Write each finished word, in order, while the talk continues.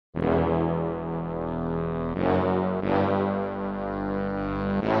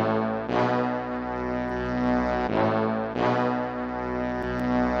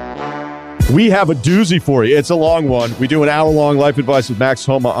We have a doozy for you. It's a long one. We do an hour-long life advice with Max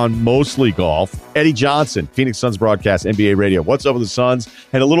Homa on mostly golf. Eddie Johnson, Phoenix Suns broadcast, NBA radio. What's up with the Suns?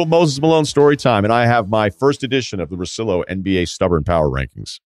 And a little Moses Malone story time. And I have my first edition of the Russillo NBA Stubborn Power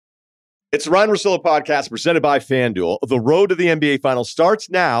Rankings. It's the Ryan Russillo podcast presented by FanDuel. The road to the NBA Finals starts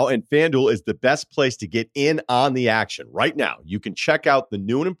now, and FanDuel is the best place to get in on the action. Right now, you can check out the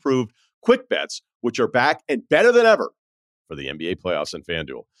new and improved Quick Bets, which are back and better than ever for the NBA playoffs on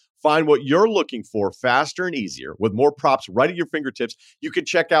FanDuel. Find what you're looking for faster and easier with more props right at your fingertips. You can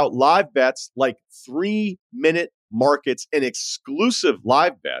check out live bets like 3-minute markets and exclusive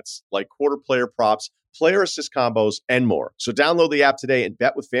live bets like quarter player props, player assist combos, and more. So download the app today and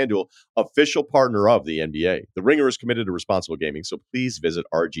bet with FanDuel, official partner of the NBA. The Ringer is committed to responsible gaming, so please visit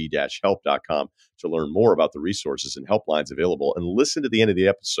rg-help.com to learn more about the resources and helplines available and listen to the end of the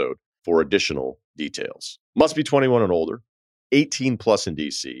episode for additional details. Must be 21 and older. 18 plus in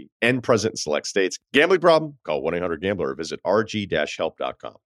D.C. and present in select states. Gambling problem? Call 1-800-GAMBLER or visit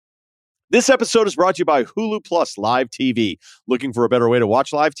rg-help.com. This episode is brought to you by Hulu Plus Live TV. Looking for a better way to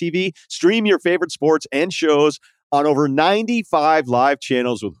watch live TV? Stream your favorite sports and shows on over 95 live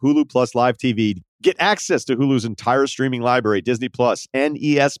channels with Hulu Plus Live TV. Get access to Hulu's entire streaming library, Disney Plus and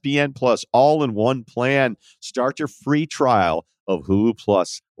ESPN Plus, all in one plan. Start your free trial of Hulu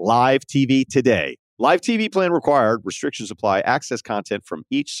Plus Live TV today. Live TV plan required. Restrictions apply. Access content from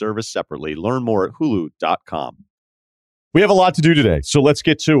each service separately. Learn more at hulu.com. We have a lot to do today, so let's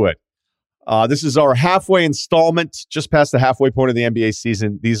get to it. This is our halfway installment, just past the halfway point of the NBA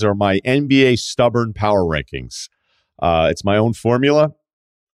season. These are my NBA Stubborn Power Rankings. It's my own formula.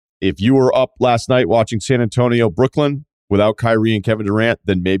 If you were up last night watching San Antonio, Brooklyn, without Kyrie and Kevin Durant,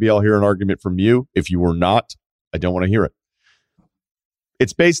 then maybe I'll hear an argument from you. If you were not, I don't want to hear it.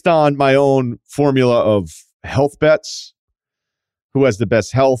 It's based on my own formula of health bets. Who has the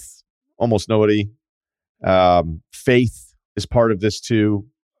best health? Almost nobody. Faith is part of this too.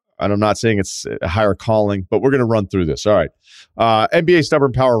 And I'm not saying it's a higher calling, but we're going to run through this. All right. NBA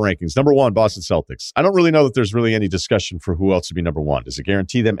Stubborn Power Rankings. Number 1, Boston Celtics. I don't really know that there's really any discussion for who else to be number 1. Does it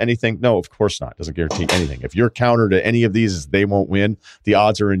guarantee them anything? No, of course not. It doesn't guarantee anything. If your counter to any of these is they won't win, the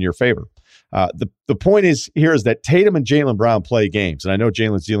odds are in your favor. The point is here is that Tatum and Jaylen Brown play games. And I know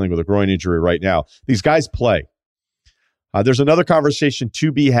Jaylen's dealing with a groin injury right now. These guys play. There's another conversation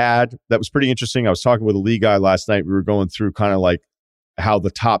to be had that was pretty interesting. I was talking with a league guy last night. We were going through kind of like how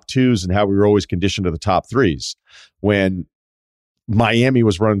the top 2s and how we were always conditioned to the top 3s. When Miami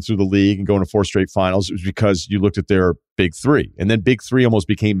was running through the league and going to 4 straight finals, it was because you looked at their big 3. And then big 3 almost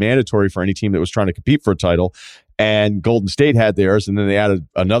became mandatory for any team that was trying to compete for a title. And Golden State had theirs. And then they added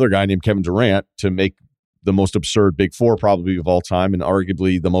another guy named Kevin Durant to make the most absurd big 4 probably of all time and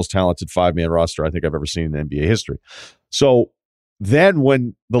arguably the most talented 5-man roster I think I've ever seen in NBA history. So then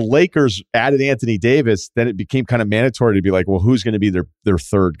when the Lakers added Anthony Davis, then it became kind of mandatory to be like, well, who's going to be their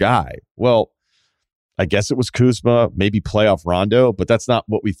third guy? Well, I guess it was Kuzma, maybe playoff Rondo, but that's not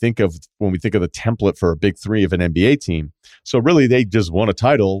what we think of when we think of the template for a big 3 of an NBA team. So really, they just won a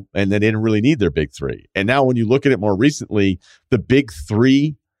title and they didn't really need their big 3. And now when you look at it more recently, the big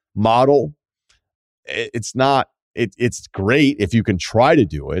 3 model, it's great if you can try to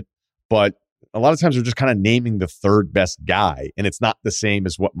do it, but a lot of times we're just kind of naming the third best guy, and it's not the same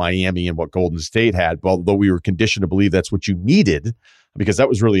as what Miami and what Golden State had, although we were conditioned to believe that's what you needed because that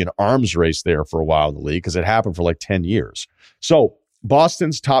was really an arms race there for a while in the league because it happened for like 10 years. So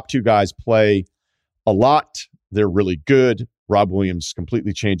Boston's top 2 guys play a lot. They're really good. Rob Williams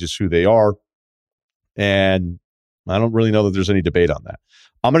completely changes who they are, and I don't really know that there's any debate on that.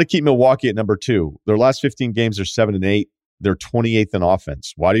 I'm going to keep Milwaukee at number 2. Their last 15 games are 7-8. They're 28th in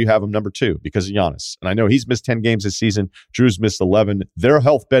offense. Why do you have them number 2? Because of Giannis. And I know he's missed 10 games this season. Drew's missed 11. Their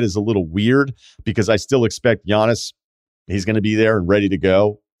health bet is a little weird because I still expect Giannis. He's going to be there and ready to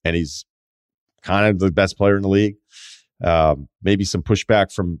go. And he's kind of the best player in the league. Maybe some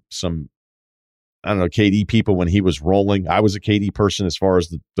pushback from some, I don't know, KD people when he was rolling. I was a KD person as far as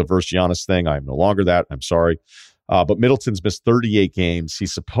the versus Giannis thing. I'm no longer that. I'm sorry. But Middleton's missed 38 games.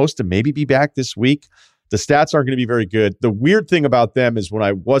 He's supposed to maybe be back this week. The stats aren't going to be very good. The weird thing about them is when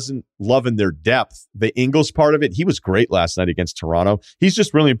I wasn't loving their depth, the Ingles part of it, he was great last night against Toronto. He's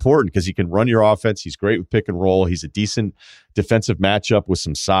just really important because he can run your offense. He's great with pick and roll. He's a decent defensive matchup with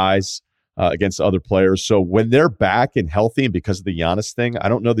some size against other players. So when they're back and healthy and because of the Giannis thing, I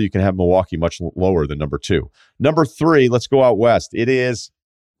don't know that you can have Milwaukee much lower than number 2. Number 3, let's go out west. It is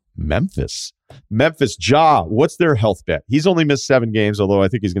Memphis. Ja, what's their health bet? He's only missed 7 games, although I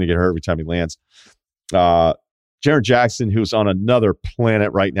think he's going to get hurt every time he lands. Jaren Jackson, who's on another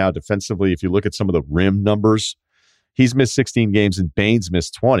planet right now defensively. If you look at some of the rim numbers, He's missed 16 games and Bane's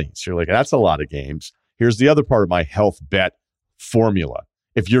missed 20. So you're like, that's a lot of games. Here's the other part of my health bet formula.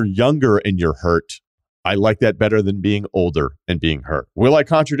 If you're younger and you're hurt, I like that better than being older and being hurt. Will I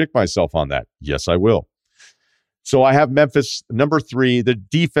contradict myself on that? Yes, I will. So I have Memphis number 3. The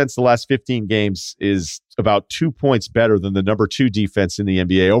defense the last 15 games is about 2 points better than the number 2 defense in the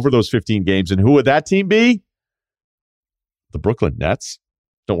NBA over those 15 games. And who would that team be? The Brooklyn Nets.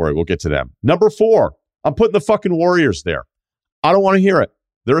 Don't worry, we'll get to them. Number 4, I'm putting the fucking Warriors there. I don't want to hear it.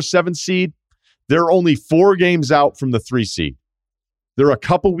 They're a 7 seed. They're only 4 games out from the 3 seed. They're a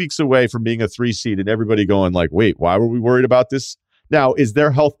couple weeks away from being a 3 seed and everybody going like, wait, why were we worried about this? Now, is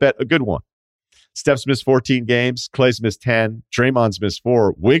their health bet a good one? Steph's missed 14 games. Klay's missed 10. Draymond's missed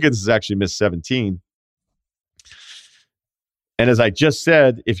 4. Wiggins has actually missed 17. And as I just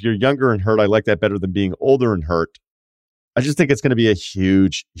said, if you're younger and hurt, I like that better than being older and hurt. I just think it's going to be a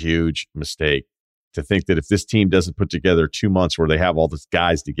huge, huge mistake to think that if this team doesn't put together 2 months where they have all these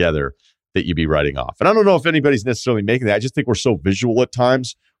guys together, that you'd be writing off. And I don't know if anybody's necessarily making that. I just think we're so visual at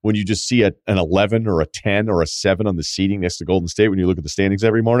times when you just see an 11 or a 10 or a 7 on the seating next to Golden State when you look at the standings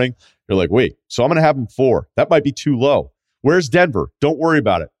every morning. You're like, wait, so I'm going to have them 4. That might be too low. Where's Denver? Don't worry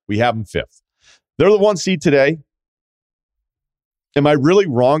about it. We have them 5th. They're the 1 seed today. Am I really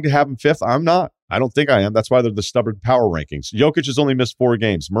wrong to have them 5th? I'm not. I don't think I am. That's why they're the stubborn power rankings. Jokic has only missed 4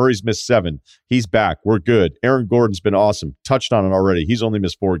 games. Murray's missed 7. He's back. We're good. Aaron Gordon's been awesome. Touched on it already. He's only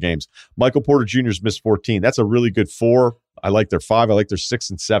missed 4 games. Michael Porter Jr.'s missed 14. That's a really good 4. I like their 5. I like their 6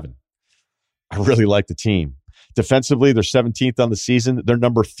 and 7. I really like the team. Defensively, they're 17th on the season. They're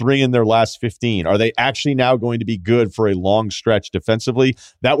number 3 in their last 15. Are they actually now going to be good for a long stretch defensively?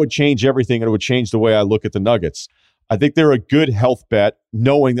 That would change everything, and it would change the way I look at the Nuggets. I think they're a good health bet,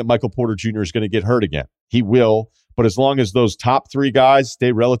 knowing that Michael Porter Jr. is going to get hurt again. He will, but as long as those top 3 guys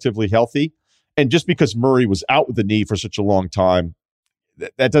stay relatively healthy, and just because Murray was out with the knee for such a long time,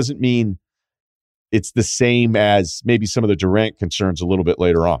 that doesn't mean it's the same as maybe some of the Durant concerns a little bit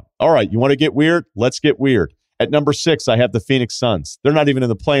later on. All right, you want to get weird? Let's get weird. At number 6, I have the Phoenix Suns. They're not even in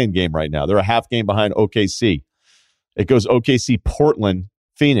the play-in game right now. They're a half game behind OKC. It goes OKC, Portland,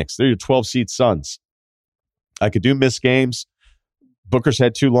 Phoenix. They're your 12-seed Suns. I could do missed games. Booker's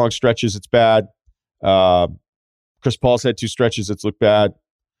had 2 long stretches. It's bad. Chris Paul's had 2 stretches. It's looked bad.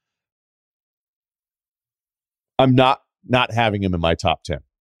 I'm not having him in my top 10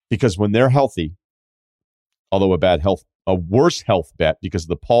 because when they're healthy, although a worse health bet because of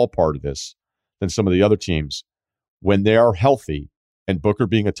the Paul part of this than some of the other teams, when they are healthy and Booker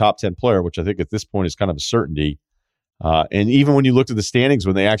being a top 10 player, which I think at this point is kind of a certainty. And even when you looked at the standings,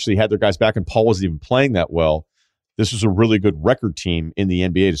 when they actually had their guys back and Paul wasn't even playing that well, this was a really good record team in the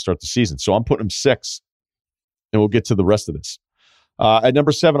NBA to start the season. So I'm putting them 6, and we'll get to the rest of this. At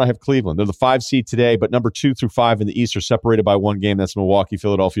number 7, I have Cleveland. They're the 5 seed today, but number 2 through 5 in the East are separated by 1 game. That's Milwaukee,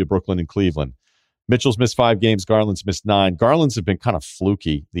 Philadelphia, Brooklyn, and Cleveland. Mitchell's missed 5 games. Garland's missed 9. Garland's have been kind of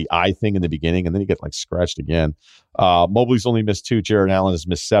fluky, the eye thing in the beginning, and then he get like scratched again. Mobley's only missed 2. Jarrett Allen has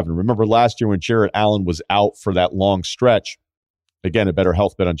missed 7. Remember last year when Jarrett Allen was out for that long stretch, again, a better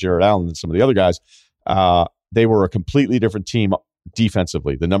health bet on Jarrett Allen than some of the other guys, they were a completely different team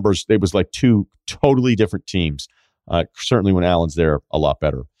defensively. The numbers, it was like 2 totally different teams. Certainly when Allen's there, a lot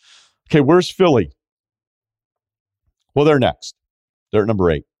better. Okay, where's Philly? Well, they're next. They're at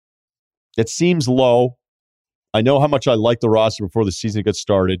number 8. It seems low. I know how much I like the roster before the season gets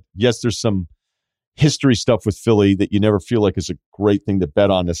started. Yes, there's some history stuff with Philly that you never feel like is a great thing to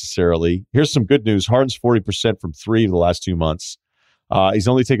bet on necessarily. Here's some good news. Harden's 40% from 3 the last 2 months. He's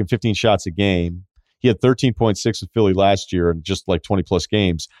only taken 15 shots a game. He had 13.6 with Philly last year in just like 20-plus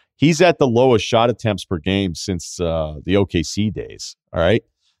games. He's at the lowest shot attempts per game since the OKC days, all right?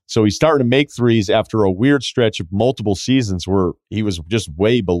 So he's starting to make threes after a weird stretch of multiple seasons where he was just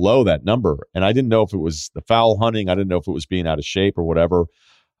way below that number. And I didn't know if it was the foul hunting. I didn't know if it was being out of shape or whatever.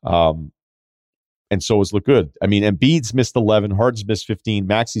 And so it's looked good. I mean, Embiid's missed 11. Harden's missed 15.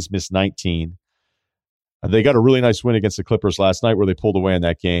 Maxi's missed 19. They got a really nice win against the Clippers last night where they pulled away in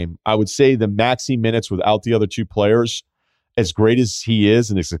that game. I would say the Maxi minutes without the other 2 players, as great as he is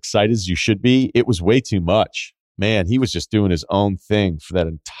and as excited as you should be, it was way too much. Man, he was just doing his own thing for that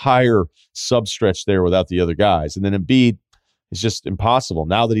entire substretch there without the other guys. And then Embiid is just impossible.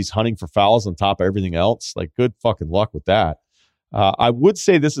 Now that he's hunting for fouls on top of everything else, like good fucking luck with that. I would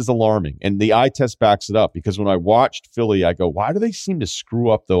say this is alarming, and the eye test backs it up because when I watched Philly, I go, why do they seem to screw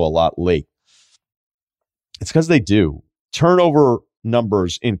up, though, a lot late? It's because they do. Turnover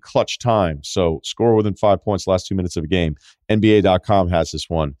numbers in clutch time. So score within 5 points last 2 minutes of a game. NBA.com has this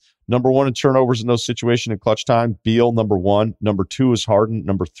one. Number 1 in turnovers in those situations in clutch time, Beal, number 1. Number 2 is Harden.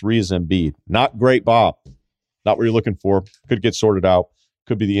 Number 3 is Embiid. Not great, Bob. Not what you're looking for. Could get sorted out.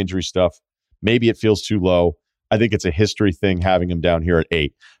 Could be the injury stuff. Maybe it feels too low. I think it's a history thing having him down here at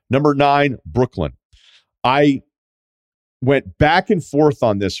 8. Number 9, Brooklyn. I went back and forth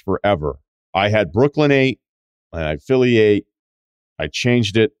on this forever. I had Brooklyn 8, and I had Philly 8. I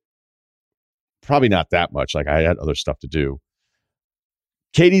changed it. Probably not that much. Like, I had other stuff to do.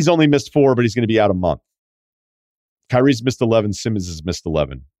 KD's only missed 4, but he's going to be out a month. Kyrie's missed 11. Simmons has missed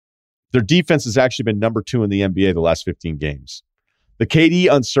 11. Their defense has actually been number 2 in the NBA the last 15 games. The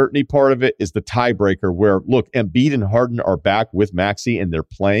KD uncertainty part of it is the tiebreaker where, look, Embiid and Harden are back with Maxey and they're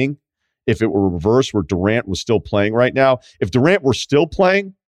playing. If it were reversed where Durant was still playing right now, if Durant were still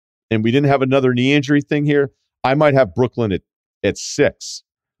playing and we didn't have another knee injury thing here, I might have Brooklyn at 6.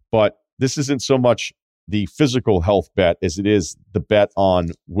 But this isn't so much the physical health bet as it is the bet on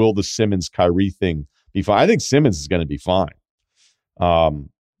will the Simmons-Kyrie thing be fine. I think Simmons is going to be fine.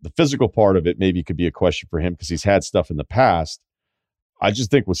 The physical part of it maybe could be a question for him because he's had stuff in the past. I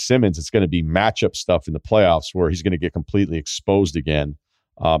just think with Simmons, it's going to be matchup stuff in the playoffs where he's going to get completely exposed again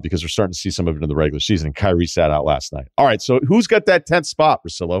because we're starting to see some of it in the regular season. And Kyrie sat out last night. All right, so who's got that 10th spot,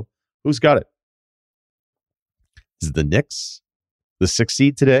 Russillo? Who's got it? Is it the Knicks, the 6th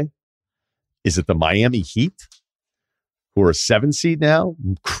seed today? Is it the Miami Heat, who are a 7 seed now,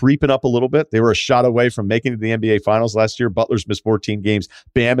 creeping up a little bit? They were a shot away from making it to the NBA Finals last year. Butler's missed 14 games.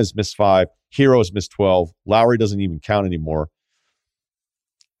 Bam has missed 5. Hero has missed 12. Lowry doesn't even count anymore.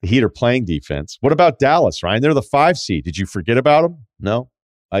 The Heat are playing defense. What about Dallas, Ryan? They're the 5 seed. Did you forget about them? No,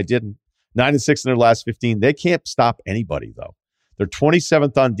 I didn't. 9-6 in their last 15. They can't stop anybody, though. They're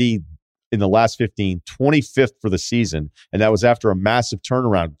 27th on D in the last 15, 25th for the season, and that was after a massive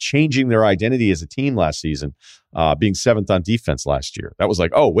turnaround, changing their identity as a team last season, being 7th on defense last year. That was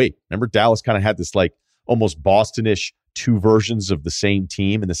like, oh, wait, remember Dallas kind of had this like almost Boston-ish 2 versions of the same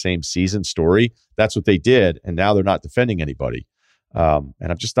team in the same season story? That's what they did, and now they're not defending anybody. And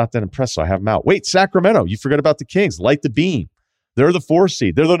I'm just not that impressed, so I have them out. Wait, Sacramento, you forgot about the Kings. Light the beam. They're the 4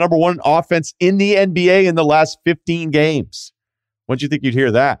 seed. They're the number 1 offense in the NBA in the last 15 games. When did you think you'd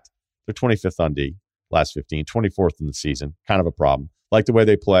hear that? They're 25th on D, last 15, 24th in the season. Kind of a problem. Like the way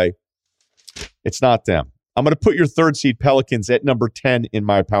they play. It's not them. I'm going to put your 3rd seed Pelicans at number 10 in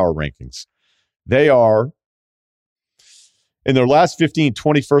my power rankings. They are, in their last 15,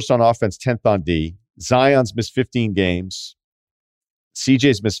 21st on offense, 10th on D. Zion's missed 15 games.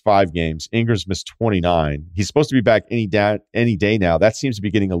 CJ's missed 5 games. Ingram's missed 29. He's supposed to be back any day now. That seems to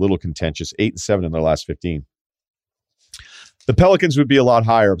be getting a little contentious. 8-7 in their last 15. The Pelicans would be a lot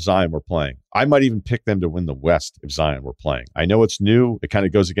higher if Zion were playing. I might even pick them to win the West if Zion were playing. I know it's new. It kind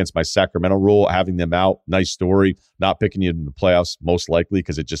of goes against my Sacramento rule, having them out. Nice story. Not picking you in the playoffs, most likely,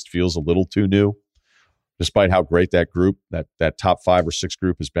 because it just feels a little too new, despite how great that group, that top 5 or 6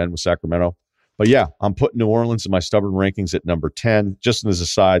 group has been with Sacramento. But yeah, I'm putting New Orleans in my stubborn rankings at number 10. Just as a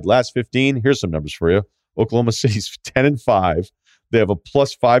side, last 15, here's some numbers for you. Oklahoma City's 10-5. They have a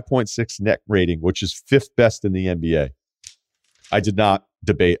plus 5.6 net rating, which is 5th best in the NBA. I did not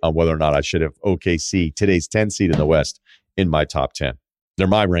debate on whether or not I should have OKC, today's 10 seed in the West, in my top 10. They're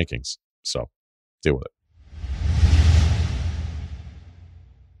my rankings, so deal with it.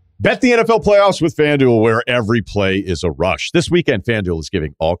 Bet the NFL playoffs with FanDuel, where every play is a rush. This weekend, FanDuel is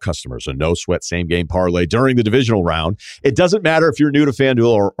giving all customers a no-sweat same-game parlay during the divisional round. It doesn't matter if you're new to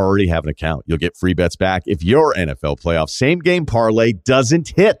FanDuel or already have an account. You'll get free bets back if your NFL playoff same-game parlay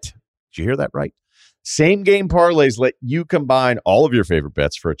doesn't hit. Did you hear that right? Same-game parlays let you combine all of your favorite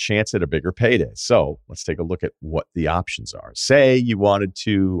bets for a chance at a bigger payday. So let's take a look at what the options are. Say you wanted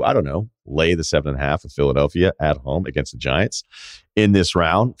to, I don't know, lay the 7.5 of Philadelphia at home against the Giants in this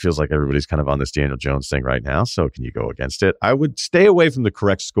round. Feels like everybody's kind of on this Daniel Jones thing right now. So can you go against it? I would stay away from the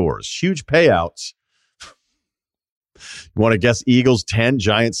correct scores. Huge payouts. You want to guess Eagles 10,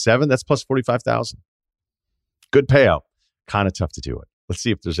 Giants 7? That's plus 45,000. Good payout. Kind of tough to do it. Let's see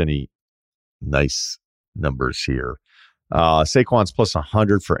if there's any nice numbers here. Saquon's plus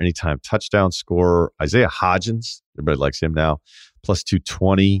 100 for anytime touchdown scorer. Isaiah Hodgins, everybody likes him now, plus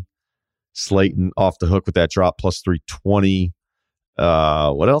 220. Slayton off the hook with that drop, plus 320.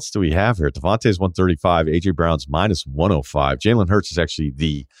 What else do we have here? Devontae's 135. AJ Brown's minus 105. Jalen Hurts is actually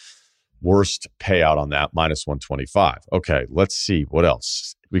the worst payout on that, minus 125. Okay, let's see what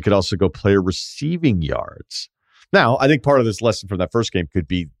else. We could also go player receiving yards. Now, I think part of this lesson from that first game could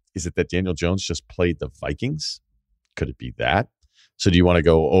be, is it that Daniel Jones just played the Vikings? Could it be that? So do you want to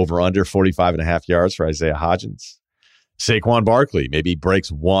go over under 45.5 yards for Isaiah Hodgins? Saquon Barkley maybe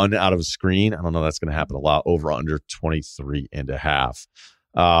breaks 1 out of a screen. I don't know. That's going to happen a lot. Over under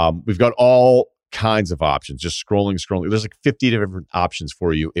 23.5. We've got all kinds of options. Just scrolling. There's like 50 different options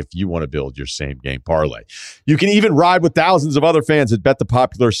for you if you want to build your same game parlay. You can even ride with thousands of other fans that bet the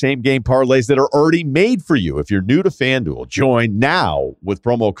popular same game parlays that are already made for you. If you're new to FanDuel, join now with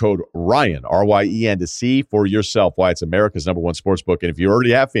promo code Ryan, RYEN, to see for yourself why it's America's #1 sportsbook. And if you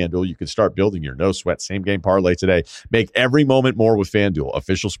already have FanDuel, you can start building your no-sweat same game parlay today. Make every moment more with FanDuel,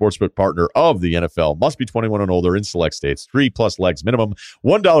 official sportsbook partner of the NFL. Must be 21 and older in select states. 3+ legs minimum.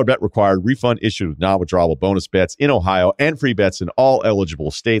 $1 bet required. Refund issued with non-withdrawable bonus bets in Ohio and free bets in all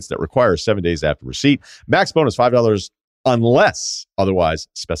eligible states that require 7 days after receipt. Max bonus $5 unless otherwise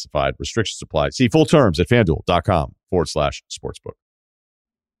specified. Restrictions apply. See full terms at FanDuel.com/sportsbook.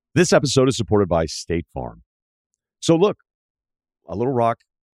 This episode is supported by State Farm. So look, a little rock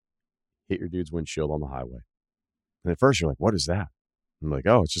hit your dude's windshield on the highway. And at first you're like, what is that? I'm like,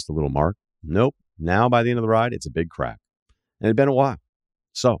 oh, it's just a little mark. Nope. Now by the end of the ride, it's a big crack. And it'd been a while.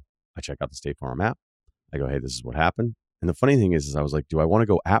 So I check out the State Farm app. I go, hey, this is what happened. And the funny thing is I was like, do I want to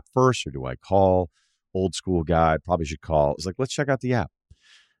go app first or do I call? Old school guy, probably should call. It's like, let's check out the app.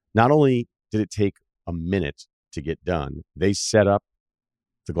 Not only did it take a minute to get done, they set up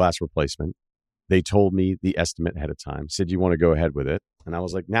the glass replacement. They told me the estimate ahead of time, said, you want to go ahead with it? And I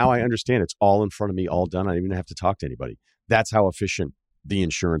was like, now I understand. It's all in front of me, all done. I don't even have to talk to anybody. That's how efficient the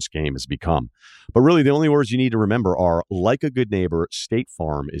insurance game has become. But really, the only words you need to remember are, like a good neighbor, State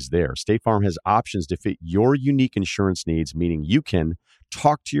Farm is there. State Farm has options to fit your unique insurance needs, meaning you can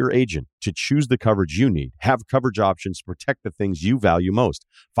talk to your agent to choose the coverage you need, have coverage options to protect the things you value most,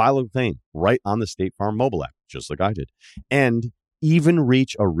 file a claim right on the State Farm mobile app, just like I did, and even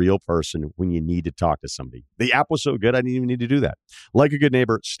reach a real person when you need to talk to somebody. The app was so good, I didn't even need to do that. Like a good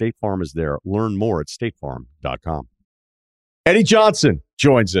neighbor, State Farm is there. Learn more at statefarm.com. Eddie Johnson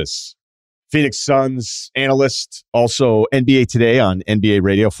joins us. Phoenix Suns analyst, also NBA Today on NBA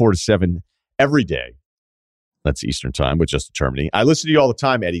Radio, 4 to 7 every day. That's Eastern time with Just Determining. I listen to you all the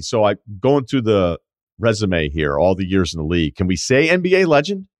time, Eddie. So I'm going through the resume here, all the years in the league. Can we say NBA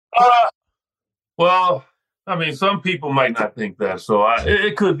legend? Well, I mean, some people might not think that. So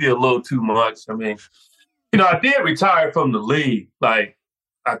it could be a little too much. I mean, I did retire from the league, like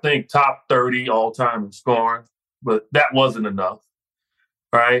I think top 30 all time in scoring, but that wasn't enough,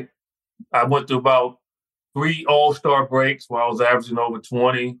 right? I went through about 3 all-star breaks where I was averaging over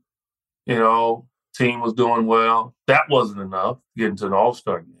 20, team was doing well. That wasn't enough to get into an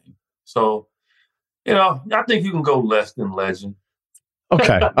all-star game. So, I think you can go less than legend.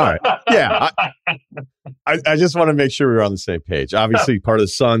 Okay. All right. Yeah. I just want to make sure we're on the same page. Obviously, part of the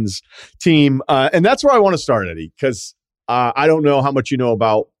Suns team. And that's where I want to start, Eddie, because I don't know how much you know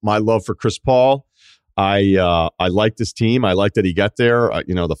about my love for Chris Paul. I like this team. I like that he got there.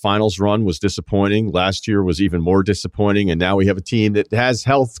 The finals run was disappointing. Last year was even more disappointing. And now we have a team that has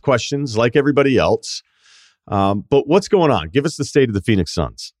health questions like everybody else. But what's going on? Give us the state of the Phoenix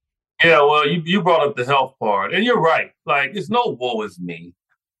Suns. Yeah, well, you brought up the health part. And you're right. Like, it's no woe is me.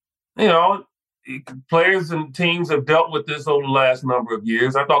 Players and teams have dealt with this over the last number of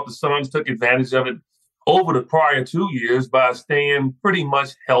years. I thought the Suns took advantage of it over the prior 2 years by staying pretty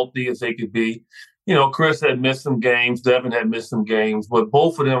much healthy as they could be. Chris had missed some games. Devin had missed some games, but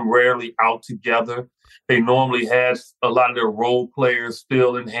both of them rarely out together. They normally had a lot of their role players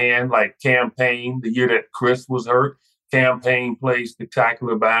still in hand, like Cam Payne, the year that Chris was hurt. Cam Payne played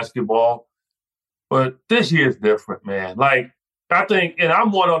spectacular basketball. But this year is different, man. Like, I think, and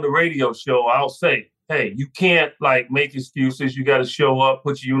I'm one on the radio show, I'll say, hey, you can't, make excuses. You got to show up,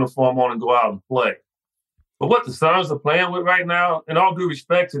 put your uniform on, and go out and play. But what the Suns are playing with right now, in all due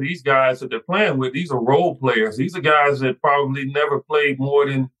respect to these guys that they're playing with, these are role players. These are guys that probably never played more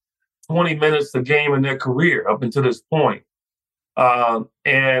than 20 minutes a game in their career up until this point.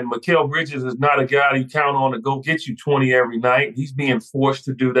 And Mikal Bridges is not a guy you count on to go get you 20 every night. He's being forced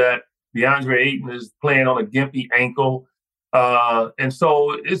to do that. DeAndre Ayton is playing on a gimpy ankle. And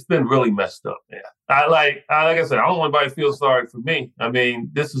so it's been really messed up, man. Like I said, I don't want anybody to feel sorry for me. I mean,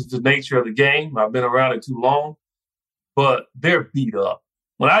 this is the nature of the game. I've been around it too long, but they're beat up.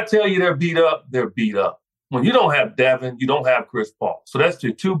 When I tell you they're beat up, they're beat up. When you don't have Devin, you don't have Chris Paul. So that's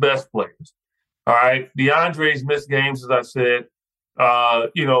your 2 best players. All right. DeAndre's missed games, as I said.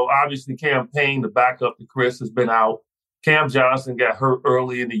 Obviously Cam Payne, the backup to Chris, has been out. Cam Johnson got hurt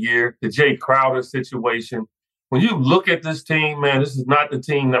early in the year. The Jay Crowder situation. When you look at this team, man, this is not the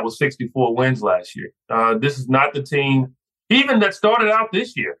team that was 64 wins last year. This is not the team, even that started out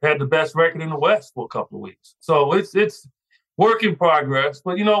this year, had the best record in the West for a couple of weeks. So it's work in progress.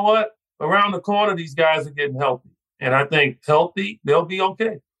 But you know what? Around the corner, these guys are getting healthy. And I think healthy, they'll be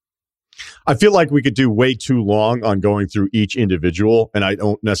okay. I feel like we could do way too long on going through each individual, and I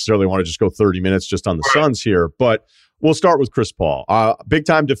don't necessarily want to just go 30 minutes just on the Suns here, but we'll start with Chris Paul. Big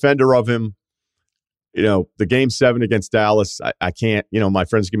time defender of him. The game 7 against Dallas, I can't, my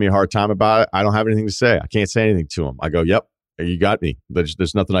friends give me a hard time about it. I don't have anything to say. I can't say anything to him. I go, yep, you got me.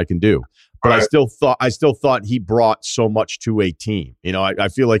 There's nothing I can do. But right. I still thought he brought so much to a team. I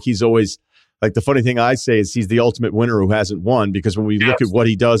feel like he's always, like, the funny thing I say is he's the ultimate winner who hasn't won, because when we look at what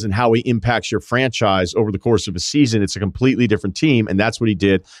he does and how he impacts your franchise over the course of a season, it's a completely different team. And that's what he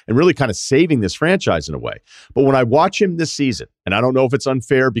did, and really kind of saving this franchise in a way. But when I watch him this season, and I don't know if it's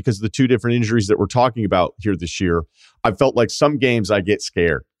unfair because of the 2 different injuries that we're talking about here this year, I felt like some games I get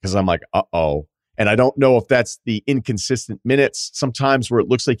scared because I'm like, uh-oh. And I don't know if that's the inconsistent minutes sometimes where it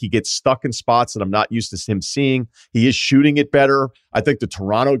looks like he gets stuck in spots that I'm not used to him seeing. He is shooting it better. I think the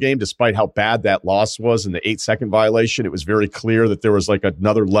Toronto game, despite how bad that loss was and the 8-second violation, it was very clear that there was like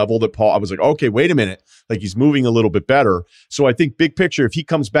another level that I was like, okay, wait a minute. Like, he's moving a little bit better. So I think big picture, if he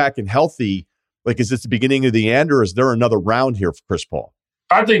comes back and healthy, like, is this the beginning of the end, or is there another round here for Chris Paul?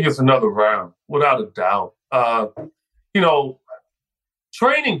 I think it's another round, without a doubt.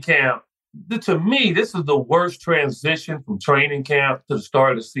 Training camp, to me, this is the worst transition from training camp to the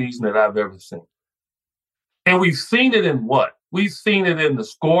start of the season that I've ever seen. And we've seen it in what? We've seen it in the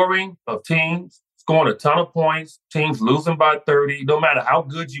scoring of teams, scoring a ton of points, teams losing by 30, no matter how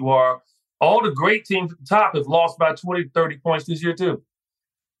good you are. All the great teams at the top have lost by 20 to 30 points this year, too.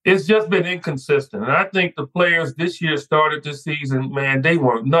 It's just been inconsistent. And I think the players this year started this season, man,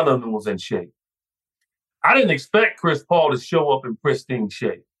 none of them was in shape. I didn't expect Chris Paul to show up in pristine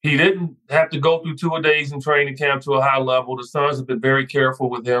shape. He didn't have to go through 2 days in training camp to a high level. The Suns have been very careful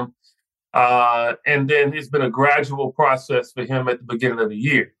with him. And then it's been a gradual process for him at the beginning of the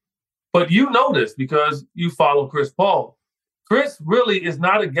year. But you know this because you follow Chris Paul. Chris really is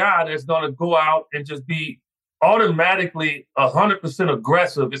not a guy that's going to go out and just be automatically 100%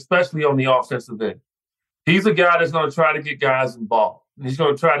 aggressive, especially on the offensive end. He's a guy that's going to try to get guys involved. He's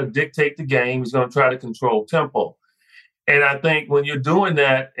going to try to dictate the game. He's going to try to control tempo. And I think when you're doing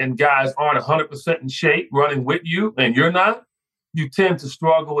that and guys aren't 100% in shape running with you and you're not, you tend to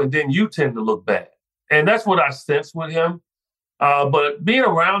struggle and then you tend to look bad. And that's what I sense with him. But being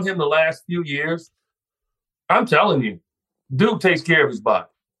around him the last few years, I'm telling you, dude takes care of his body.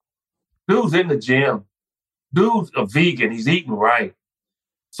 Dude's in the gym. Dude's a vegan. He's eating right.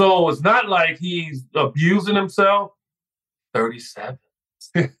 So it's not like he's abusing himself. 37.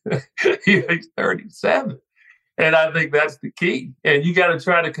 He's 37. And I think that's the key. And you got to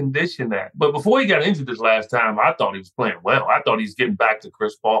try to condition that. But before he got injured this last time, I thought he was playing well. I thought he was getting back to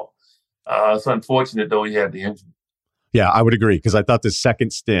Chris Paul. It's unfortunate, though, he had the injury. Yeah, I would agree, because I thought this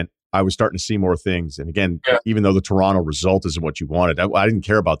second stint, I was starting to see more things. And again, even though the Toronto result isn't what you wanted, I didn't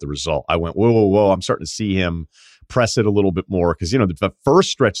care about the result. I went, whoa. I'm starting to see him press it a little bit more, because, the first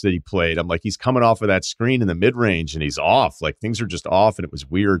stretch that he played, I'm like, he's coming off of that screen in the mid-range and he's off. Like, things are just off, and it was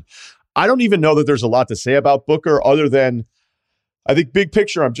weird. I don't even know that there's a lot to say about Booker other than I think big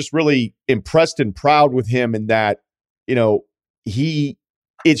picture, I'm just really impressed and proud with him in that,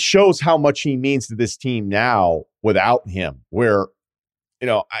 it shows how much he means to this team now without him, where,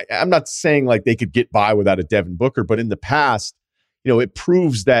 I'm not saying like they could get by without a Devin Booker, but in the past, it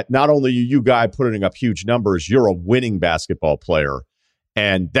proves that not only are you guy putting up huge numbers, you're a winning basketball player.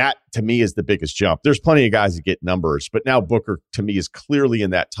 And that, to me, is the biggest jump. There's plenty of guys that get numbers, but now Booker, to me, is clearly in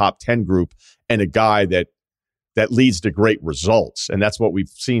that top 10 group and a guy that leads to great results. And that's what we've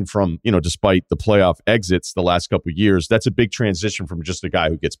seen from, despite the playoff exits the last couple of years. That's a big transition from just a guy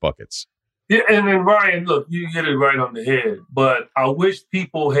who gets buckets. Yeah, and then, Ryan, look, you hit it right on the head. But I wish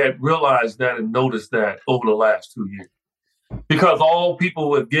people had realized that and noticed that over the last 2 years. Because all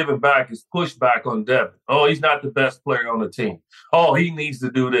people have given back is pushback on Devin. Oh, he's not the best player on the team. Oh, he needs to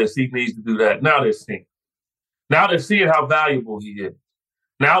do this. He needs to do that. Now they're seeing. Now they're seeing how valuable he is.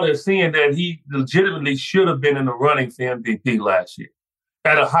 Now they're seeing that he legitimately should have been in the running for MVP last year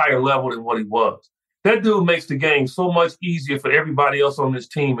at a higher level than what he was. That dude makes the game so much easier for everybody else on this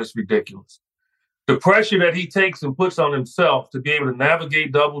team. It's ridiculous. The pressure that he takes and puts on himself to be able to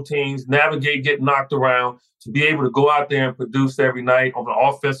navigate double teams, navigate getting knocked around, to be able to go out there and produce every night on an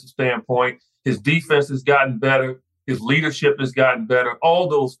offensive standpoint. His defense has gotten better. His leadership has gotten better, all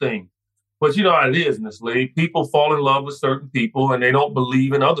those things. But you know how it is in this league. People fall in love with certain people and they don't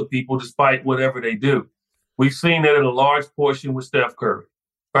believe in other people despite whatever they do. We've seen that in a large portion with Steph Curry,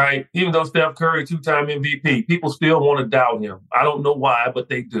 right? Even though Steph Curry, 2-time MVP, people still want to doubt him. I don't know why, but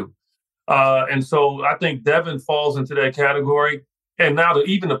they do. And so I think Devin falls into that category. And now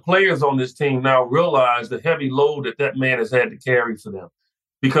even the players on this team now realize the heavy load that man has had to carry for them.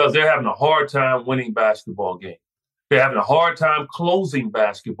 because they're having a hard time winning basketball games. They're having a hard time closing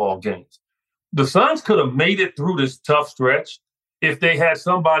basketball games. The Suns could have made it through this tough stretch if they had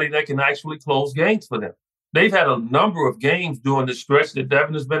somebody that can actually close games for them. They've had a number of games during the stretch that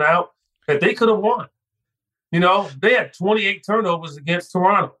Devin has been out that they could have won. You know, they had 28 turnovers against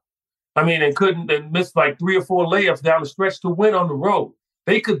Toronto. I mean, and missed like 3 or 4 layups down the stretch to win on the road.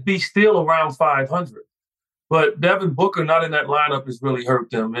 They could be still around 500. But Devin Booker not in that lineup has really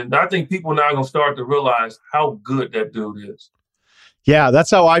hurt them. And I think people now are going to start to realize how good that dude is. Yeah, that's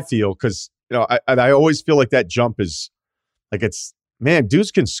how I feel because, you know, I always feel like that jump is like man,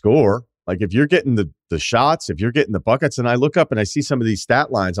 dudes can score. Like if you're getting the shots, if you're getting the buckets, and I look up and I see some of these stat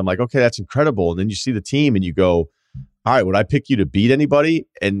lines, I'm like, okay, that's incredible. And then you see the team and you go, all right, would I pick you to beat anybody?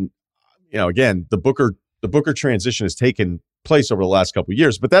 And, you know, again, the Booker transition has taken place over the last couple of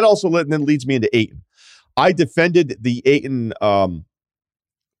years, but that also then leads me into Ayton. I defended the Ayton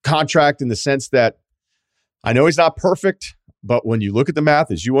contract in the sense that I know he's not perfect, but when you look at the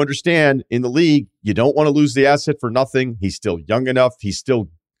math, as you understand in the league, you don't want to lose the asset for nothing. He's still young enough. He's still,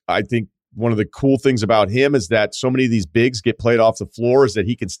 I think one of the cool things about him is that so many of these bigs get played off the floor is that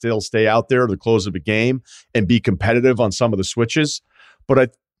he can still stay out there at the close of a game and be competitive on some of the switches.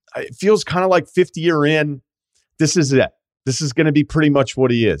 But it feels kind of like 5th year in, this is it. This is going to be pretty much what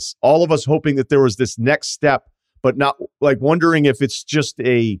he is. All of us hoping that there was this next step, but not like wondering if it's just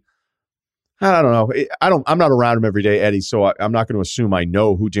I don't know. I'm not around him every day, Eddie, so I'm not going to assume I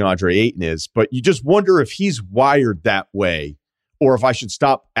know who DeAndre Ayton is, but you just wonder if he's wired that way or if I should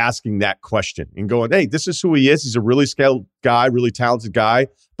stop asking that question and going, hey, this is who he is. He's a really skilled guy, really talented guy,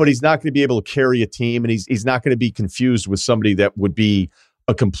 but he's not going to be able to carry a team, and he's not going to be confused with somebody that would be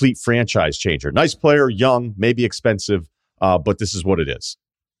a complete franchise changer. Nice player, young, maybe expensive, but this is what it is.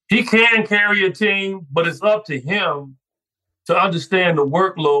 He can carry a team, but it's up to him to understand the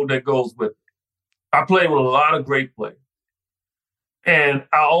workload that goes with it. I played with a lot of great players. And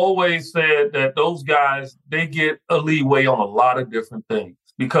I always said that those guys, they get a leeway on a lot of different things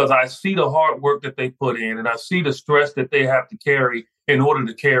because I see the hard work that they put in and I see the stress that they have to carry in order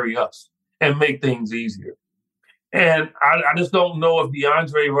to carry us and make things easier. And I just don't know if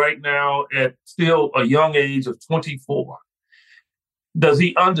DeAndre right now at still a young age of 24, does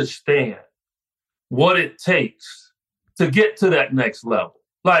he understand what it takes to get to that next level?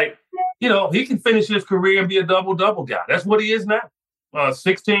 Like, you know, he can finish his career and be a double-double guy. That's what he is now.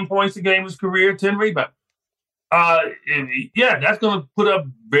 16 points a game in his career, 10 rebounds. That's going to put up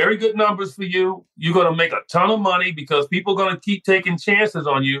very good numbers for you. You're going to make a ton of money because people are going to keep taking chances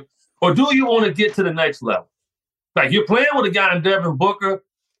on you. Or do you want to get to the next level? Like you're playing with a guy in Devin Booker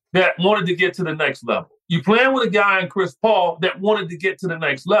that wanted to get to the next level. You're playing with a guy in Chris Paul that wanted to get to the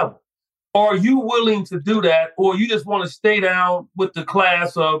next level. Are you willing to do that, or you just want to stay down with the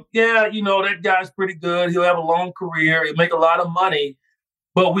class of, that guy's pretty good. He'll have a long career. He'll make a lot of money,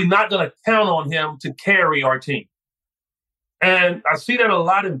 but we're not going to count on him to carry our team. And I see that a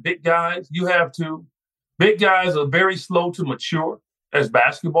lot in big guys. You have to. Big guys are very slow to mature as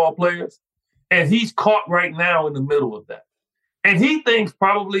basketball players, and he's caught right now in the middle of that. And he thinks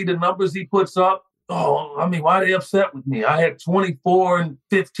probably the numbers he puts up, why are they upset with me? I had 24 and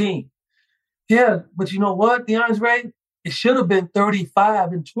 15. Yeah, but you know what, DeAndre? It should have been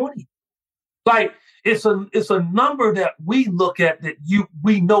 35 and 20. Like it's a number that we look at that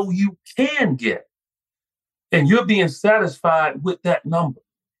we know you can get, and you're being satisfied with that number.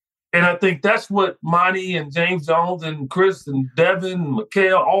 And I think that's what Monty and James Jones and Chris and Devin and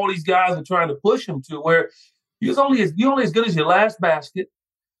Mikhail, all these guys are trying to push him to, where you're only as good as your last basket.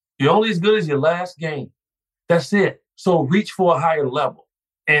 You're only as good as your last game. That's it. So reach for a higher level.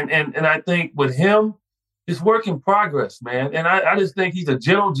 And I think with him, it's work in progress, man. And I just think he's a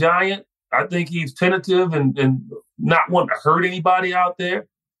gentle giant. I think he's tentative and not wanting to hurt anybody out there.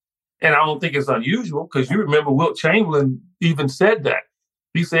 And I don't think it's unusual because you remember Wilt Chamberlain even said that.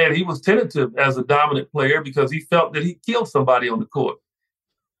 He said he was tentative as a dominant player because he felt that he killed somebody on the court.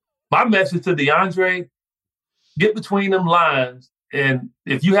 My message to DeAndre, get between them lines. And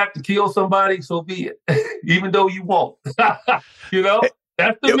if you have to kill somebody, so be it, even though you won't.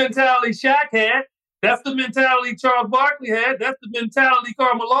 That's the mentality Shaq had. That's the mentality Charles Barkley had. That's the mentality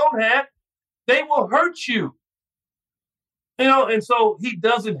Karl Malone had. They will hurt you. And so he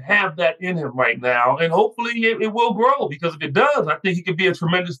doesn't have that in him right now. And hopefully it will grow, because if it does, I think he could be a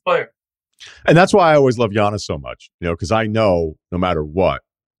tremendous player. And that's why I always love Giannis so much, because I know no matter what,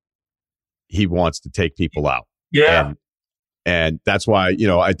 he wants to take people out. Yeah. And that's why,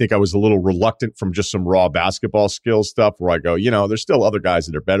 I think I was a little reluctant from just some raw basketball skills stuff where I go, there's still other guys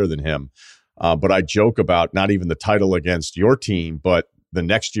that are better than him. But I joke about not even the title against your team, but the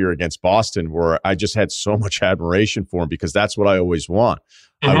next year against Boston, where I just had so much admiration for him because that's what I always want.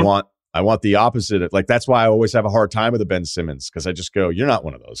 Mm-hmm. I want the opposite. Like, that's why I always have a hard time with the Ben Simmons, because I just go, you're not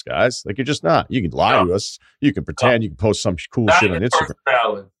one of those guys. Like, you're just not. You can lie to us. You can pretend. You can post some cool shit on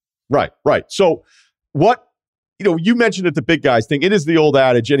Instagram. Right. So what, you mentioned it, the big guys thing. It is the old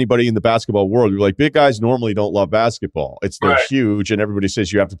adage, anybody in the basketball world, you're like, big guys normally don't love basketball. They're huge, and everybody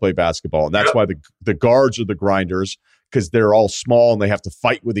says you have to play basketball. And that's why the guards are the grinders, because they're all small and they have to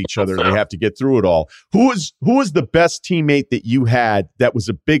fight with each other and they have to get through it all. Who was the best teammate that you had that was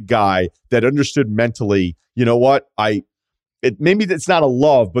a big guy that understood mentally, you know what, maybe that's not a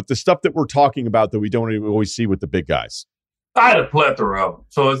love, but the stuff that we're talking about that we don't always see with the big guys? I had a plethora of them.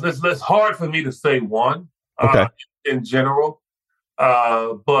 So it's hard for me to say one in general.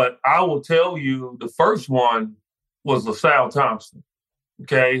 But I will tell you the first one was LaSalle Thompson.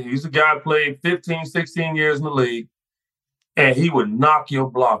 Okay. He's a guy who played 15, 16 years in the league, and he would knock your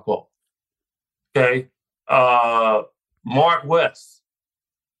block off. Okay. Mark West,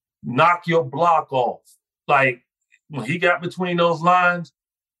 knock your block off. Like, when he got between those lines,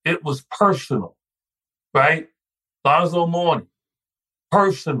 it was personal, right? Lonzo Mourning,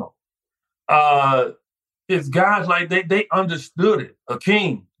 personal. It's guys like they understood it.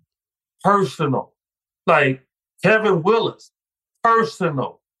 Hakeem, personal. Like Kevin Willis,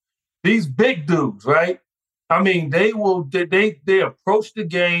 personal. These big dudes, right? I mean, they approach the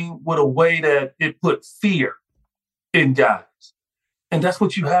game with a way that it put fear in guys. And that's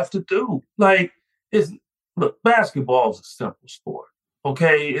what you have to do. Like, look, basketball is a simple sport,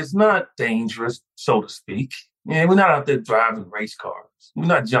 okay? It's not dangerous, so to speak. And we're not out there driving race cars. We're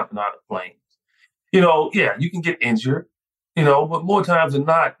not jumping out of planes. You can get injured, but more times than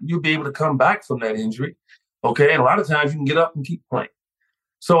not, you'll be able to come back from that injury, okay? And a lot of times you can get up and keep playing.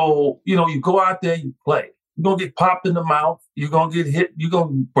 So, you go out there, you play. You're going to get popped in the mouth. You're going to get hit. You're going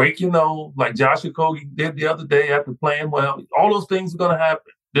to break your nose like Josh Okogie did the other day after playing well. All those things are going to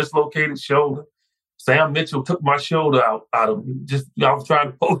happen. Dislocated shoulder. Sam Mitchell took my shoulder out of me. I was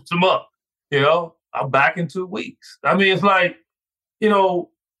trying to post him up. I'm back in 2 weeks. I mean, it's like,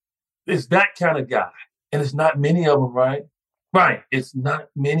 it's that kind of guy. And it's not many of them, right? Right. It's not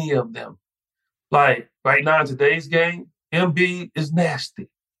many of them. Like, right now in today's game, Embiid is nasty.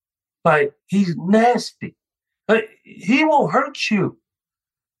 Like, he's nasty. Like, he will hurt you.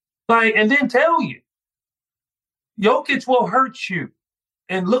 Like, and then tell you. Jokic will hurt you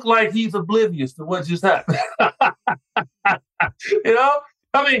and look like he's oblivious to what just happened. I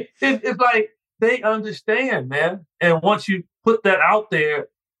mean, it's like they understand, man. And once you put that out there,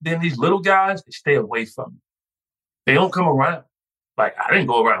 then these little guys, they stay away from you. They don't come around. Like, I didn't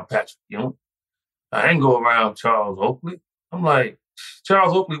go around Patrick Ewing. I didn't go around Charles Oakley. I'm like,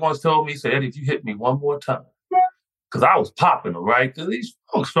 Charles Oakley once told me, he said, Eddie, if you hit me one more time, because I was popping him, right? Because he's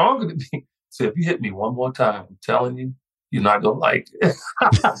stronger than me. He said, if you hit me one more time, I'm telling you, you're not going to like it.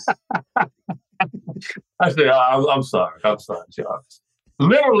 I said, I'm sorry. I'm sorry, Charles.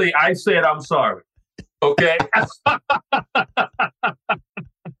 Literally, I said, I'm sorry. Okay?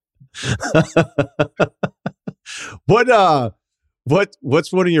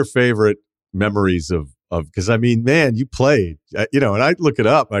 What's one of your favorite memories of because I mean, man, you played, and I look it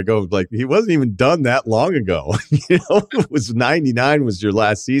up and I go, like, he wasn't even done that long ago. It was 99 was your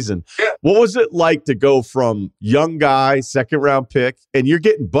last season. Yeah. What was it like to go from young guy, second round pick, and you're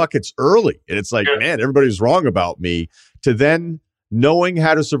getting buckets early? And it's like, man, everybody's wrong about me, to then knowing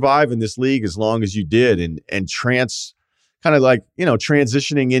how to survive in this league as long as you did and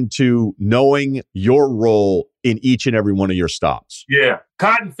transitioning into knowing your role in each and every one of your stops. Yeah.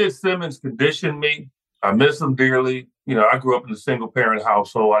 Cotton Fitzsimmons conditioned me. I miss him dearly. I grew up in a single-parent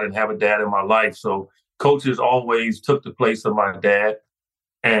household. I didn't have a dad in my life, so coaches always took the place of my dad.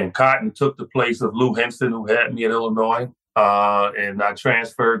 And Cotton took the place of Lou Henson, who had me in Illinois, and I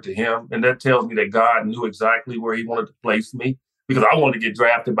transferred to him. And that tells me that God knew exactly where he wanted to place me, because I wanted to get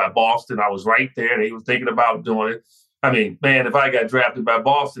drafted by Boston. I was right there, and he was thinking about doing it. I mean, man, if I got drafted by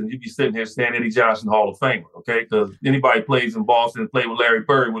Boston, you'd be sitting here saying Eddie Johnson Hall of Famer, okay? Because anybody plays in Boston and played with Larry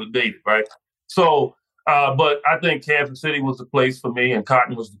Bird would have made it, right? So, but I think Kansas City was the place for me, and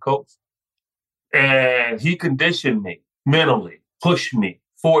Cotton was the coach. And he conditioned me mentally, pushed me,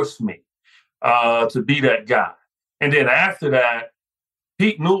 forced me to be that guy. And then after that,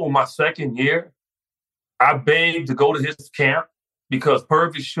 Pete Newell, my second year, I begged to go to his camp because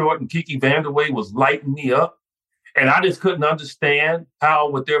Purvis Short and Kiki Vanderway was lighting me up. And I just couldn't understand how,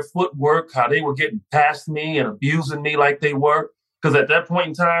 with their footwork, how they were getting past me and abusing me like they were. Because at that point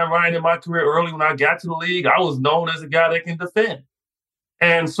in time, Ryan, in my career, early when I got to the league, I was known as a guy that can defend.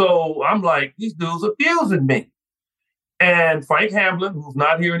 And so I'm like, these dudes abusing me. And Frank Hamlin, who's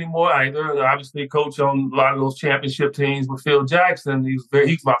not here anymore either, obviously coach on a lot of those championship teams with Phil Jackson.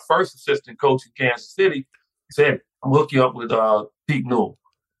 He's my first assistant coach in Kansas City. He said, I'm going to hook you up with Pete Newell.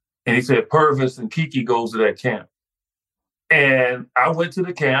 And he said, Purvis and Kiki goes to that camp. And I went to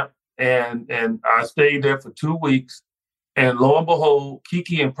the camp and I stayed there for 2 weeks. And lo and behold,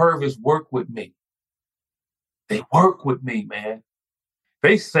 Kiki and Purvis worked with me. They worked with me, man.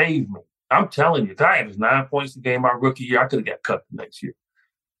 They saved me. I'm telling you, I averaged 9 points a game my rookie year. I could have got cut the next year.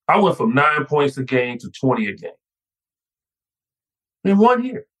 I went from 9 points a game to 20 a game in 1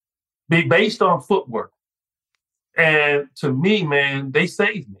 year, based on footwork. And to me, man, they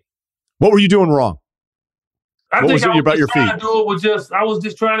saved me. What were you doing wrong? I was just trying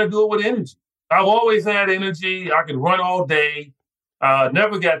to do it with energy. I've always had energy. I could run all day.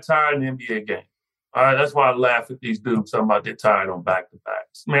 Never got tired in an NBA game. That's why I laugh at these dudes talking about they're tired on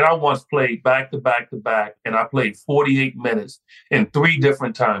back-to-backs. Man, I once played back-to-back-to-back, and I played 48 minutes in 3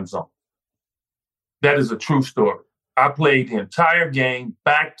 different time zones. That is a true story. I played the entire game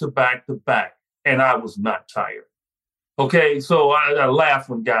back-to-back-to-back, and I was not tired. Okay, so I laugh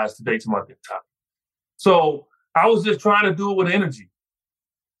when guys today talk about they're tired. So I was just trying to do it with energy.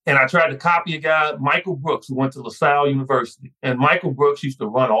 And I tried to copy a guy, Michael Brooks, who went to LaSalle University. And Michael Brooks used to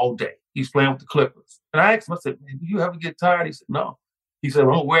run all day. He's playing with the Clippers. And I asked him, I said, man, do you ever get tired? He said, no. He said,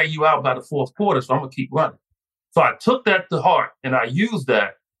 well, I'm going to wear you out by the 4th quarter, so I'm going to keep running. So I took that to heart, and I used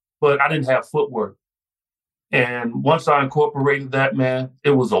that, but I didn't have footwork. And once I incorporated that, man,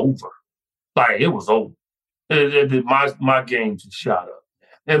 it was over. Like, it was over. My game just shot up.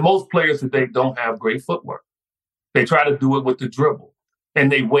 And most players today don't have great footwork. They try to do it with the dribble,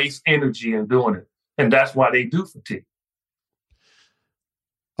 and they waste energy in doing it. And that's why they do fatigue.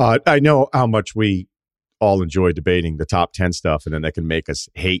 I know how much we all enjoy debating the top 10 stuff, and then that can make us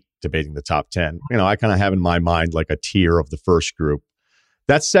hate debating the top 10. You know, I kind of have in my mind like a tier of the first group.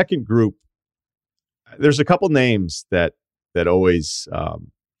 That second group, there's a couple names that always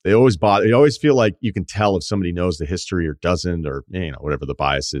they always bother. You always feel like you can tell if somebody knows the history or doesn't, or whatever the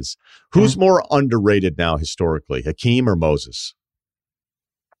bias is. Who's more underrated now historically, Hakeem or Moses?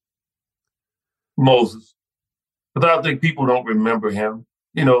 Moses. But I think people don't remember him.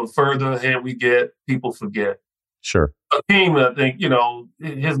 Further ahead we get, people forget. Sure. Hakeem, I think,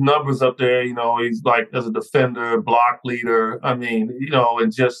 his numbers up there, he's like as a defender, block leader. I mean,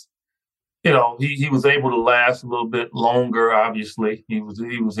 and just, he was able to last a little bit longer, obviously. He was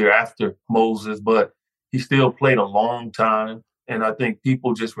here after Moses, but he still played a long time. And I think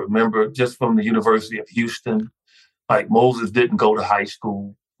people just remember just from the University of Houston, like Moses didn't go to high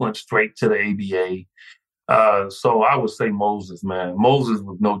school, went straight to the ABA. So I would say Moses, man. Moses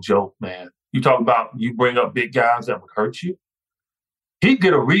was no joke, man. You bring up big guys that would hurt you. He'd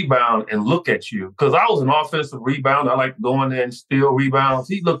get a rebound and look at you. Because I was an offensive rebounder. I like to go in there and steal rebounds.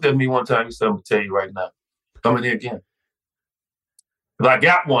 He looked at me one time. He said, I'm going to tell you right now, come in here again. Because I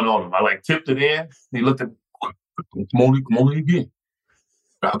got one on him. I tipped it in. He looked at me, come on in again.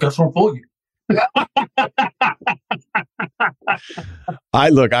 I got something for you. I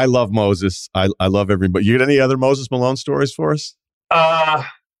love Moses. I love everybody. You got any other Moses Malone stories for us?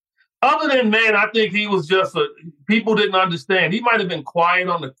 Other than, man, I think he was just people didn't understand. He might have been quiet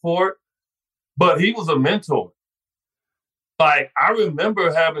on the court, but he was a mentor. Like, I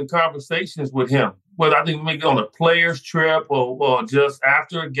remember having conversations with him, whether I think maybe on a player's trip or just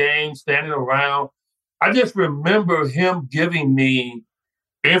after a game, standing around. I just remember him giving me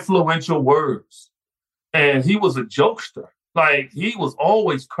influential words. And he was a jokester. Like, he was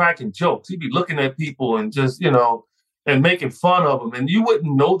always cracking jokes. He'd be looking at people and just, and making fun of them. And you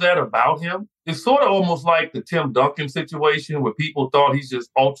wouldn't know that about him. It's sort of almost like the Tim Duncan situation where people thought he's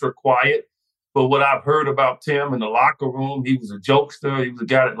just ultra quiet. But what I've heard about Tim in the locker room, he was a jokester. He was a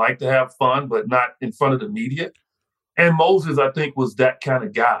guy that liked to have fun, but not in front of the media. And Moses, I think, was that kind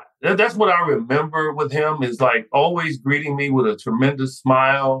of guy. That's what I remember with him, is like always greeting me with a tremendous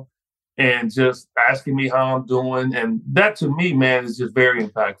smile and just asking me how I'm doing. And that, to me, man, is just very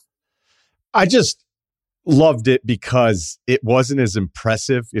impactful. I just loved it because it wasn't as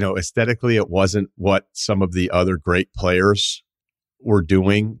impressive. Aesthetically, it wasn't what some of the other great players were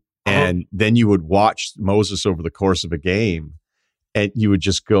doing. And then you would watch Moses over the course of a game, and you would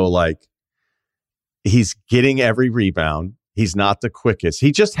just go like, he's getting every rebound. He's not the quickest.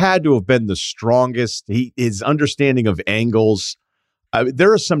 He just had to have been the strongest. His understanding of angles.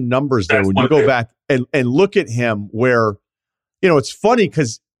 There are some numbers there when you go back and look at him where, it's funny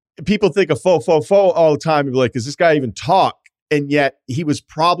because people think of fo all the time and be like, does this guy even talk? And yet he was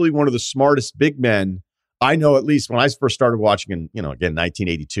probably one of the smartest big men I know at least when I first started watching in, again,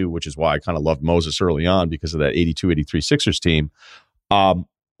 1982, which is why I kind of loved Moses early on because of that 82-83 Sixers team.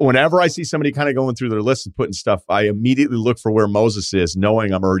 Whenever I see somebody kind of going through their list and putting stuff, I immediately look for where Moses is,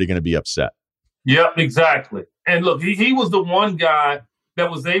 knowing I'm already going to be upset. Yep, exactly. And look, he was the one guy that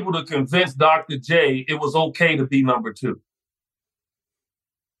was able to convince Dr. J it was okay to be number 2.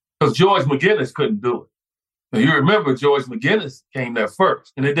 Because George McGinnis couldn't do it. Now, you remember George McGinnis came there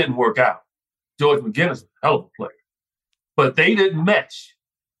first, and it didn't work out. George McGinnis was a hell of a player. But they didn't mesh.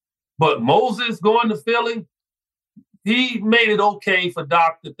 But Moses going to Philly, he made it okay for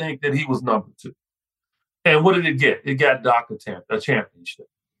Doc to think that he was number 2. And what did it get? It got Doc a championship.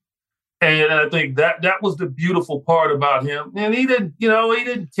 And I think that was the beautiful part about him. And he didn't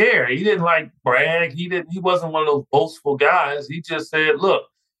care. He didn't brag. He wasn't one of those boastful guys. He just said, look,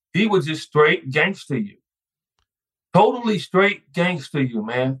 he was just straight gangster you. Totally straight gangster you,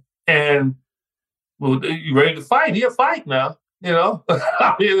 man. And well, you ready to fight? He'll fight now. It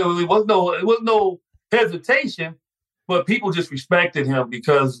was no hesitation, but people just respected him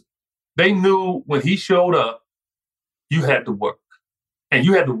because they knew when he showed up, you had to work. And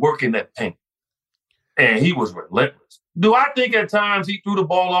you had to work in that paint. And he was relentless. Do I think at times he threw the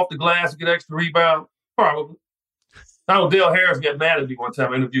ball off the glass to get extra rebound? Probably. I know Dale Harris got mad at me one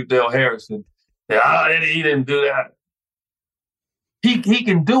time. I interviewed Dale Harris and said, he didn't do that. He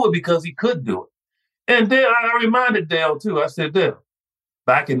can do it because he could do it. And Dale, I reminded Dale too. I said, Dale,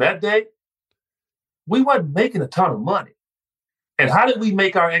 back in that day, we wasn't making a ton of money. And how did we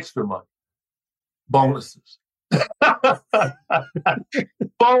make our extra money? Bonuses.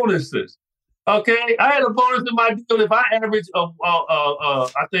 Bonuses. Okay, I had a bonus in my deal. If I average, I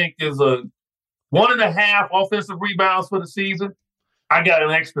think is a 1.5 offensive rebounds for the season, I got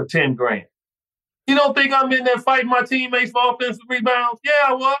an extra $10,000. You don't think I'm in there fighting my teammates for offensive rebounds?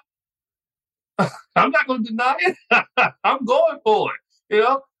 Yeah, what? I'm not going to deny it. I'm going for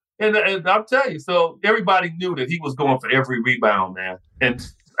it. And I'll tell you. So everybody knew that he was going for every rebound, man. And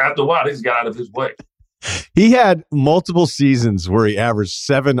after a while, they just got out of his way. He had multiple seasons where he averaged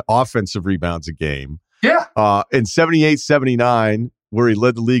 7 offensive rebounds a game. Yeah. In 78-79, where he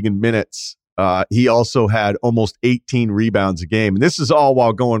led the league in minutes, he also had almost 18 rebounds a game. And this is all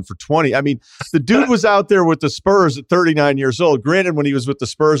while going for 20. I mean, the dude was out there with the Spurs at 39 years old. Granted, when he was with the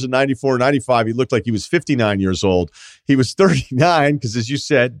Spurs in 94, 95, he looked like he was 59 years old. He was 39 because, as you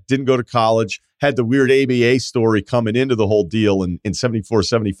said, didn't go to college, had the weird ABA story coming into the whole deal in 74,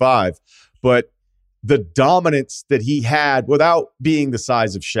 75. But the dominance that he had without being the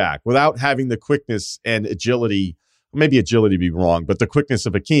size of Shaq, without having the quickness and agility, maybe agility be wrong, but the quickness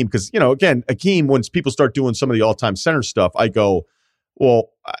of Hakeem. Because, again, Hakeem, when people start doing some of the all-time center stuff, I go, well,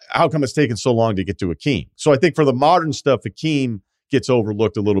 how come it's taken so long to get to Hakeem? So I think for the modern stuff, Hakeem gets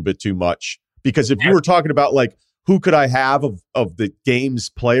overlooked a little bit too much. Because if you were talking about, who could I have of the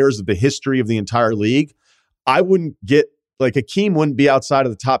game's players, of the history of the entire league, I wouldn't get, Hakeem wouldn't be outside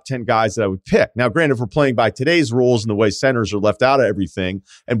of the top 10 guys that I would pick. Now, granted, if we're playing by today's rules and the way centers are left out of everything,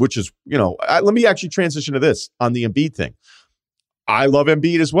 and which is, let me actually transition to this on the Embiid thing. I love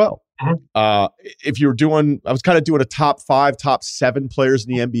Embiid as well. If you're I was kind of doing a top 5, top 7 players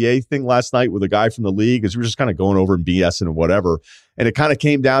in the NBA thing last night with a guy from the league, as we were just kind of going over and BSing and whatever. And it kind of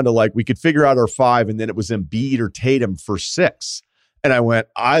came down to we could figure out our 5, and then it was Embiid or Tatum for 6. And I went,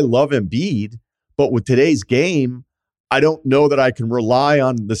 I love Embiid, but with today's game, I don't know that I can rely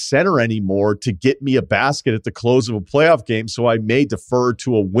on the center anymore to get me a basket at the close of a playoff game. So I may defer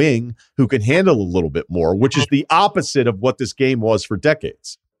to a wing who can handle a little bit more, which is the opposite of what this game was for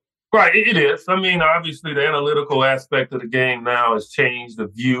decades. Right, it is. I mean, obviously, the analytical aspect of the game now has changed the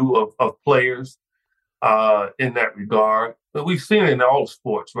view of players in that regard. But we've seen it in all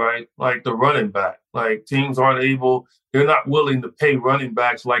sports, right? Like the running back. Teams they're not willing to pay running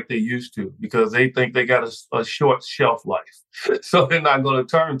backs like they used to because they think they got a short shelf life. So they're not going to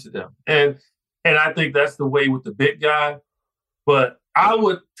turn to them. And I think that's the way with the big guy. But I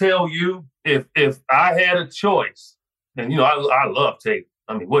would tell you, if I had a choice, and, I love Tatum.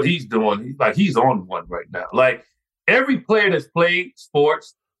 I mean, what he's doing, he's on one right now. Every player that's played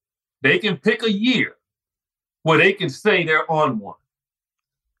sports, they can pick a year where they can say they're on one.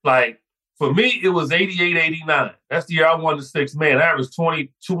 For me, it was 88, 89. That's the year I won the sixth man. I averaged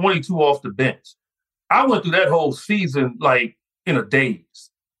 22 off the bench. I went through that whole season in a daze.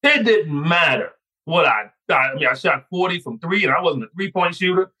 It didn't matter what I shot 40 from 3, and I wasn't a three-point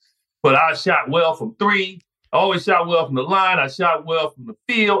shooter, but I shot well from 3. I always shot well from the line. I shot well from the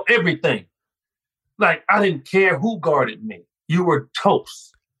field, everything. I didn't care who guarded me. You were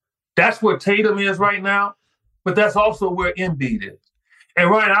toast. That's where Tatum is right now, but that's also where Embiid is. And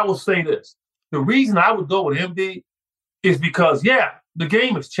Ryan, I will say this. the reason I would go with Embiid is because, yeah, the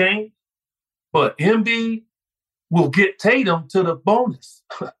game has changed, but Embiid will get Tatum to the bonus.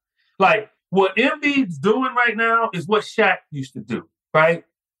 Like, what Embiid's doing right now is what Shaq used to do, right?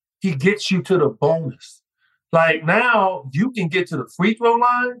 He gets you to the bonus. Like, now you can get to the free throw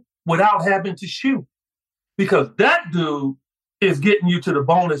line without having to shoot because that dude is getting you to the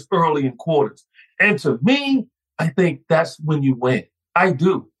bonus early in quarters. And to me, I think that's when you win. I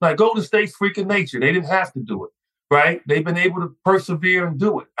do. Like, Golden State's freaking nature. They didn't have to do it, right? They've been able to persevere and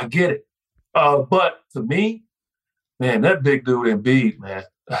do it. I get it. But to me, man, that big dude Embiid, man.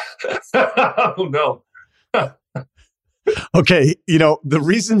 I don't know. Okay,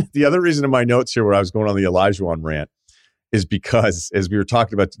 the other reason in my notes here where I was going on the Olajuwon rant is because, as we were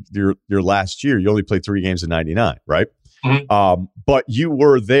talking about your last year, you only played 3 games in 99, right? Mm-hmm. But you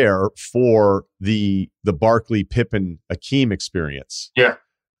were there for the Barkley, Pippen, Akeem experience. Yeah.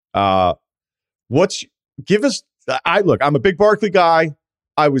 I'm a big Barkley guy.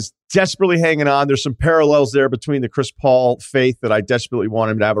 I was desperately hanging on. There's some parallels there between the Chris Paul faith that I desperately want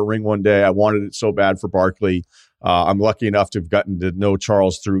him to have a ring one day. I wanted it so bad for Barkley. I'm lucky enough to have gotten to know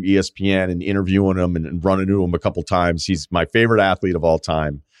Charles through ESPN and interviewing him and running into him a couple times. He's my favorite athlete of all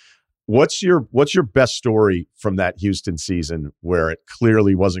time. What's your best story from that Houston season where it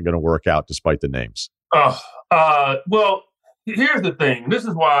clearly wasn't going to work out despite the names? Well, here's the thing. This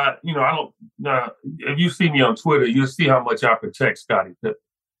is why, I don't, if you see me on Twitter, you'll see how much I protect Scottie Pippen.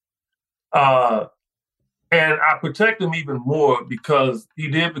 And I protect him even more because he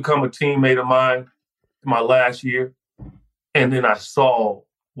did become a teammate of mine my last year. And then I saw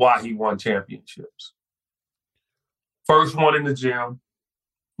why he won championships. First one in the gym,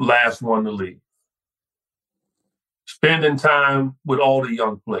 last one to leave. Spending time with all the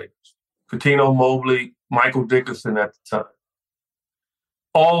young players. Cuttino Mobley, Michael Dickerson at the time.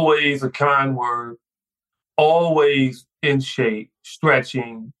 Always a kind word, always in shape,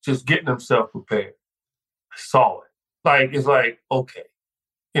 stretching, just getting himself prepared. I saw it. It's like, okay.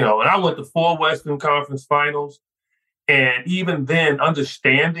 And I went to 4 Western Conference Finals. And even then,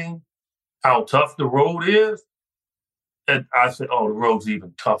 understanding how tough the road is, and I said, oh, the road's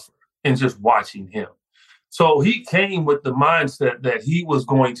even tougher. And just watching him. So he came with the mindset that he was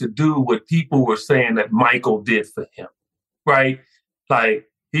going to do what people were saying that Michael did for him, right? Like,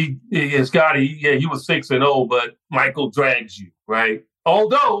 Scottie, he was 6-0, but Michael drags you, right?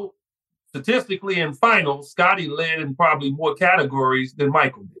 Although, statistically in finals, Scottie led in probably more categories than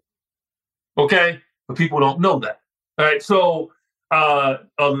Michael did. Okay? But people don't know that. All right. So, other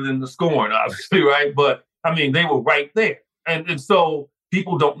than the scoring, obviously, right? But they were right there. And so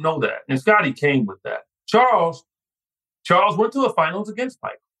people don't know that. And Scottie came with that. Charles went to a finals against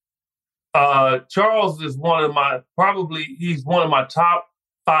Michael. Charles is he's one of my top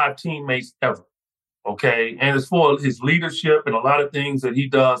 5 teammates ever. Okay. And it's for his leadership and a lot of things that he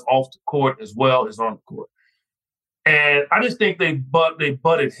does off the court as well as on the court. And I just think they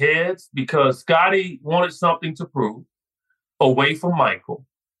butted heads because Scottie wanted something to prove away from Michael,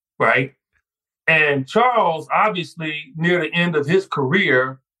 right? And Charles, obviously, near the end of his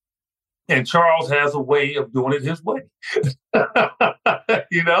career, and Charles has a way of doing it his way,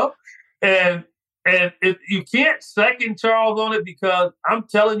 And if you can't second Charles on it because I'm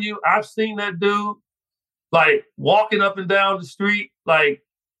telling you, I've seen that dude walking up and down the street 3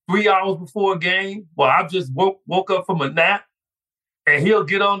 hours before a game. Well, I've just woke up from a nap, and he'll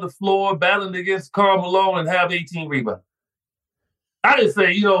get on the floor battling against Karl Malone and have 18 rebounds. I just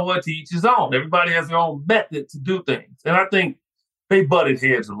say, you know what, to each his own. Everybody has their own method to do things. And I think they butted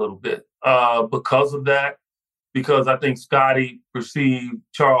heads a little bit because of that, because I think Scottie perceived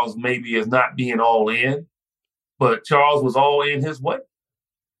Charles maybe as not being all in, but Charles was all in his way.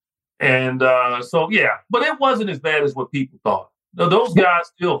 And but it wasn't as bad as what people thought. Those guys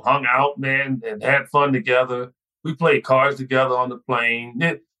still hung out, man, and had fun together. We played cards together on the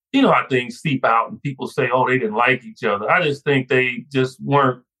plane. You know how things seep out and people say, oh, they didn't like each other. I just think they just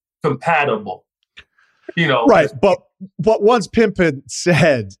weren't compatible. Right. But once Pimpin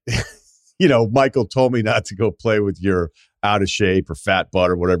said, Michael told me not to go play with your out of shape or fat butt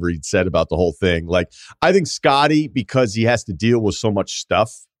or whatever he'd said about the whole thing. I think Scottie, because he has to deal with so much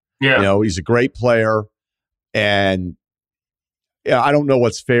stuff, he's a great player. And I don't know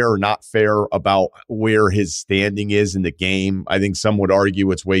what's fair or not fair about where his standing is in the game. I think some would argue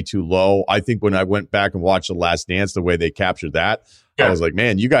it's way too low. I think when I went back and watched The Last Dance, the way they captured that, I was like,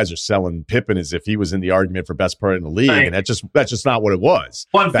 man, you guys are selling Pippen as if he was in the argument for best player in the league. And that's just not what it was.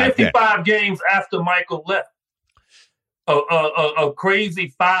 Won 55 games after Michael left. A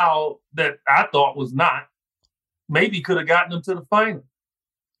crazy foul that I thought was not. Maybe could have gotten him to the final.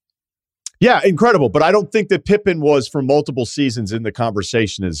 Yeah, incredible. But I don't think that Pippen was for multiple seasons in the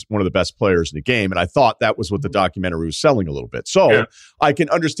conversation as one of the best players in the game. And I thought that was what the documentary was selling a little bit. So I can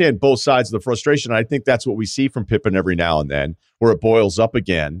understand both sides of the frustration. I think that's what we see from Pippen every now and then, where it boils up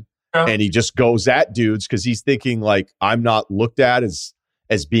again. And he just goes at dudes because he's thinking like, I'm not looked at as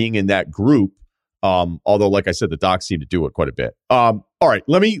being in that group. Although, like I said, the docs seem to do it quite a bit. All right,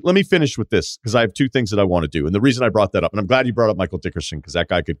 let me finish with this because I have two things that I want to do. And the reason I brought that up, and I'm glad you brought up Michael Dickerson because that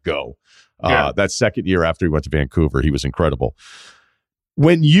guy could go. That second year after he went to Vancouver, he was incredible.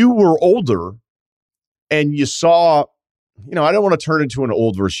 When you were older and you saw, I don't want to turn into an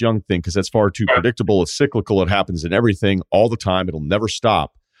old versus young thing because that's far too predictable. It's cyclical. It happens in everything all the time. It'll never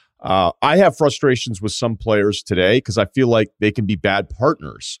stop. I have frustrations with some players today because I feel like they can be bad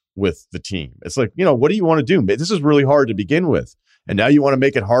partners with the team. It's like, what do you want to do? This is really hard to begin with. And now you want to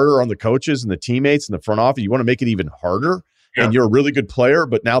make it harder on the coaches and the teammates and the front office. You want to make it even harder. Yeah. And you're a really good player,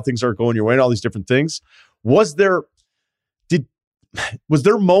 but now things aren't going your way and all these different things. Was there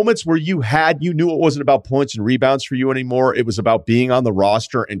moments where you knew it wasn't about points and rebounds for you anymore? It was about being on the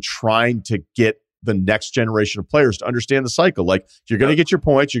roster and trying to get the next generation of players to understand the cycle. Like, you're going to get your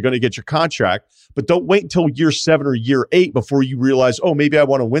points, you're going to get your contract, but don't wait until year 7 or year 8 before you realize, oh, maybe I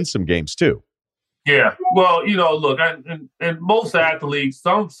want to win some games too. Yeah. Well, look, and most athletes,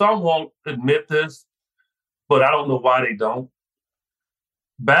 some won't admit this, but I don't know why they don't.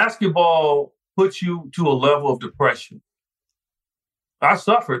 Basketball puts you to a level of depression. I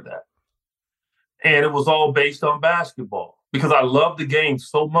suffered that. And it was all based on basketball because I loved the game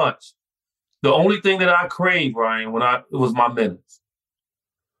so much. The only thing that I craved, Ryan, it was my minutes.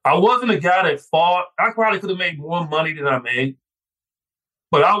 I wasn't a guy that fought. I probably could have made more money than I made,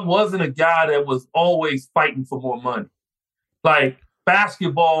 but I wasn't a guy that was always fighting for more money. Like,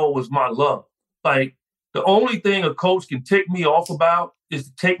 basketball was my love. Like, the only thing a coach can tick me off about is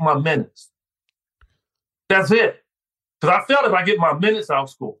to take my minutes. That's it. Because I felt if I get my minutes, I'll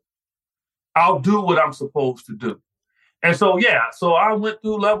score. I'll do what I'm supposed to do. And so I went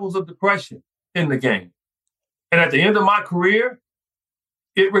through levels of depression in the game. And at the end of my career,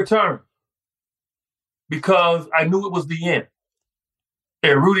 it returned because I knew it was the end.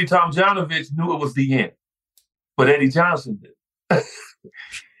 And Rudy Tomjanovich knew it was the end, but Eddie Johnson did.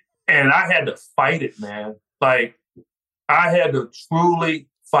 And I had to fight it, man. Like, I had to truly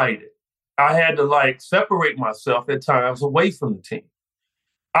fight it. I had to separate myself at times away from the team.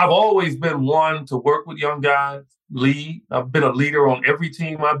 I've always been one to work with young guys, lead. I've been a leader on every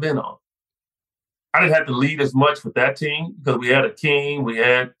team I've been on. I didn't have to lead as much with that team because we had a King, we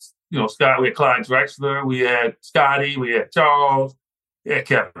had, Scott, we had Clyde Drexler, we had Scotty, we had Charles, we had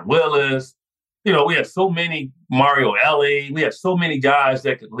Kevin Willis. We had so many, Mario Ellie, we had so many guys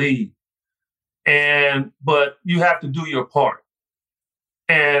that could lead. But you have to do your part.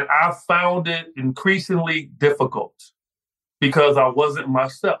 And I found it increasingly difficult because I wasn't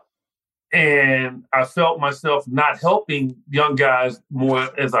myself. And I felt myself not helping young guys more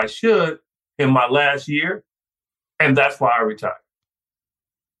as I should in my last year. And that's why I retired.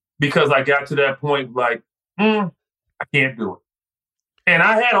 Because I got to that point I can't do it. And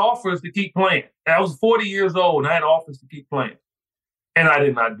I had offers to keep playing. I was 40 years old and I had offers to keep playing. And I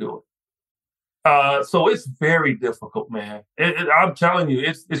did not do it. So it's very difficult, man. I'm telling you,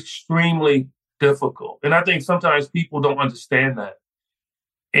 it's extremely difficult. And I think sometimes people don't understand that.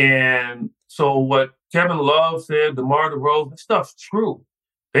 And so what Kevin Love said, DeMar DeRozan, that stuff's true.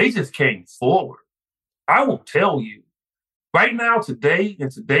 They just came forward. I will tell you, right now, today, in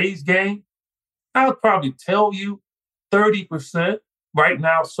today's game, I'll probably tell you 30% right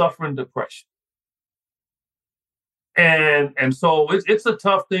now suffering depression. And so it's a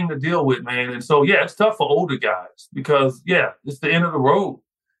tough thing to deal with, man. And so, it's tough for older guys because, it's the end of the road.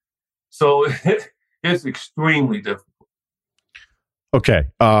 So it's extremely difficult. Okay.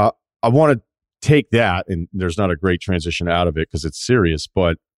 I want to take that, and there's not a great transition out of it because it's serious,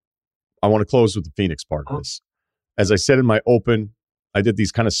 but I want to close with the Phoenix part of this. As I said in my open, I did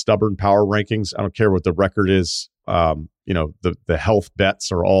these kind of stubborn power rankings. I don't care what the record is. The health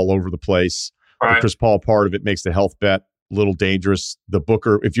bets are all over the place. Right. The Chris Paul part of it makes the health bet a little dangerous. The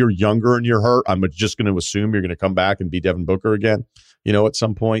Booker, if you're younger and you're hurt, I'm just going to assume you're going to come back and be Devin Booker again, at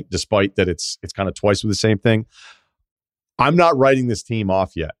some point, despite that it's kind of twice with the same thing. I'm not writing this team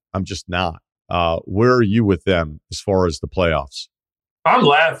off yet. I'm just not. Where are you with them as far as the playoffs? I'm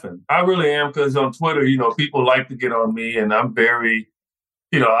laughing. I really am because on Twitter, people like to get on me and I'm very,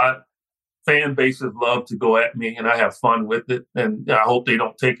 fan bases love to go at me and I have fun with it. And I hope they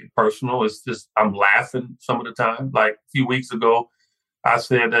don't take it personal. It's just, I'm laughing some of the time. Like a few weeks ago, I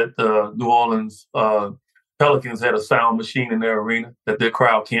said that New Orleans Pelicans had a sound machine in their arena that their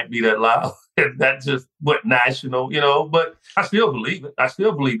crowd can't be that loud. That just went national, but I still believe it. I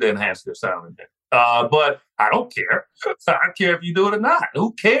still believe they enhanced their sound in there. But I don't care. I don't care if you do it or not.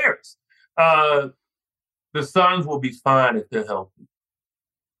 Who cares? The Suns will be fine if they're healthy.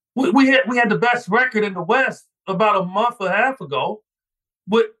 We had the best record in the West about a month and a half ago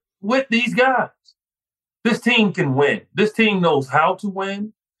with these guys. This team can win. This team knows how to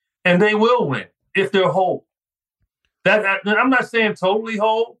win, and they will win if they're whole. I'm not saying totally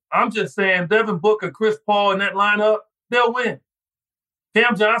whole. I'm just saying Devin Booker, Chris Paul in that lineup, they'll win.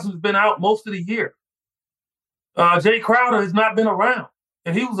 Cam Johnson's been out most of the year. Jay Crowder has not been around,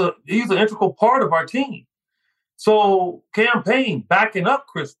 and he's an integral part of our team. So Cam Payne backing up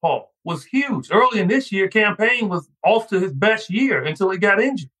Chris Paul was huge. Early in this year, Cam Payne was off to his best year until he got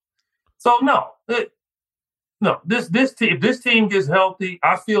injured. So if this team gets healthy,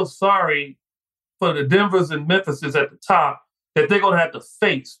 I feel sorry for the Denvers and Memphises at the top that they're going to have to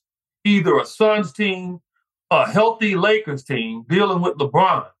face either a Suns team, a healthy Lakers team dealing with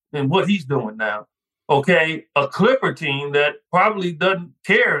LeBron and what he's doing now. Okay, a Clipper team that probably doesn't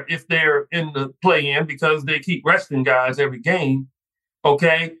care if they're in the play-in because they keep resting guys every game.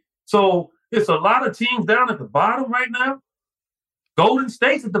 Okay, so it's a lot of teams down at the bottom right now. Golden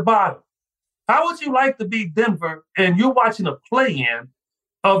State's at the bottom. How would you like to be Denver and you're watching a play-in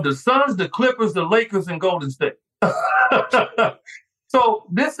of the Suns, the Clippers, the Lakers, and Golden State? So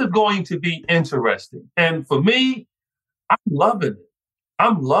this is going to be interesting. And for me, I'm loving it.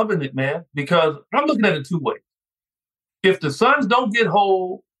 I'm loving it, man, because I'm looking at it two ways. If the Suns don't get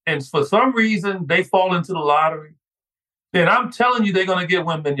whole and for some reason they fall into the lottery, then I'm telling you they're going to get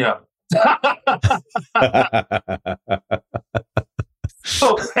Wembanyama.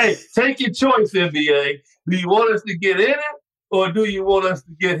 So, hey, take your choice, NBA. Do you want us to get in it or do you want us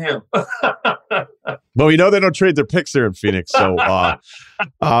to get him? Well, we know they don't trade their picks there in Phoenix. So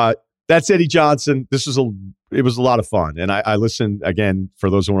that's Eddie Johnson. It was a lot of fun. And I listened, again, for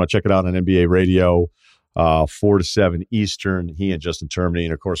those who want to check it out on NBA Radio, 4 to 7 Eastern. He and Justin Termini,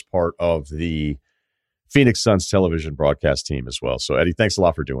 and of course, part of the Phoenix Suns television broadcast team as well. So, Eddie, thanks a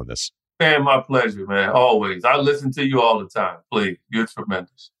lot for doing this. Man, my pleasure, man. Always. I listen to you all the time. Please. You're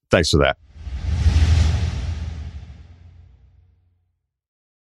tremendous. Thanks for that.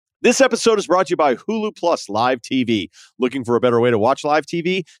 This episode is brought to you by Hulu Plus Live TV. Looking for a better way to watch live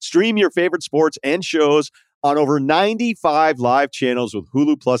TV? Stream your favorite sports and shows on over 95 live channels with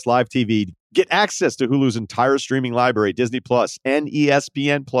Hulu Plus Live TV. Get access to Hulu's entire streaming library, Disney Plus and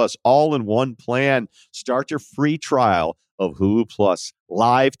ESPN Plus, all in one plan. Start your free trial of Hulu Plus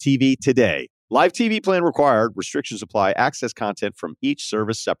Live TV today. Live TV plan required. Restrictions apply. Access content from each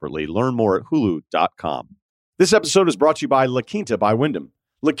service separately. Learn more at hulu.com. This episode is brought to you by La Quinta by Wyndham.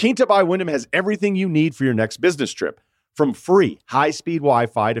 La Quinta by Wyndham has everything you need for your next business trip. From free high-speed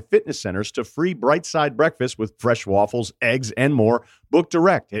Wi-Fi to fitness centers to free bright side breakfast with fresh waffles, eggs, and more. Book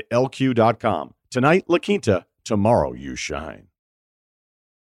direct at lq.com. Tonight, La Quinta. Tomorrow, you shine.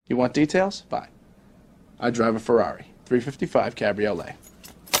 You want details? Fine. I drive a Ferrari 355 Cabriolet.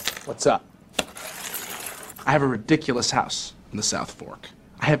 What's up? I have a ridiculous house in the South Fork.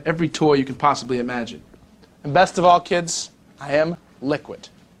 I have every toy you can possibly imagine. And best of all, kids, I am liquid.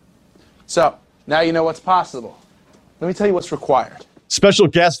 So, now you know what's possible. Let me tell you what's required. Special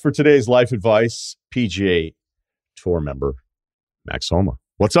guest for today's Life Advice, PGA Tour member, Max Homa.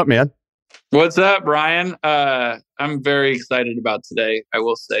 What's up, man? What's up, Brian? I'm very excited about today. I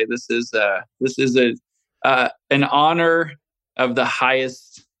will say this is an honor of the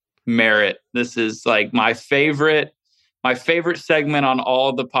highest merit. This is like my favorite segment on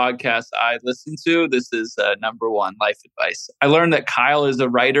all the podcasts I listen to. This is number one, Life Advice. I learned that Kyle is a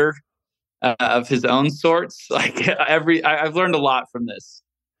writer of his own sorts. I've learned a lot from this.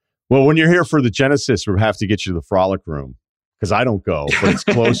 Well, when you're here for the Genesis, we have to get you to the Frolic Room because I don't go, but it's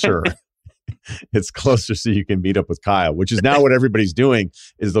closer. It's closer so you can meet up with Kyle, which is now what everybody's doing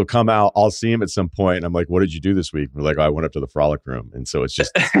is they'll come out. I'll see him at some point. And I'm like, what did you do this week? We're like, oh, I went up to the Frolic Room. And so it's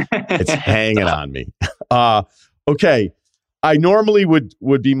just, it's hanging on me. Okay. I normally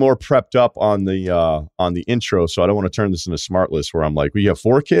would be more prepped up on the intro, so I don't want to turn this into smart list where I'm like, well, you have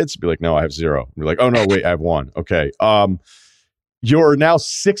 4 kids? Be like, no, I have 0. We're like, oh no, wait, I have 1. Okay. You're now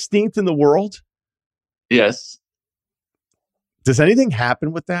 16th in the world? Yes. Does anything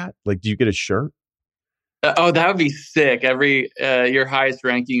happen with that? Like, do you get a shirt? Oh, that would be sick. Your highest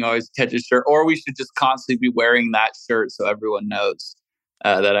ranking always catches a shirt, or we should just constantly be wearing that shirt so everyone knows.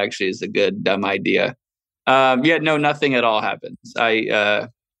 That actually is a good dumb idea. No, nothing at all happens. I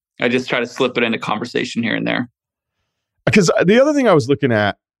just try to slip it into conversation here and there. Because the other thing I was looking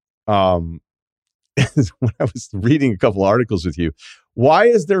at, when I was reading a couple articles with you, why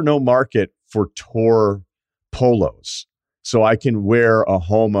is there no market for tour polos so I can wear a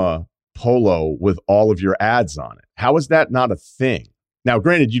Homa polo with all of your ads on it? How is that not a thing? Now,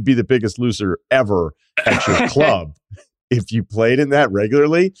 granted, you'd be the biggest loser ever at your club if you played in that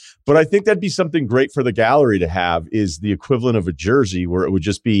regularly, but I think that'd be something great for the gallery to have, is the equivalent of a jersey where it would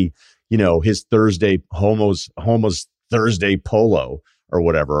just be, his Thursday Homa's Thursday polo or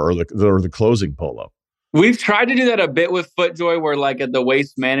whatever, or the closing polo. We've tried to do that a bit with FootJoy, where like at the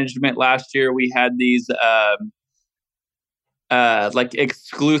Waste Management last year, we had these like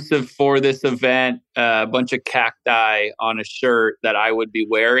exclusive for this event, a bunch of cacti on a shirt that I would be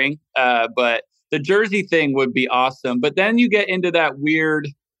wearing. But the jersey thing would be awesome. But then you get into that weird,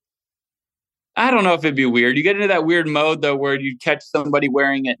 I don't know if it'd be weird. You get into that weird mode though, where you catch somebody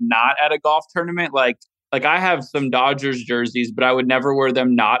wearing it not at a golf tournament. Like I have some Dodgers jerseys, but I would never wear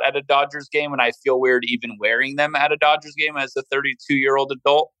them not at a Dodgers game. And I feel weird even wearing them at a Dodgers game as a 32-year-old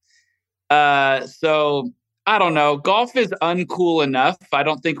adult. So I don't know. Golf is uncool enough. I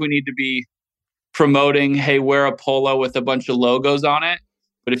don't think we need to be promoting, hey, wear a polo with a bunch of logos on it.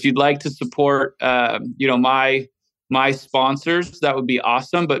 But if you'd like to support, my sponsors, that would be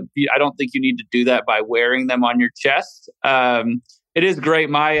awesome. But I don't think you need to do that by wearing them on your chest. It is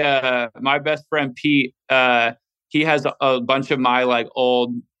great. My best friend Pete, he has a bunch of my like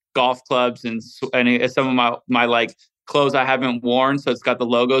old golf clubs and some of my like clothes I haven't worn, so it's got the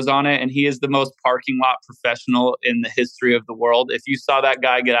logos on it. And he is the most parking lot professional in the history of the world. If you saw that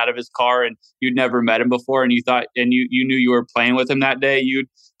guy get out of his car and you'd never met him before, and you thought and you knew you were playing with him that day, you'd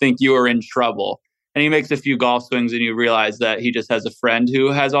think you were in trouble. And he makes a few golf swings, and you realize that he just has a friend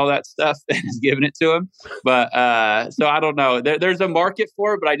who has all that stuff and is giving it to him. But so I don't know. There's a market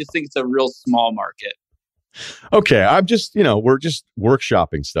for it, but I just think it's a real small market. Okay, I'm just we're just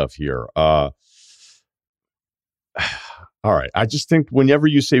workshopping stuff here. All right. I just think whenever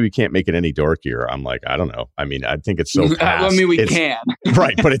you say we can't make it any dorkier, I'm like, I don't know. I mean, I think it's so past. I mean, we can.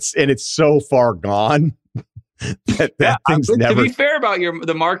 Right. But it's so far gone that thing's never. To be fair about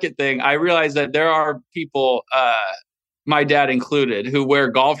the market thing, I realize that there are people, my dad included, who wear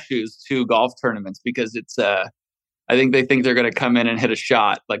golf shoes to golf tournaments because it's, I think they think they're going to come in and hit a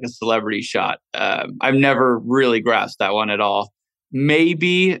shot, like a celebrity shot. I've never really grasped that one at all.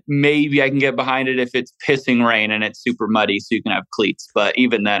 Maybe I can get behind it if it's pissing rain and it's super muddy, so you can have cleats. But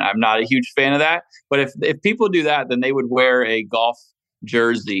even then, I'm not a huge fan of that. But if people do that, then they would wear a golf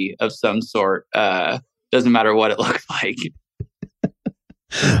jersey of some sort. Doesn't matter what it looks like.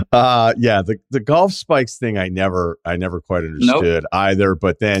 Yeah, the golf spikes thing, I never quite understood either.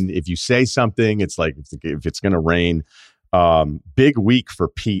 But then if you say something, it's like if it's going to rain. Big week for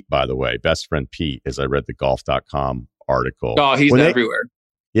Pete, by the way, best friend Pete, as I read the golf.com article. Oh, he's everywhere.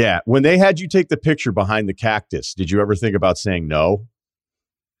 Yeah. When they had you take the picture behind the cactus, did you ever think about saying no?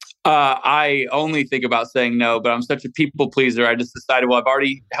 I only think about saying no, but I'm such a people pleaser. I just decided, well, I've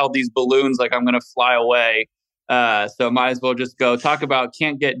already held these balloons, like I'm going to fly away. So might as well just go. Talk about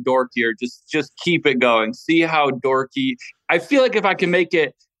can't get dorkier. Just keep it going. See how dorky. I feel like if I can make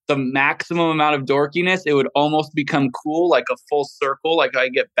it the maximum amount of dorkiness, it would almost become cool, like a full circle, like I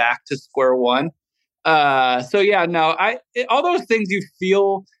get back to square one. So yeah, no, all those things you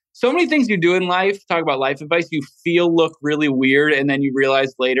feel, so many things you do in life, talk about life advice, you feel look really weird. And then you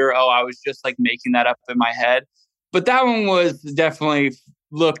realize later, oh, I was just like making that up in my head. But that one was definitely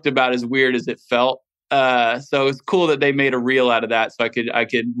looked about as weird as it felt. So it's cool that they made a reel out of that. So I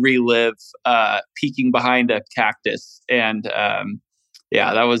could relive, peeking behind a cactus. And,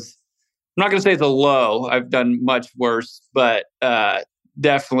 yeah, that was, I'm not going to say it's a low. I've done much worse, but,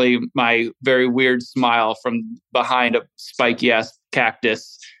 definitely my very weird smile from behind a spiky ass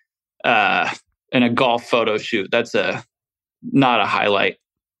cactus in a golf photo shoot. That's not a highlight.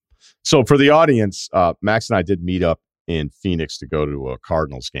 So for the audience, Max and I did meet up in Phoenix to go to a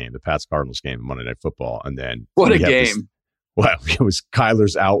Cardinals game, the Pats Cardinals game, Monday Night Football, and then what a game! It was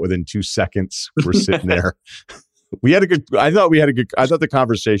Kyler's out within 2 seconds. We're sitting there. We had a good. I thought the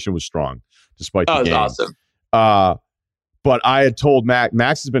conversation was strong, despite the game. Awesome. But I had told Max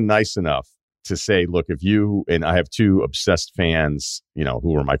has been nice enough to say, look, if you, and I have 2 obsessed fans,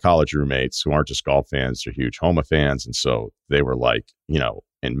 who are my college roommates, who aren't just golf fans, they're huge Homa fans. And so they were like,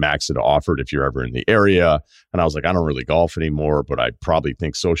 and Max had offered if you're ever in the area. And I was like, I don't really golf anymore, but I probably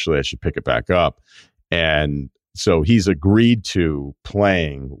think socially I should pick it back up. And so he's agreed to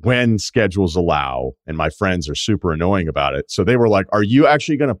playing when schedules allow. And my friends are super annoying about it. So they were like, are you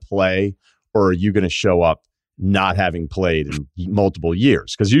actually going to play, or are you going to show up not having played in multiple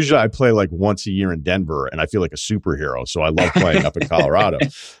years. Because usually I play like once a year in Denver and I feel like a superhero. So I love playing up in Colorado.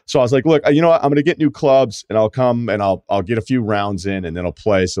 So I was like, look, you know what? I'm going to get new clubs and I'll come and I'll get a few rounds in and then I'll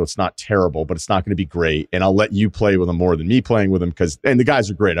play. So it's not terrible, but it's not going to be great. And I'll let you play with them more than me playing with them and the guys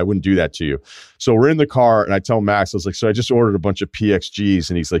are great. I wouldn't do that to you. So we're in the car and I tell Max, I was like, so I just ordered a bunch of PXGs.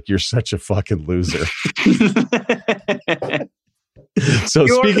 And he's like, you're such a fucking loser. So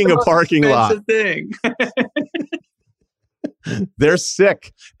speaking of parking lot, they're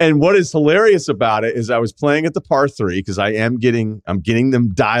sick. And what is hilarious about it is I was playing at the par 3 because I'm getting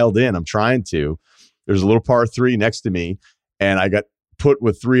them dialed in. I'm trying to. There's a little par 3 next to me, and I got put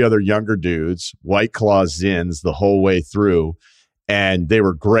with 3 other younger dudes, White Claw Zins, the whole way through, and they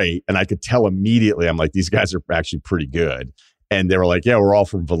were great. And I could tell immediately, I'm like, these guys are actually pretty good. And they were like, yeah, we're all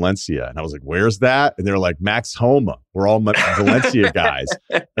from Valencia. And I was like, where's that? And they were like, Max Homa. We're all Valencia guys.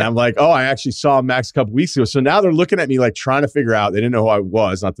 And I'm like, oh, I actually saw Max a couple weeks ago. So now they're looking at me like trying to figure out. They didn't know who I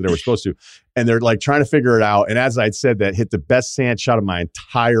was, not that they were supposed to. And they're like trying to figure it out. And as I'd said, that hit the best sand shot of my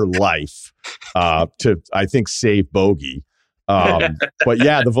entire life to, I think, save bogey. But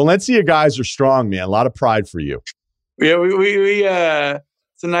yeah, the Valencia guys are strong, man. A lot of pride for you. Yeah, we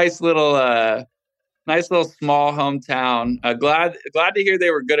it's a nice little small hometown. Glad to hear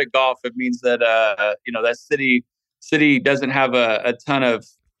they were good at golf. It means that that city doesn't have a ton of.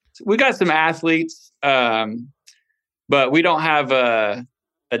 We got some athletes, but we don't have a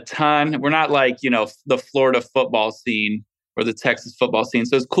ton. We're not like the Florida football scene or the Texas football scene.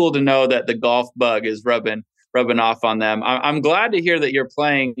 So it's cool to know that the golf bug is rubbing off on them. I'm glad to hear that you're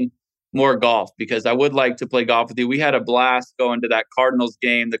playing more golf because I would like to play golf with you. We had a blast going to that Cardinals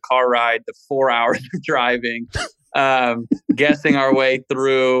game, the car ride, the 4 hours of driving, guessing our way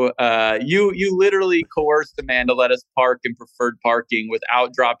through. You literally coerced a man to let us park in preferred parking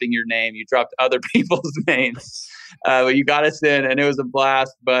without dropping your name. You dropped other people's names, but you got us in, and it was a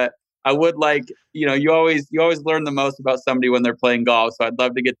blast. But I would like, you always learn the most about somebody when they're playing golf. So I'd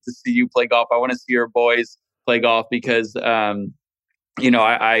love to get to see you play golf. I want to see your boys play golf because,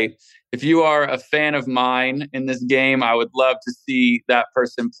 if you are a fan of mine in this game, I would love to see that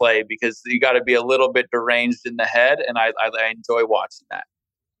person play because you got to be a little bit deranged in the head, and I enjoy watching that.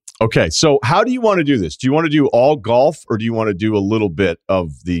 Okay, so how do you want to do this? Do you want to do all golf, or do you want to do a little bit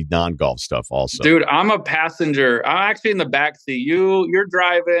of the non-golf stuff also? Dude, I'm a passenger. I'm actually in the back seat. You're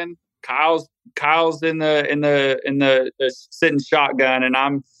driving. Kyle's in the sitting shotgun, and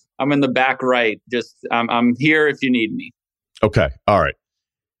I'm in the back right. Just I'm here if you need me. Okay, all right.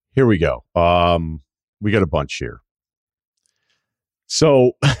 Here we go. We got a bunch here.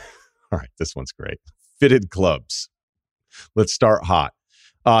 So, all right, this one's great. Fitted clubs. Let's start hot.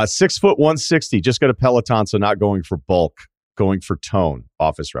 6 foot 160. Just got a Peloton, so not going for bulk, going for tone.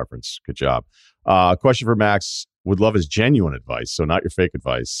 Office reference. Good job. Question for Max. Would love his genuine advice, so not your fake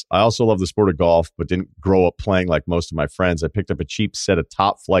advice. I also love the sport of golf, but didn't grow up playing like most of my friends. I picked up a cheap set of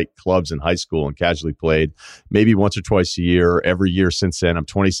top flight clubs in high school and casually played maybe once or twice a year, every year since then. I'm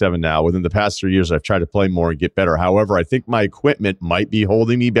 27 now. Within the past 3 years, I've tried to play more and get better. However, I think my equipment might be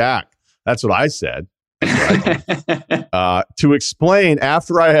holding me back. That's what I said. To explain,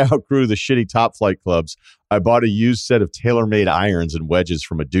 after I outgrew the shitty top flight clubs, I bought a used set of tailor-made irons and wedges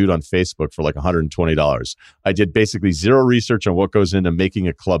from a dude on Facebook for like $120. I did basically zero research on what goes into making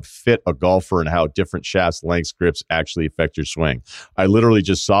a club fit a golfer and how different shafts, lengths, grips actually affect your swing. I literally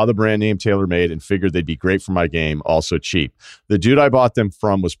just saw the brand name TaylorMade and figured they'd be great for my game, also cheap. The dude I bought them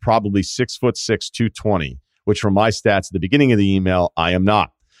from was probably 6'6", 220, which from my stats at the beginning of the email, I am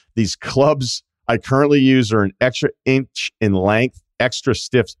not. These clubs I currently use are an extra inch in length, extra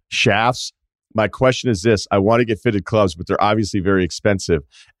stiff shafts. My question is this. I want to get fitted clubs, but they're obviously very expensive.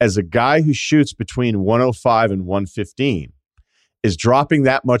 As a guy who shoots between 105 and 115, is dropping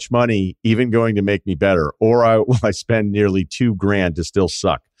that much money even going to make me better? Or will I spend nearly $2,000 to still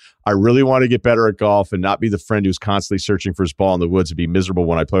suck? I really want to get better at golf and not be the friend who's constantly searching for his ball in the woods and be miserable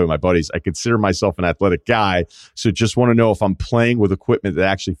when I play with my buddies. I consider myself an athletic guy, so just want to know if I'm playing with equipment that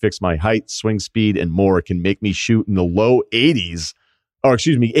actually fits my height, swing speed, and more can make me shoot in the low 80s, or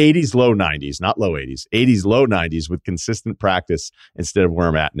excuse me, 80s, low 90s, not low 80s, 80s, low 90s with consistent practice instead of where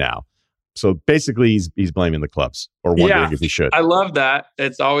I'm at now. So basically, he's blaming the clubs or wondering if he should. I love that.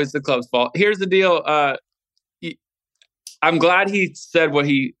 It's always the club's fault. Here's the deal. I'm glad he said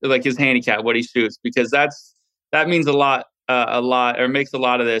his handicap, what he shoots, because that means a lot, or makes a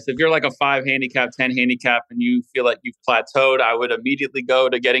lot of this. If you're like a 5 handicap, 10 handicap, and you feel like you've plateaued, I would immediately go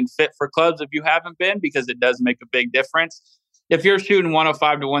to getting fit for clubs if you haven't been, because it does make a big difference. If you're shooting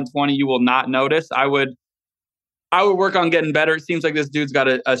 105 to 120, you will not notice. I would work on getting better. It seems like this dude's got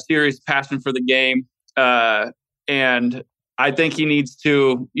a serious passion for the game. And I think he needs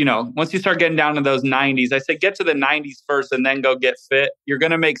to, once you start getting down to those 90s, I say get to the 90s first and then go get fit. You're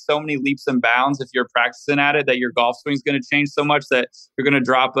going to make so many leaps and bounds if you're practicing at it that your golf swing is going to change so much that you're going to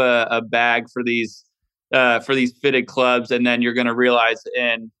drop a bag for these fitted clubs. And then you're going to realize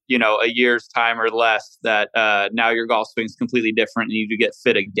in, a year's time or less that now your golf swing is completely different and you need to get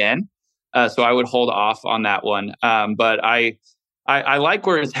fit again. So I would hold off on that one. But I like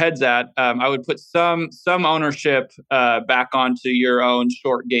where his head's at. I would put some ownership back onto your own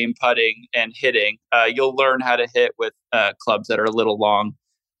short game putting and hitting. You'll learn how to hit with clubs that are a little long,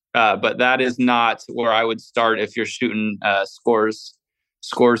 but that is not where I would start if you're shooting scores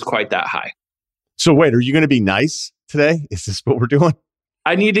quite that high. So wait, are you going to be nice today? Is this what we're doing?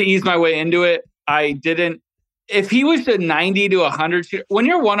 I need to ease my way into it. I didn't. If he was a 90 to 100, when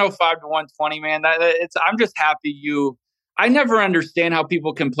you're 105 to 120, man, I'm just happy I never understand how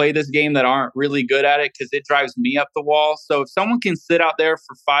people can play this game that aren't really good at it because it drives me up the wall. So if someone can sit out there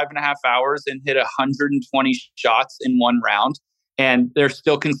for 5.5 hours and hit 120 shots in one round, and they're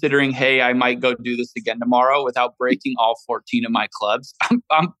still considering, hey, I might go do this again tomorrow without breaking all 14 of my clubs,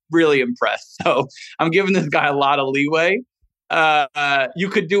 I'm really impressed. So I'm giving this guy a lot of leeway. You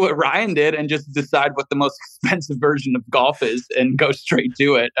could do what Ryan did and just decide what the most expensive version of golf is and go straight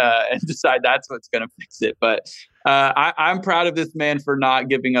to it and decide that's what's going to fix it. But I'm proud of this man for not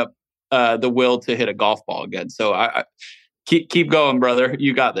giving up the will to hit a golf ball again. So I keep going, brother.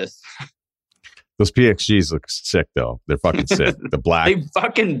 You got this. Those PXGs look sick, though. They're fucking sick. The black. They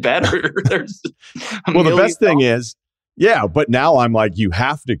fucking better. Well, the best thing is, yeah, but now I'm like, you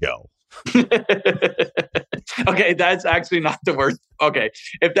have to go. Okay, that's actually not the worst. Okay,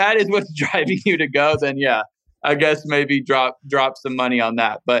 if that is what's driving you to go, then yeah, I guess maybe drop some money on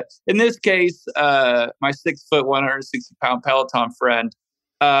that. But in this case, my 6 foot, 160 pound Peloton friend,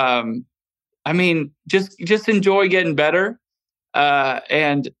 I mean, just enjoy getting better,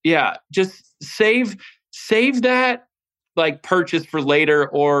 and yeah, just save that like purchase for later,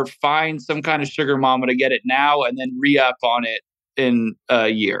 or find some kind of sugar mama to get it now and then re-up on it in a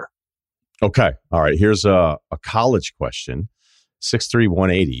year. Okay. All right. Here's a college question. 6'3",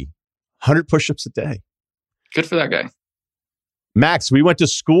 180, 100 push-ups a day. Good for that guy. Max, we went to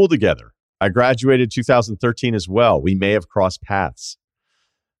school together. I graduated 2013 as well. We may have crossed paths.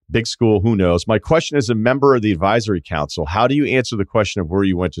 Big school, who knows? My question as a member of the advisory council, how do you answer the question of where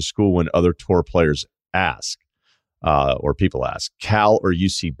you went to school when other tour players ask, or people ask, Cal or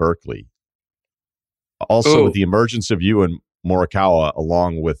UC Berkeley? Also, with the emergence of you and Morikawa,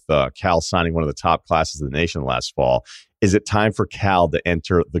 along with Cal signing one of the top classes in the nation last fall, is it time for Cal to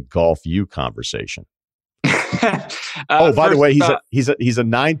enter the Golf U conversation? By the way, he's a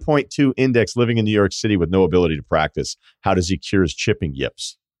 9.2 index living in New York City with no ability to practice. How does he cure his chipping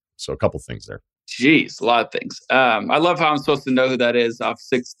yips? So a couple things there. Jeez, a lot of things. I love how I'm supposed to know who that is off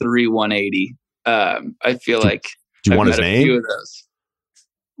 6'3", 180. I feel like do you want his name? A few of those.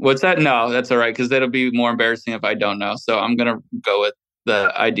 What's that? No, that's all right, because that'll be more embarrassing if I don't know. So I'm gonna go with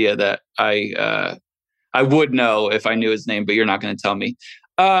the idea that I would know if I knew his name, but you're not going to tell me.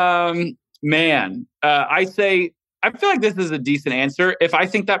 I feel like this is a decent answer. If I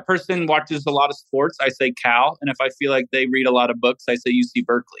think that person watches a lot of sports, I say Cal, and if I feel like they read a lot of books, I say UC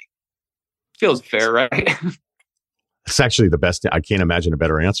Berkeley. Feels fair, right? It's actually the best. I can't imagine a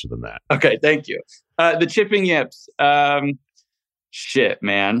better answer than that. Okay, thank you. The chipping yips. Shit,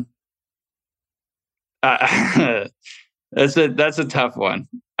 man. That's a tough one.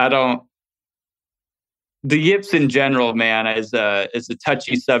 The yips in general, man, is a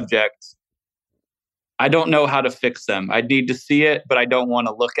touchy subject. I don't know how to fix them. I need to see it, but I don't want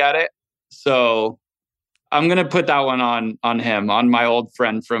to look at it. So I'm going to put that one on him, on my old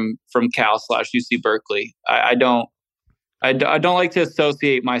friend from Cal / UC Berkeley. I don't like to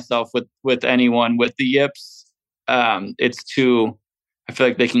associate myself with anyone with the yips. I feel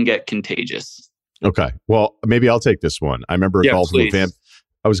like they can get contagious. Okay. Well, maybe I'll take this one. I remember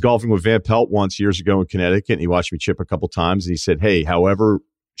I was golfing with Van Pelt once years ago in Connecticut, and he watched me chip a couple times, and he said, hey, however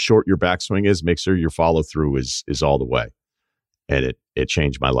short your backswing is, make sure your follow through is all the way. And it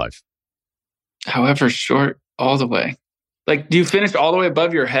changed my life. However short, all the way. Like, do you finish all the way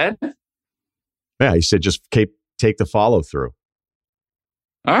above your head? Yeah, he said just take the follow through.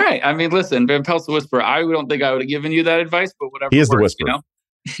 All right. I mean, listen, Van Pelt's the whisperer. I don't think I would have given you that advice, but whatever. He is works, the whisperer. You know?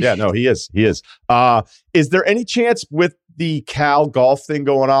 Yeah, no, he is. He is. Is there any chance with the Cal golf thing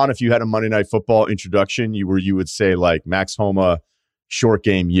going on, if you had a Monday Night Football introduction, you would say like Max Homa, short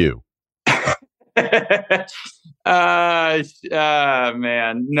game you? Man,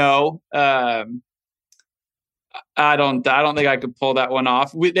 no. I don't think I could pull that one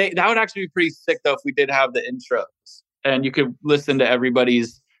off. That would actually be pretty sick though if we did have the intros and you could listen to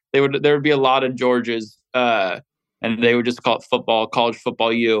everybody's. There would be a lot of Georges, and they would just call it college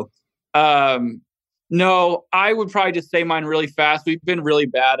football U. No, I would probably just say mine really fast. We've been really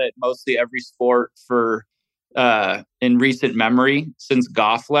bad at mostly every sport for in recent memory since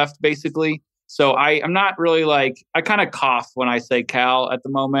Goff left, basically. So I'm not really I kind of cough when I say Cal at the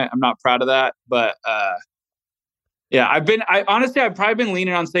moment. I'm not proud of that, but yeah, I've probably been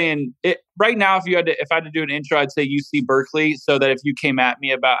leaning on saying it right now. If I had to do an intro, I'd say UC Berkeley, so that if you came at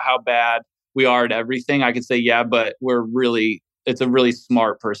me about how bad we are at everything, I could say, yeah, but it's a really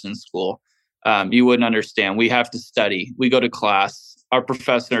smart person's school. You wouldn't understand. We have to study. We go to class. Our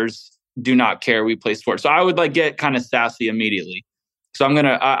professors do not care. We play sports. So I would get kind of sassy immediately. So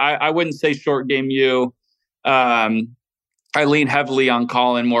I wouldn't say short game U. I lean heavily on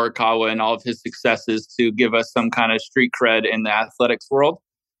Colin Morikawa and all of his successes to give us some kind of street cred in the athletics world.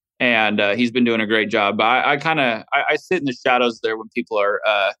 And he's been doing a great job. But I sit in the shadows there when people are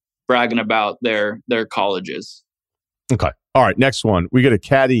bragging about their colleges. Okay. All right. Next one. We get a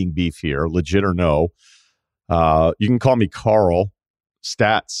caddying beef here, legit or no. You can call me Carl.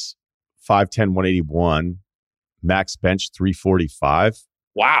 Stats 5'10", 181. Max bench 345.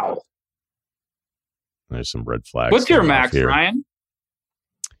 Wow. There's some red flags. What's your max, Ryan?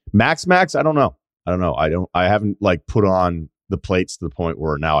 Max? I don't know. I haven't put on the plates to the point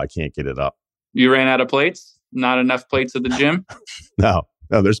where now I can't get it up. You ran out of plates? Not enough plates at the gym? No,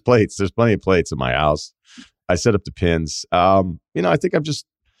 there's plates. There's plenty of plates in my house. I set up the pins. I think I'm just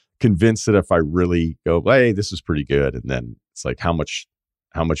convinced that if I really go, hey, this is pretty good, and then it's how much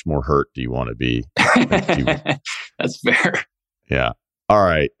more hurt do you want to be? That's fair. Yeah. All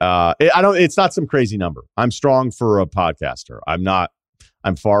right. It's not some crazy number. I'm strong for a podcaster.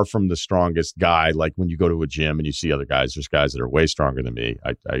 I'm far from the strongest guy. Like when you go to a gym and you see other guys, there's guys that are way stronger than me.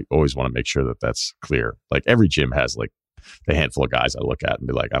 I always want to make sure that that's clear. Every gym has the handful of guys I look at and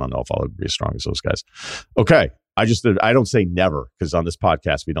be I don't know if I'll ever be as strong as those guys. Okay. I don't say never, because on this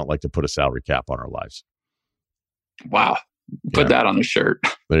podcast, we don't like to put a salary cap on our lives. Wow. Put that on a shirt.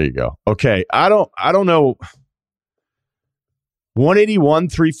 There you go. Okay. I don't know. 181,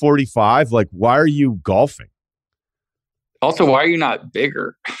 345. Why are you golfing? Also, why are you not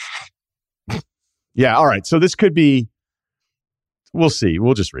bigger? Yeah. All right. So this could be, we'll see.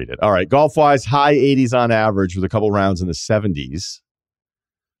 We'll just read it. All right. Golf wise, high 80s on average with a couple rounds in the 70s.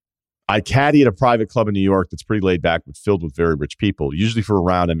 I caddy at a private club in New York that's pretty laid back, but filled with very rich people. Usually for a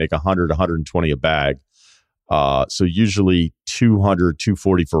round, I make 100, 120 a bag. So usually 200,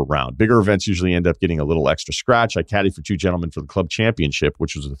 240 for a round. Bigger events usually end up getting a little extra scratch. I caddied for two gentlemen for the club championship,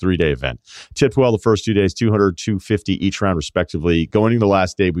 which was a 3-day event. Tipped well the first 2 days, 200, 250 each round respectively. Going into the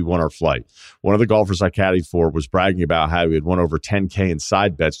last day, we won our flight. One of the golfers I caddied for was bragging about how we had won over 10K in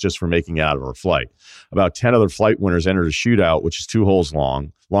side bets just for making it out of our flight. About 10 other flight winners entered a shootout, which is 2 holes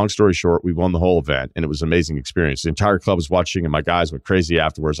long. Long story short, we won the whole event, and it was an amazing experience. The entire club was watching, and my guys went crazy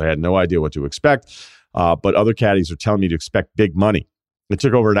afterwards. I had no idea what to expect. But other caddies are telling me to expect big money. It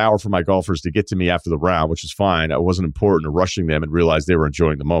took over an hour for my golfers to get to me after the round, which is fine. I wasn't important to rushing them and realized they were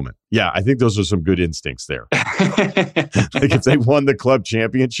enjoying the moment. Yeah, I think those are some good instincts there. If they won the club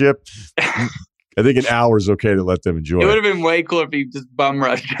championship, I think an hour is okay to let them enjoy it. It would have been way cooler if he just bum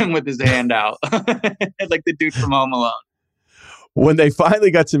rushed him with his hand out. Like the dude from Home Alone. When they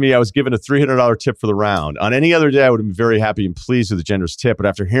finally got to me, I was given a $300 tip for the round. On any other day, I would have been very happy and pleased with the generous tip. But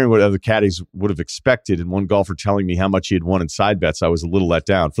after hearing what other caddies would have expected and one golfer telling me how much he had won in side bets, I was a little let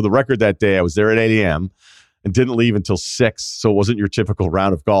down. For the record, that day, I was there at 8 a.m. and didn't leave until 6. So it wasn't your typical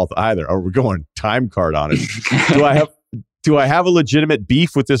round of golf either. Or we're going time card on it. Do I have a legitimate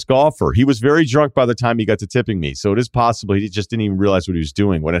beef with this golfer? He was very drunk by the time he got to tipping me, so it is possible he just didn't even realize what he was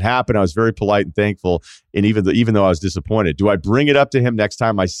doing. When it happened, I was very polite and thankful, and even though I was disappointed. Do I bring it up to him next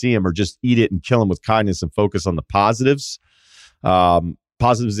time I see him, or just eat it and kill him with kindness and focus on the positives?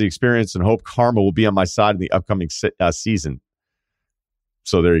 Positives of the experience, and hope karma will be on my side in the upcoming season.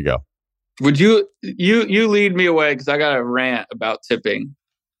 So there you go. Would you lead me away, because I got a rant about tipping.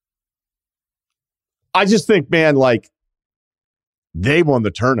 I just think, man, they won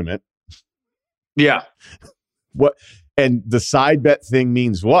the tournament. Yeah. What? And the side bet thing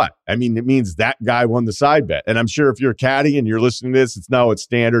means what? I mean, it means that guy won the side bet. And I'm sure if you're a caddy and you're listening to this, it's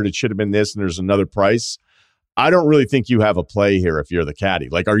standard. It should have been this, and there's another price. I don't really think you have a play here if you're the caddy.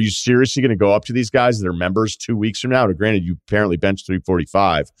 Are you seriously going to go up to these guys that are members 2 weeks from now? Now, granted, you apparently bench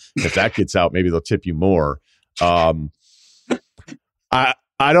 345. If that gets out, maybe they'll tip you more. I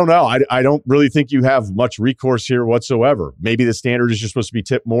I don't know. I don't really think you have much recourse here whatsoever. Maybe the standard is you're supposed to be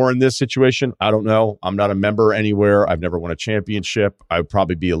tipped more in this situation. I don't know. I'm not a member anywhere. I've never won a championship. I would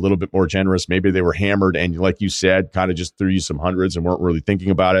probably be a little bit more generous. Maybe they were hammered and, like you said, kind of just threw you some hundreds and weren't really thinking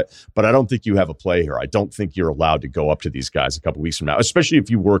about it. But I don't think you have a play here. I don't think you're allowed to go up to these guys a couple weeks from now, especially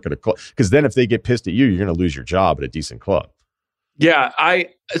if you work at a club. Because then if they get pissed at you, you're going to lose your job at a decent club. Yeah, I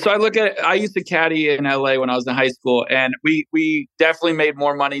look at it, I used to caddy in LA when I was in high school, and we definitely made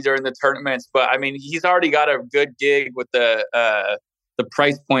more money during the tournaments. But I mean, he's already got a good gig with the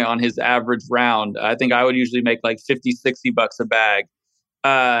price point on his average round. I think I would usually make like $50, $60 a bag.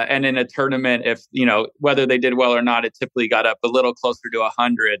 And in a tournament, if whether they did well or not, it typically got up a little closer to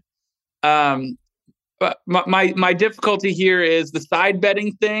 100. But my difficulty here is the side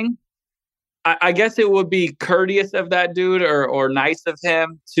betting thing. I guess it would be courteous of that dude or nice of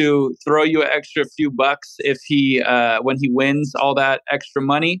him to throw you an extra few bucks if he when he wins all that extra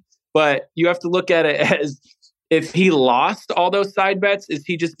money. But you have to look at it as, if he lost all those side bets, is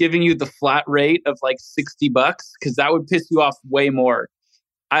he just giving you the flat rate of like $60? Because that would piss you off way more.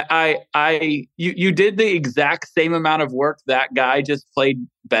 You did the exact same amount of work. That guy just played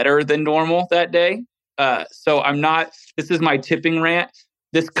better than normal that day. So I'm not. This is my tipping rant.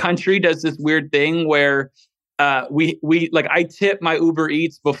 This country does this weird thing where we like, I tip my Uber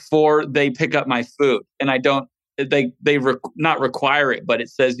Eats before they pick up my food, and I don't. Not require it, but it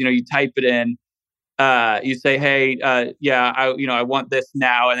says, you type it in. You say, hey, I want this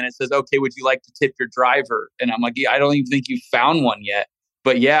now, and then it says, okay, would you like to tip your driver? And I'm like, yeah, I don't even think you found one yet.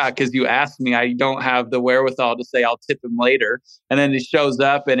 But yeah, because you asked me, I don't have the wherewithal to say I'll tip him later. And then it shows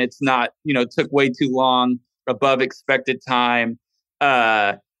up and it's not, took way too long, above expected time.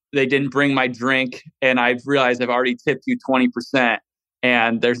 They didn't bring my drink, and I've realized I've already tipped you 20%,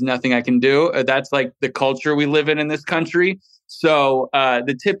 and there's nothing I can do. That's like the culture we live in this country. So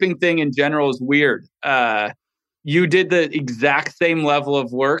the tipping thing in general is weird. You did the exact same level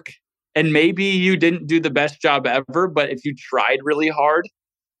of work, and maybe you didn't do the best job ever, but if you tried really hard,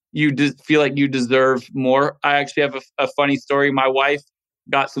 you just feel like you deserve more. I actually have a funny story. My wife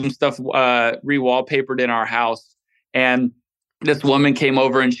got some stuff re-wallpapered in our house, and this woman came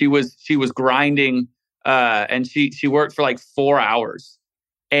over, and she was grinding, and she worked for like 4 hours.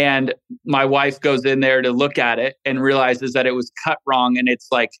 And my wife goes in there to look at it and realizes that it was cut wrong, and it's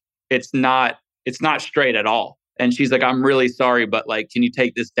not straight at all. And she's like, I'm really sorry, but like, can you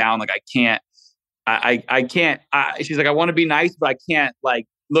take this down? Like, I can't. She's like, I want to be nice, but I can't like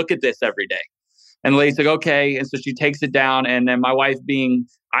look at this every day. And the lady's like, okay. And so she takes it down, and then my wife, being,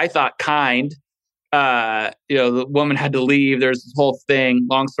 I thought, kind, the woman had to leave. There's this whole thing.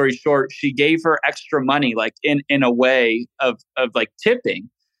 Long story short, she gave her extra money, like in a way of like tipping,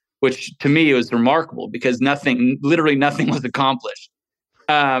 which to me was remarkable because literally nothing was accomplished.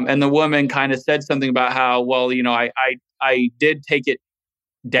 And the woman kind of said something about how, well, I did take it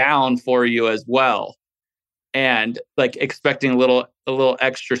down for you as well, and like expecting a little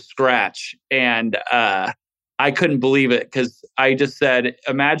extra scratch. And I couldn't believe it, because I just said,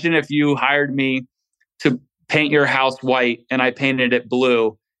 imagine if you hired me to paint your house white and I painted it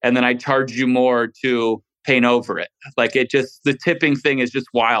blue, and then I charged you more to paint over it. Like, the tipping thing is just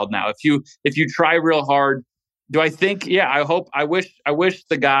wild now. If you try real hard, do I think, I wish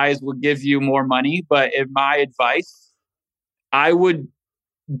the guys would give you more money, but in my advice, I would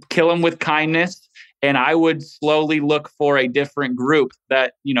kill them with kindness, and I would slowly look for a different group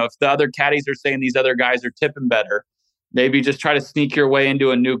that, if the other caddies are saying these other guys are tipping better, maybe just try to sneak your way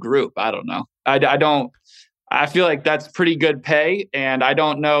into a new group. I don't know. I feel like that's pretty good pay. And I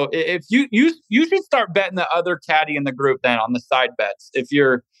don't know if you should start betting the other caddy in the group then on the side bets.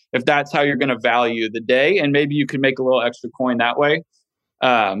 If that's how you're going to value the day, and maybe you can make a little extra coin that way.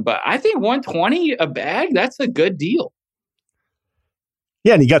 But I think $120 a bag, that's a good deal.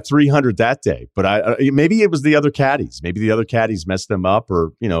 Yeah, and he got 300 that day. But maybe it was the other caddies. Maybe the other caddies messed them up,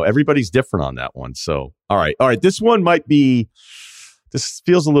 or everybody's different on that one. So all right. This one might be. This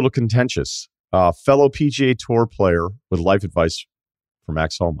feels a little contentious. Fellow PGA Tour player with life advice for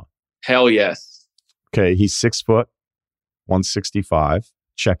Max Homa. Hell yes. Okay, he's 6 foot, 165,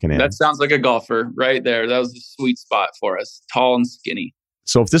 checking in. That sounds like a golfer right there. That was a sweet spot for us. Tall and skinny.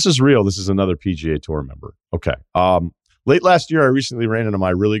 So if this is real, this is another PGA Tour member. Okay. Late last year, I recently ran into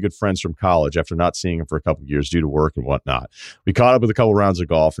my really good friends from college after not seeing him for a couple of years due to work and whatnot. We caught up with a couple rounds of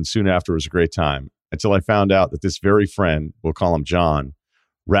golf, and soon after it was a great time, until I found out that this very friend, we'll call him John,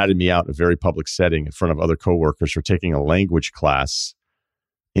 ratted me out in a very public setting in front of other coworkers for taking a language class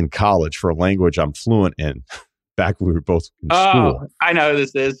in college for a language I'm fluent in back when we were both in school. I know who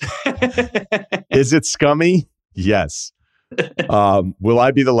this is. Is it scummy? Yes. Will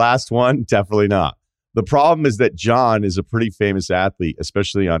I be the last one? Definitely not. The problem is that John is a pretty famous athlete,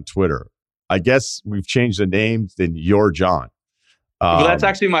 especially on Twitter. I guess we've changed the name, then you're John. Well, that's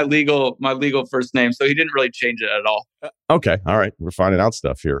actually my legal first name, so he didn't really change it at all. Okay, all right. We're finding out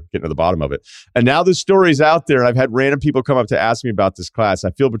stuff here, getting to the bottom of it. And now the story's out there. I've had random people come up to ask me about this class. I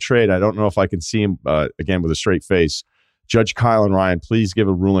feel betrayed. I don't know if I can see him again with a straight face. Judge Kyle and Ryan, please give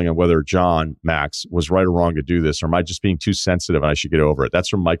a ruling on whether John Max was right or wrong to do this, or am I just being too sensitive and I should get over it? That's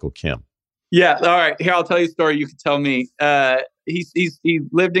from Michael Kim. Yeah. All right. Here, I'll tell you a story. You can tell me. He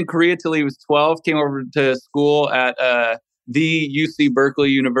lived in Korea till he was 12. Came over to school at the UC Berkeley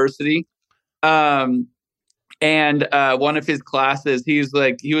University. And one of his classes, he was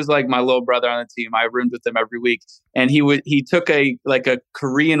like my little brother on the team. I roomed with him every week, and he took a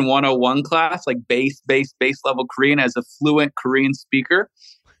Korean 101 class, like base level Korean, as a fluent Korean speaker.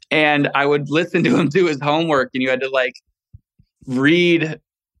 And I would listen to him do his homework, and you had to like read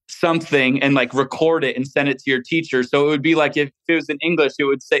something and like record it and send it to your teacher. So it would be like, if it was in English, it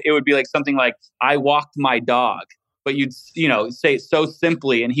would be like something like, "I walked my dog." But you'd, say it so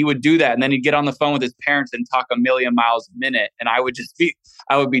simply, and he would do that. And then he'd get on the phone with his parents and talk a million miles a minute. And I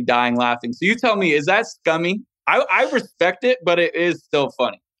would be dying laughing. So you tell me, is that scummy? I respect it, but it is still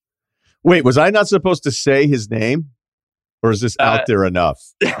funny. Wait, was I not supposed to say his name? Or is this out there enough?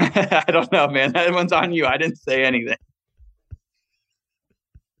 I don't know, man. That one's on you. I didn't say anything.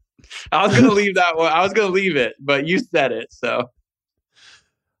 I was going to leave that one. I was going to leave it, but you said it. So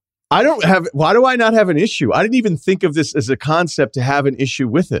why do I not have an issue? I didn't even think of this as a concept to have an issue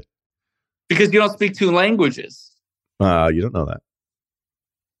with it. Because you don't speak two languages. You don't know that.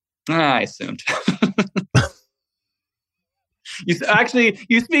 I assumed.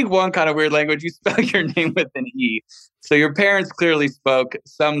 You speak one kind of weird language. You spell your name with an E. So your parents clearly spoke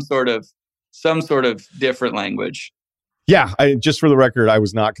some sort of different language. Yeah, just for the record, I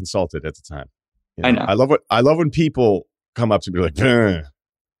was not consulted at the time. I know. I love when people come up to me like,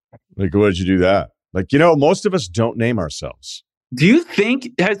 like, what did you do that? Like, most of us don't name ourselves. Do you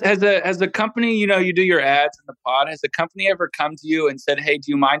think has a company, you do your ads in the pod, has a company ever come to you and said, "Hey, do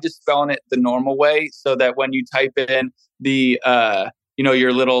you mind just spelling it the normal way so that when you type in the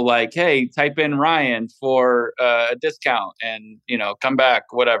your little like, hey, type in Ryan for a discount and come back,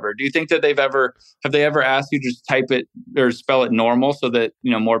 whatever." Do you think that have they ever asked you to just type it or spell it normal so that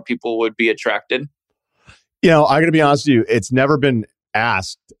more people would be attracted? I got to be honest with you, it's never been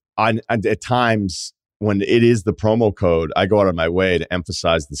asked. At times when it is the promo code, I go out of my way to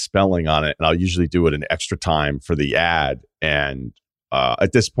emphasize the spelling on it, and I'll usually do it an extra time for the ad. And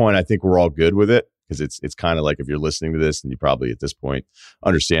at this point, I think we're all good with it, because it's kind of like, if you're listening to this, and you probably at this point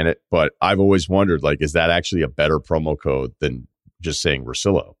understand it. But I've always wondered, like, is that actually a better promo code than just saying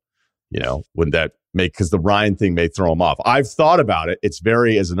Russillo? Wouldn't that make, because the Ryan thing may throw them off. I've thought about it. It's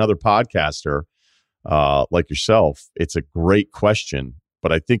as another podcaster like yourself, it's a great question.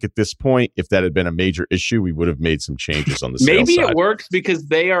 But I think at this point, if that had been a major issue, we would have made some changes on the sales Maybe side. It works because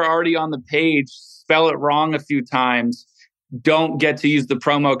they are already on the page, spell it wrong a few times, don't get to use the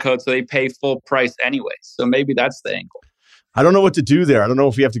promo code, so they pay full price anyway. So maybe that's the angle. I don't know what to do there. I don't know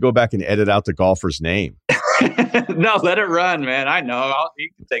if we have to go back and edit out the golfer's name. No, let it run, man. I know. You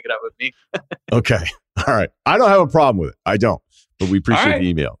can take it up with me. Okay. All right. I don't have a problem with it. I don't. But we appreciate the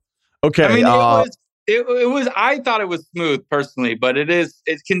email. Okay. I mean, it was. I thought it was smooth personally, but it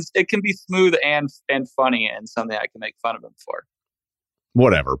can be smooth and funny, and something I can make fun of him for.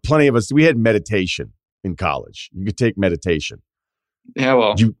 Whatever. Plenty of us. We had meditation in college. You could take meditation. Yeah,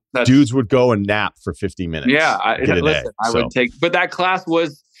 well, dudes would go and nap for 50 minutes. Yeah, I would take. But that class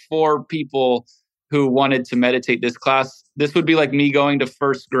was for people who wanted to meditate. This would be like me going to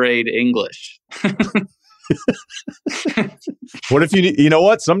first grade English. What if you know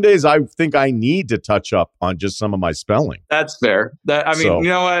what? Some days I think I need to touch up on just some of my spelling. That's fair. You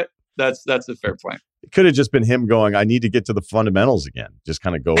know what? That's a fair point. It could have just been him going, I need to get to the fundamentals again. Just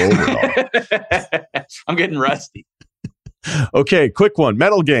kind of go over it all. I'm getting rusty. Okay, quick one.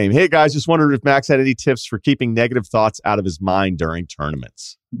 Mental game. Hey, guys, just wondered if Max had any tips for keeping negative thoughts out of his mind during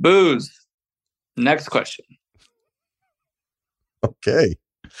tournaments. Booze. Next question. Okay.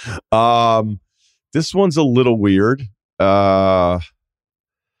 This one's a little weird. Let's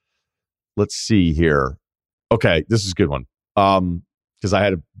see here. Okay, this is a good one. Because I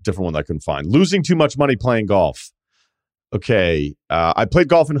had a different one that I couldn't find. Losing too much money playing golf. Okay, I played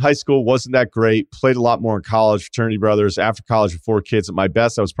golf in high school. Wasn't that great. Played a lot more in college, fraternity brothers. After college with 4 kids. At my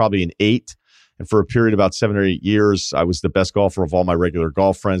best, I was probably an 8. And for a period of about 7 or 8 years, I was the best golfer of all my regular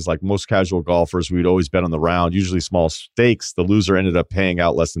golf friends. Like most casual golfers, we'd always bet on the round, usually small stakes. The loser ended up paying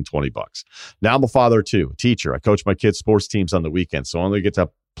out less than $20. Now I'm a father too, a teacher. I coach my kids' sports teams on the weekends, so I only get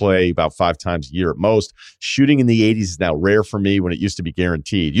to play about 5 times a year at most. Shooting in the 80s is now rare for me when it used to be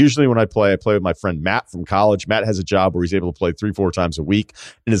guaranteed. Usually when I play with my friend Matt from college. Matt has a job where he's able to play 3-4 times a week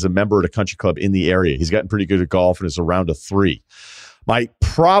and is a member at a country club in the area. He's gotten pretty good at golf and is around a 3. My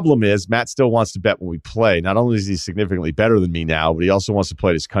problem is Matt still wants to bet when we play. Not only is he significantly better than me now, but he also wants to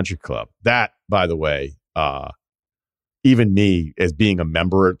play at his country club. That, by the way, even me as being a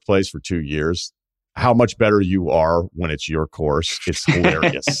member at a place for 2 years, how much better you are when it's your course. It's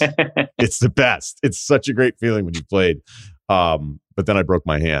hilarious. It's the best. It's such a great feeling when you played. But then I broke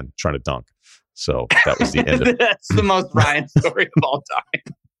my hand trying to dunk. So that was the end of it. That's the most Ryan story of all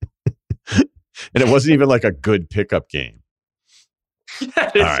time. And it wasn't even like a good pickup game.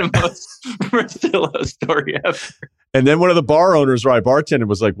 That is the most Priscilla story ever. And then one of the bar owners where I bartended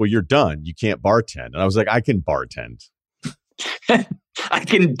was like, well, you're done. You can't bartend. And I was like, I can bartend. I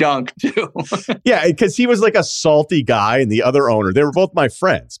can dunk too. Yeah, because he was like a salty guy and the other owner, they were both my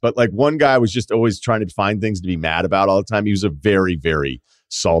friends. But like one guy was just always trying to find things to be mad about all the time. He was a very, very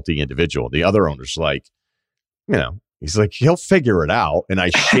salty individual. The other owner's like, he's like, he'll figure it out. And I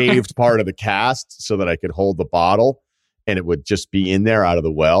shaved part of the cast so that I could hold the bottle. And it would just be in there out of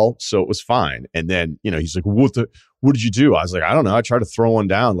the well. So it was fine. And then, he's like, what did you do? I was like, I don't know. I tried to throw one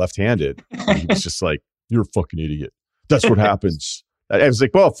down left-handed. And he was just like, you're a fucking idiot. That's what happens. I was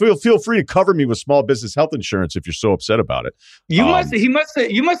like, well, feel free to cover me with small business health insurance if you're so upset about it. You must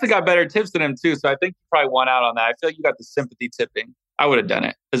have got better tips than him too. So I think you probably won out on that. I feel like you got the sympathy tipping. I would have done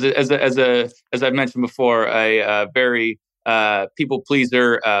it as I've mentioned before, a very people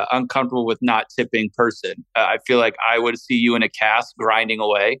pleaser, uncomfortable with not tipping person. I feel like I would see you in a cast grinding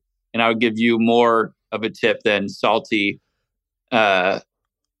away, and I would give you more of a tip than salty side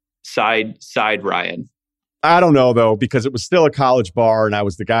Ryan. I don't know though, because it was still a college bar, and I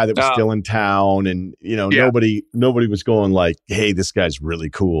was the guy that was still in town, and nobody was going like, "Hey, this guy's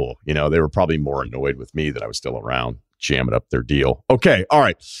really cool." They were probably more annoyed with me that I was still around, jamming up their deal. Okay, all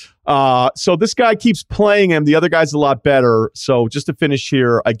right. So this guy keeps playing him. The other guy's a lot better. So just to finish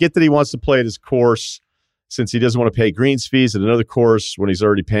here, I get that he wants to play at his course since he doesn't want to pay greens fees at another course when he's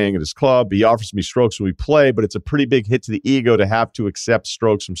already paying at his club. He offers me strokes when we play, but it's a pretty big hit to the ego to have to accept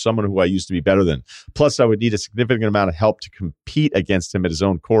strokes from someone who I used to be better than. Plus, I would need a significant amount of help to compete against him at his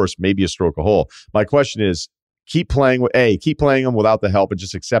own course, maybe a stroke a hole. My question is, keep playing him without the help and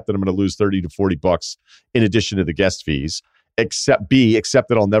just accept that I'm going to lose $30 to $40 in addition to the guest fees. Accept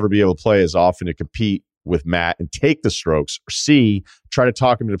that I'll never be able to play as often to compete with Matt and take the strokes. Or C, try to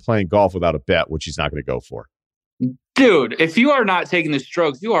talk him into playing golf without a bet, which he's not going to go for. Dude, if you are not taking the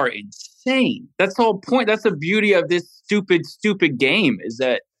strokes, you are insane. That's the whole point. That's the beauty of this stupid game, is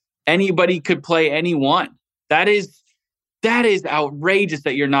that anybody could play anyone. That is outrageous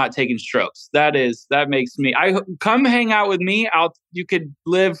that you're not taking strokes. That makes me. Come hang out with me. You could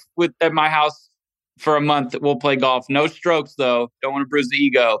live at my house for a month. We'll play golf. No strokes though. Don't want to bruise the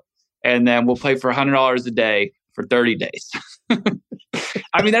ego. And then we'll play for $100 a day for 30 days.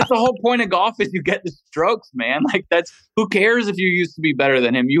 I mean, that's the whole point of golf, is you get the strokes, man. Like who cares if you used to be better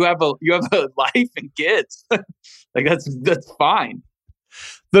than him? You have a life and kids. Like that's fine.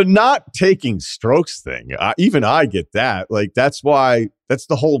 The not taking strokes thing, even I get that. Like that's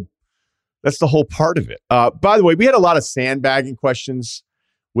the whole part of it. By the way, we had a lot of sandbagging questions,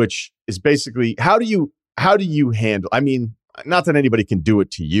 which is basically how do you handle? I mean, not that anybody can do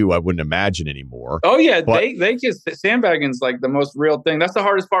it to you, I wouldn't imagine anymore. Oh yeah, they just sandbagging's like the most real thing. That's the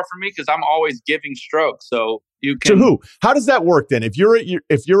hardest part for me because I'm always giving strokes. So you can. To who? How does that work then? If you're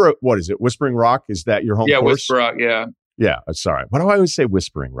at what is it? Whispering Rock? Is that your home course? Yeah, Whispering Rock. Yeah. Yeah. Sorry. Why do I always say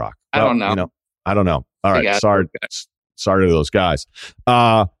Whispering Rock? I don't know. I don't know. All right. Sorry to those guys.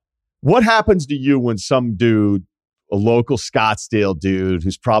 What happens to you when some dude, a local Scottsdale dude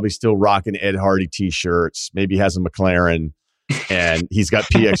who's probably still rocking Ed Hardy t-shirts, maybe has a McLaren, and he's got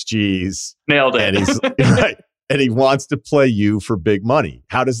PXGs. Nailed it. And he's right. And he wants to play you for big money.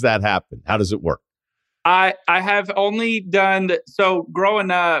 How does that happen? How does it work? I have only done so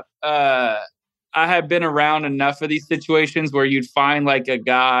growing up. I have been around enough of these situations where you'd find like a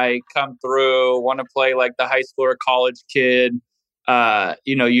guy come through, want to play like the high school or college kid.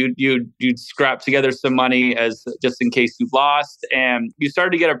 You'd scrap together some money as just in case you lost, and I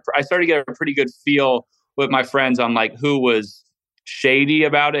started to get a pretty good feel with my friends on like who was shady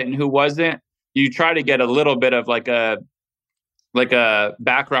about it and who wasn't. You try to get a little bit of like a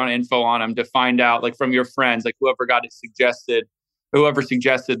background info on them to find out, like from your friends, like whoever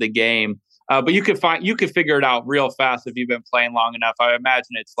suggested the game. But you could figure it out real fast if you've been playing long enough. I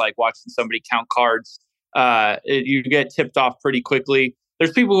imagine it's like watching somebody count cards. You get tipped off pretty quickly.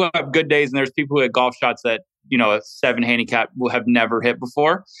 There's people who have good days, and there's people who hit golf shots that, a 7 handicap will have never hit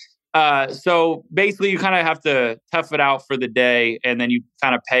before. So basically you kind of have to tough it out for the day, and then you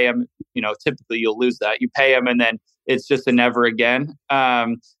kind of pay them. Typically you'll lose that. You pay them, and then it's just a never again.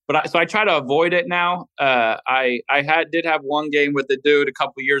 So I try to avoid it now. I did have one game with the dude a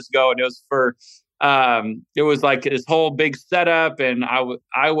couple years ago, and it was for it was like this whole big setup, and I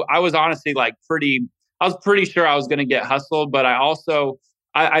was honestly I was pretty sure I was going to get hustled, but I also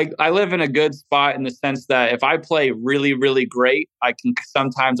I live in a good spot in the sense that if I play really, really great, I can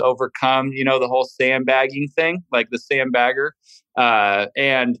sometimes overcome, the whole sandbagging thing, like the sandbagger.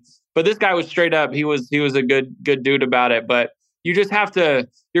 But this guy was straight up. He was a good dude about it. But you just have to.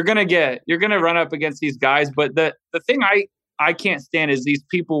 You're gonna run up against these guys. But the thing I can't stand is these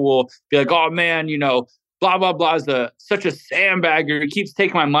people will be like, oh man, blah blah blah is such a sandbagger. He keeps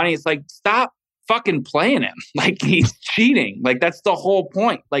taking my money. It's like, stop fucking playing him. Like, he's cheating. Like, that's the whole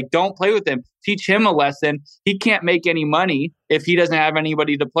point. Like, don't play with him. Teach him a lesson. He can't make any money if he doesn't have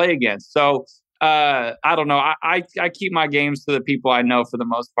anybody to play against. So I don't know. I keep my games to the people I know for the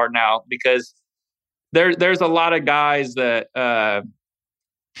most part now, because there's a lot of guys that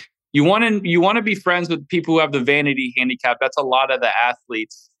you want to be friends with people who have the vanity handicap. That's a lot of the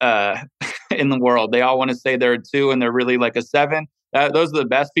athletes in the world. They all want to say they're a 2 and they're really like a 7. Those are the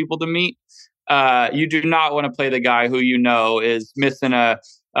best people to meet. You do not want to play the guy who is missing a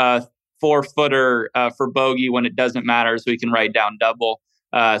 4-footer for bogey when it doesn't matter, so he can write down double.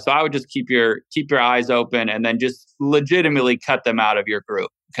 So I would just keep your eyes open, and then just legitimately cut them out of your group,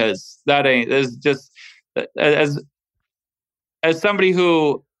 because is just as somebody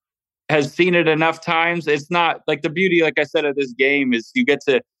who has seen it enough times. It's not like the beauty, like I said, of this game is you get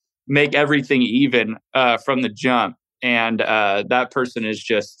to make everything even from the jump. And that person is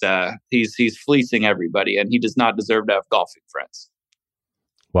just he's fleecing everybody, and he does not deserve to have golfing friends.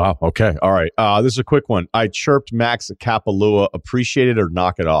 Wow. Okay. All right. This is a quick one. I chirped Max at Kapalua. Appreciate it or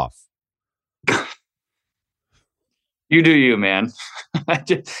knock it off? You do you, man.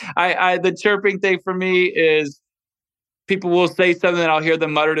 The chirping thing for me is people will say something and I'll hear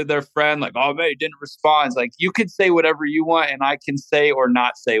them mutter to their friend, like, oh man, you didn't respond. It's like, you could say whatever you want, and I can say or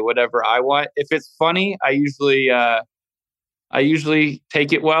not say whatever I want. If it's funny, I usually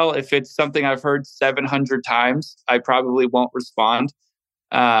take it well. If it's something I've heard 700 times, I probably won't respond.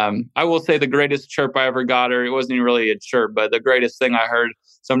 I will say the greatest chirp I ever got, or it wasn't even really a chirp, but the greatest thing I heard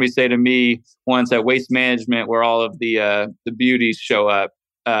somebody say to me once at Waste Management, where all of the beauties show up.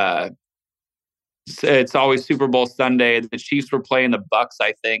 It's always Super Bowl Sunday. The Chiefs were playing the Bucks,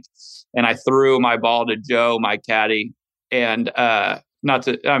 I think, and I threw my ball to Joe, my caddy, and not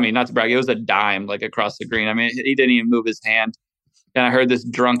to brag, it was a dime, like, across the green. I mean, he didn't even move his hand. And I heard this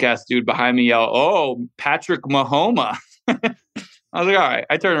drunk ass dude behind me yell, "Oh, Patrick Mahoma!" I was like, all right.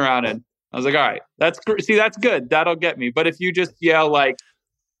 I turned around and I was like, all right, that's good. That'll get me. But if you just yell, like,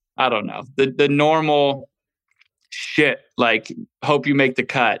 I don't know, the normal shit, like, hope you make the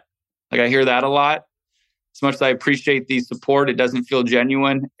cut. Like, I hear that a lot. As much as I appreciate the support, it doesn't feel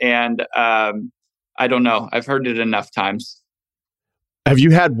genuine. And I don't know. I've heard it enough times. Have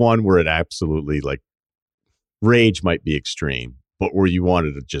you had one where it absolutely, like, rage might be extreme, but where you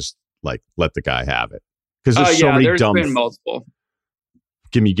wanted to just, like, let the guy have it? Because there's so many there's been multiple.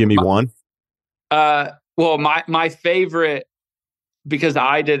 Give me one. Well, my favorite, because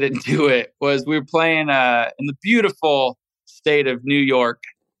I didn't do it, was we were playing in the beautiful state of New York,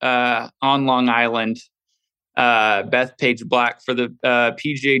 on Long Island, Bethpage Black for the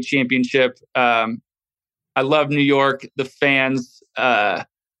PGA Championship. I love New York. The fans are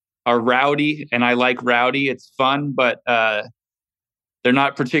rowdy, and I like rowdy. It's fun, but they're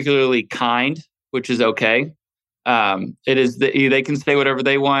not particularly kind, which is okay. It is they can say whatever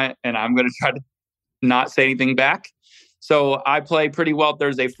they want, and I'm going to try to not say anything back. So I play pretty well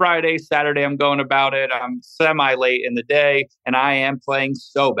Thursday, Friday. Saturday, I'm going about it. I'm semi late in the day, and I am playing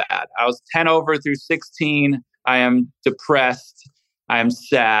so bad. I was 10 over through 16. I am depressed. I am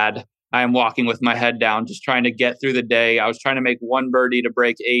sad. I am walking with my head down, just trying to get through the day. I was trying to make one birdie to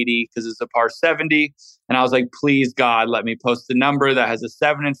break 80 because it's a par 70. And I was like, please, God, let me post a number that has a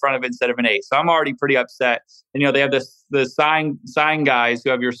 7 in front of it instead of an 8. So I'm already pretty upset. And, they have the sign guys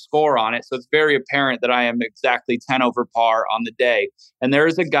who have your score on it. So it's very apparent that I am exactly 10 over par on the day. And there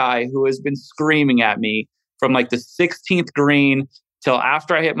is a guy who has been screaming at me from like the 16th green till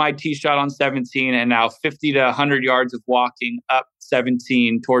after I hit my tee shot on 17, and now 50 to 100 yards of walking up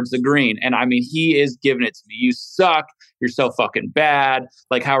 17 towards the green. And I mean, he is giving it to me. You suck. You're so fucking bad.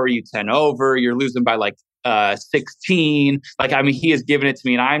 Like, how are you 10 over? You're losing by like 16. Like, I mean, he is giving it to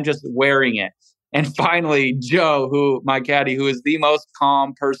me and I'm just wearing it. And finally, Joe, my caddy, who is the most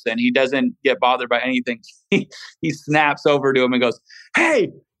calm person, he doesn't get bothered by anything. He snaps over to him and goes,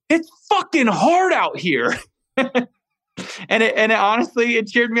 "Hey, it's fucking hard out here." And it honestly, it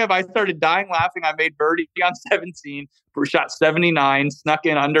cheered me up. I started dying laughing. I made birdie on 17, shot 79, snuck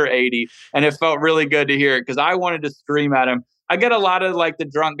in under 80. And it felt really good to hear it because I wanted to scream at him. I get a lot of like the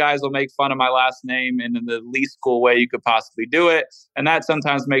drunk guys will make fun of my last name in the least cool way you could possibly do it. And that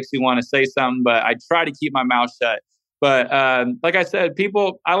sometimes makes me want to say something, but I try to keep my mouth shut. But like I said,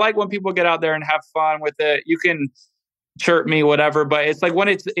 I like when people get out there and have fun with it. You can chirp me, whatever, but it's like when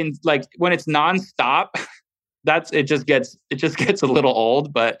it's nonstop, it just gets a little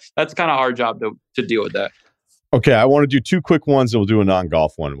old, but that's kind of our job to deal with that. Okay, I want to do two quick ones and we'll do a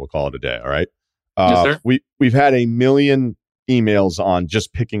non-golf one and we'll call it a day, all right? Yes, sir. We've had a million emails on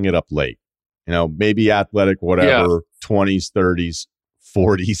just picking it up late. You know, maybe athletic, whatever, 20s, 30s,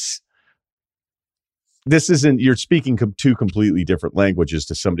 40s. This isn't, you're speaking two completely different languages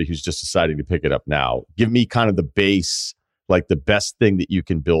to somebody who's just deciding to pick it up now. Give me kind of the base, like the best thing that you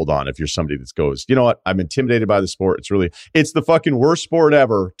can build on if you're somebody that goes, you know what, I'm intimidated by the sport. It's the fucking worst sport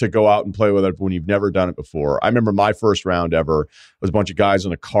ever to go out and play with it when you've never done it before. I remember my first round ever was a bunch of guys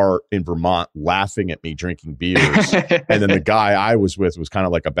on a cart in Vermont laughing at me drinking beers. And then the guy I was with was kind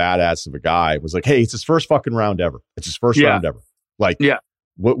of like a badass of a guy, was like, hey, it's his first fucking round ever. It's his first round ever. Like,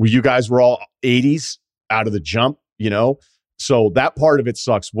 what you guys were all 80s out of the jump, you know? So that part of it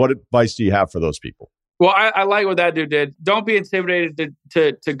sucks. What advice do you have for those people? Well, I like what that dude did. Don't be intimidated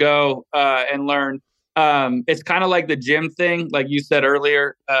to go and learn. It's kind of like the gym thing, like you said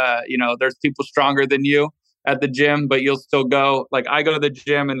earlier. There's people stronger than you at the gym, but you'll still go. Like I go to the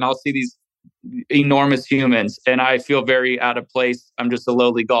gym and I'll see these enormous humans, and I feel very out of place. I'm just a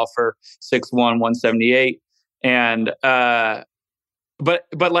lowly golfer, 6'1", 178, and but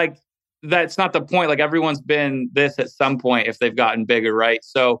like that's not the point. Like everyone's been this at some point if they've gotten bigger, right?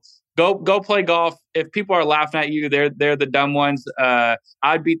 So. Go play golf. If people are laughing at you, they're the dumb ones.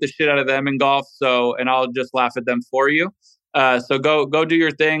 I'd beat the shit out of them in golf. And I'll just laugh at them for you. So go do your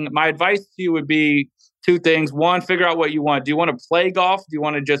thing. My advice to you would be two things. One, figure out what you want. Do you want to play golf? Do you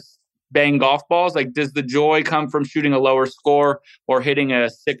want to just bang golf balls? Like, does the joy come from shooting a lower score or hitting a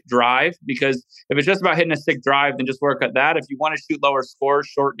sick drive? Because if it's just about hitting a sick drive, then just work at that. If you want to shoot lower scores,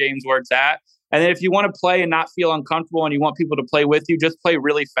 short games where it's at. And then if you want to play and not feel uncomfortable and you want people to play with you, just play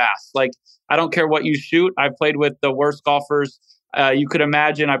really fast. Like, I don't care what you shoot. I've played with the worst golfers you could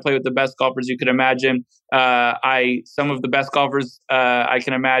imagine. I play with the best golfers you could imagine. Some of the best golfers I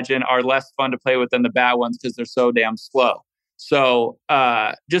can imagine are less fun to play with than the bad ones because they're so damn slow. So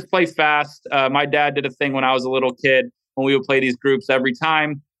just play fast. My dad did a thing when I was a little kid when we would play these groups every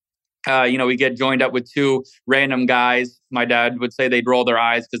time. We get joined up with two random guys. My dad would say they'd roll their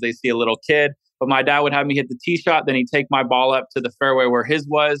eyes because they see a little kid. But my dad would have me hit the tee shot. Then he'd take my ball up to the fairway where his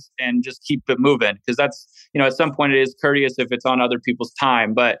was and just keep it moving. Because that's, at some point it is courteous if it's on other people's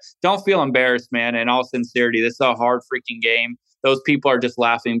time. But don't feel embarrassed, man. In all sincerity, this is a hard freaking game. Those people are just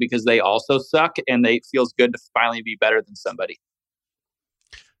laughing because they also suck. And it feels good to finally be better than somebody.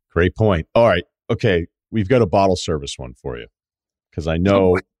 Great point. All right. Okay. We've got a bottle service one for you. Because I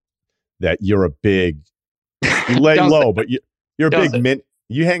know that you're a big, you lay low, but you're a big mint.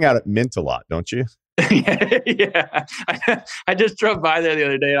 You hang out at Mint a lot, don't you? Yeah. I just drove by there the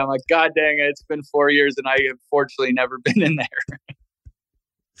other day and I'm like, God dang it, it's been 4 years and I have fortunately never been in there.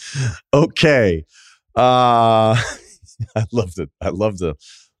 Okay. I love the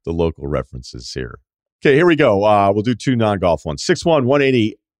local references here. Okay, here we go. We'll do two non-golf ones. 6'1",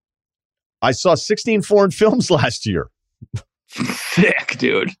 180. I saw 16 foreign films last year. Sick,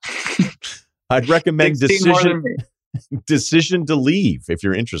 dude. I'd recommend Decision to Leave if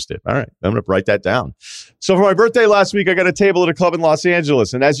you're interested. All right, I'm going to write that down. So for my birthday last week, I got a table at a club in Los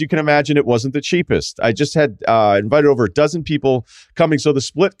Angeles. And as you can imagine, it wasn't the cheapest. I just had invited over a dozen people coming, so the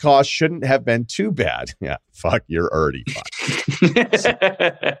split cost shouldn't have been too bad. Yeah, fuck, you're already fucked.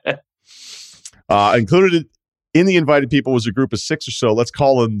 Included in the invited people was a group of 6 or so. Let's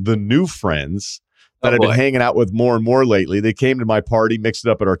call them the new friends that I've been hanging out with more and more lately. They came to my party, mixed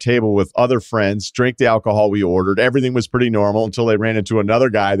it up at our table with other friends, drank the alcohol we ordered. Everything was pretty normal until they ran into another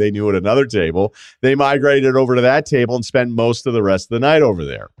guy they knew at another table. They migrated over to that table and spent most of the rest of the night over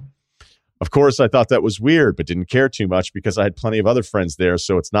there. Of course, I thought that was weird, but didn't care too much because I had plenty of other friends there,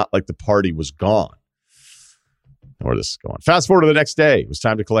 so it's not like the party was gone. Where this is going. Fast forward to the next day. It was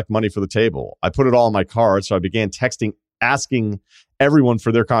time to collect money for the table. I put it all on my card, so I began texting asking everyone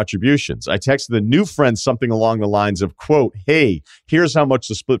for their contributions. I texted the new friends something along the lines of, quote, hey, here's how much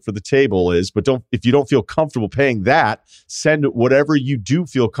the split for the table is, but if you don't feel comfortable paying that, send whatever you do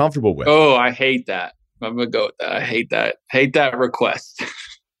feel comfortable with. Oh, I hate that. I'm going to go with that. I hate that. Hate that request.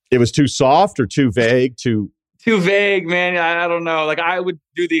 It was too soft or too vague? Too vague, man. I don't know. Like, I would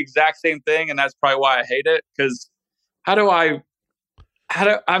do the exact same thing, and that's probably why I hate it. Because I don't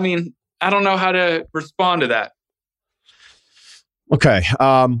know how to respond to that. Okay.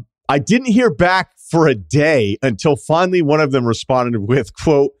 I didn't hear back for a day until finally one of them responded with,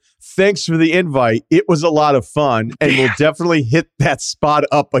 quote, thanks for the invite. It was a lot of fun, and we'll definitely hit that spot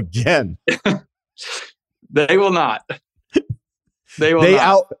up again. They will not. They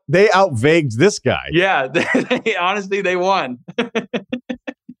out-vagued this guy. Yeah, honestly, they won.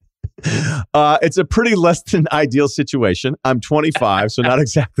 It's a pretty less than ideal situation. I'm 25, so not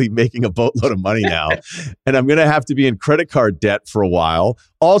exactly making a boatload of money now. And I'm going to have to be in credit card debt for a while.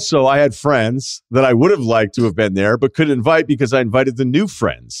 Also, I had friends that I would have liked to have been there, but couldn't invite because I invited the new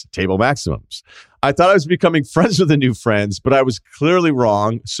friends, Table Maximums. I thought I was becoming friends with the new friends, but I was clearly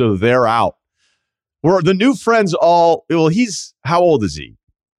wrong, so they're out. Were the new friends all, well, how old is he?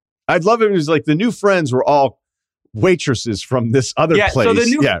 I'd love it if it was like the new friends were all waitresses from this other place. So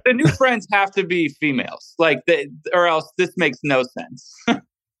the new friends have to be females, or else this makes no sense.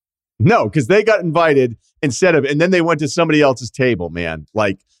 No, because they got invited and then they went to somebody else's table, man.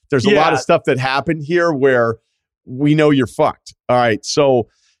 Like, there's a lot of stuff that happened here where we know you're fucked. All right, so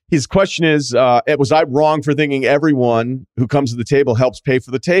his question is, was I wrong for thinking everyone who comes to the table helps pay for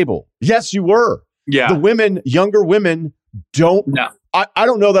the table? Yes, you were. Yeah. The younger women don't. No. I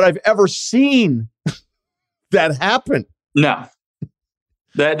don't know that I've ever seen that happen. No.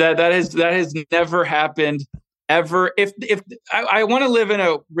 That has never happened ever. If I want to live in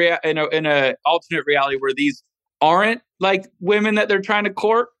a alternate reality where these aren't like women that they're trying to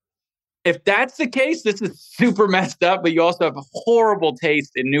court. If that's the case, this is super messed up, but you also have a horrible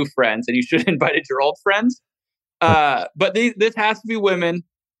taste in new friends and you should have invited your old friends. But this has to be women.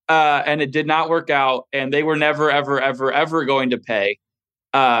 And it did not work out, and they were never, ever, ever, ever going to pay.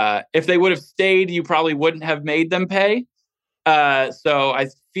 If they would have stayed, you probably wouldn't have made them pay. So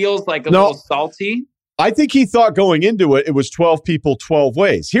it feels like a little salty. I think he thought going into it was 12 people, 12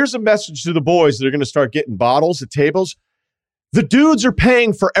 ways. Here's a message to the boys that are going to start getting bottles at tables. The dudes are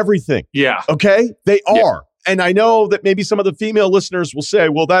paying for everything. Yeah. Okay? They are. And I know that maybe some of the female listeners will say,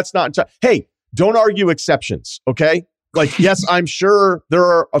 well, that's not... Hey, don't argue exceptions, okay? Like, yes, I'm sure there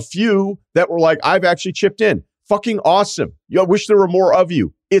are a few that were like, I've actually chipped in. Fucking awesome. I wish there were more of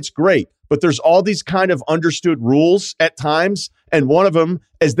you. It's great. But there's all these kind of understood rules at times. And one of them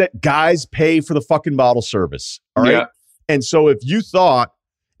is that guys pay for the fucking bottle service. All right. Yeah. And so if you thought,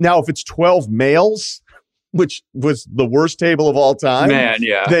 now if it's 12 males, which was the worst table of all time. Man,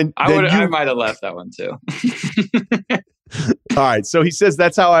 yeah. Then I might have left that one too. All right. So he says,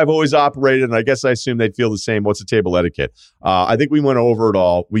 that's how I've always operated. And I guess I assume they'd feel the same. What's the table etiquette? I think we went over it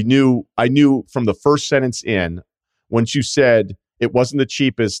all. I knew from the first sentence in, once you said it wasn't the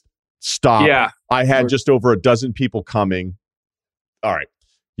cheapest, stop. Yeah. I had just over a dozen people coming. All right.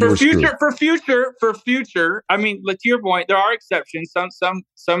 For future. I mean, to your point, there are exceptions.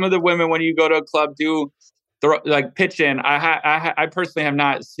 Some of the women, when you go to a club, do pitch in. I personally have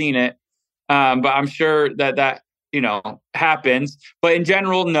not seen it, but I'm sure that happens. But in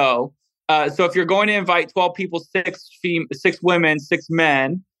general, no. So if you're going to invite 12 people, 6 women, 6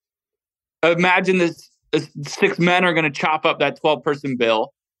 men, imagine this 6 men are going to chop up that 12-person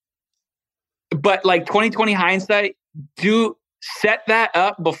bill. But 2020 hindsight, do set that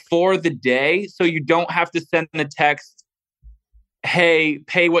up before the day so you don't have to send the text, hey,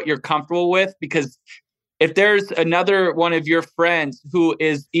 pay what you're comfortable with. Because if there's another one of your friends who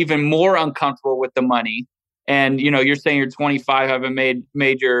is even more uncomfortable with the money, and you're saying you're 25, haven't made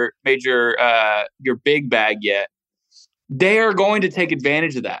your big bag yet, they are going to take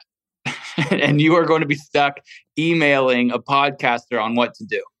advantage of that. And you are going to be stuck emailing a podcaster on what to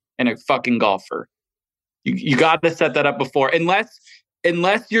do and a fucking golfer. You got to set that up before, unless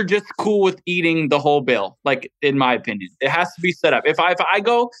you're just cool with eating the whole bill. In my opinion, it has to be set up. If I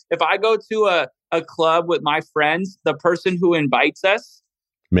go to a club with my friends, the person who invites us,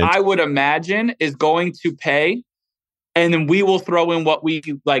 I would imagine, is going to pay, and then we will throw in what we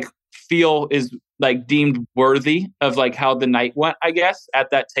feel is deemed worthy of how the night went, I guess, at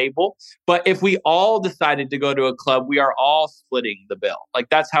that table. But if we all decided to go to a club, we are all splitting the bill.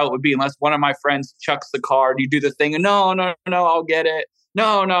 That's how it would be, unless one of my friends chucks the card, you do the thing, and no, I'll get it.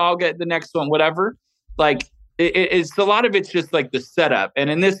 No, I'll get the next one, whatever. It's a lot of it's just the setup. And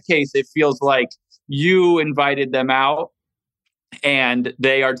in this case, it feels like you invited them out and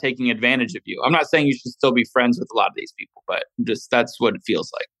they are taking advantage of you. I'm not saying you should still be friends with a lot of these people, but just that's what it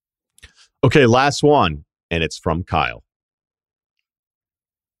feels like. Okay, last one, and it's from Kyle.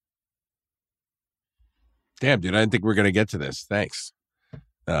 Damn, dude, I didn't think we were going to get to this. Thanks.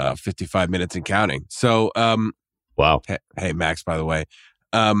 55 minutes and counting. So, wow. Hey, Max, by the way.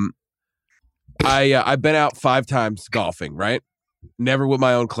 I've been out 5 times golfing, right? Never with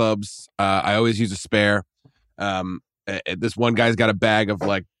my own clubs. I always use a spare. This one guy's got a bag of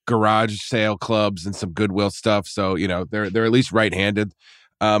like garage sale clubs and some Goodwill stuff. So, they're at least right-handed.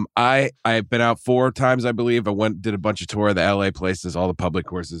 I've been out 4 times, I believe. I did a bunch of tour of the LA places, all the public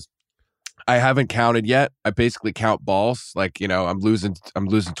courses. I haven't counted yet. I basically count balls. Like, I'm losing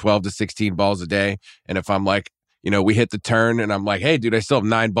 12 to 16 balls a day. And if I'm like, we hit the turn and I'm like, hey, dude, I still have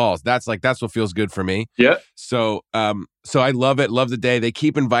 9 balls. That's what feels good for me. Yeah. So I love it. Love the day. They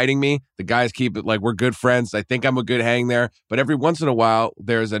keep inviting me. The guys keep it like we're good friends. I think I'm a good hang there. But every once in a while,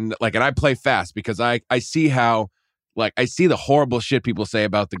 there's and I play fast because I see how, I see the horrible shit people say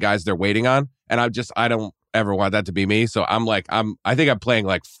about the guys they're waiting on. And I don't ever want that to be me. So I think I'm playing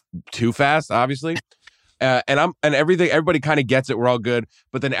like too fast, obviously. And everybody kind of gets it. We're all good.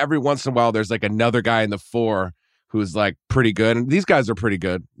 But then every once in a while, there's like another guy in the 4 who's like pretty good. And these guys are pretty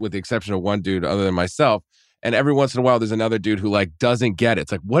good with the exception of one dude other than myself. And every once in a while, there's another dude who like doesn't get it.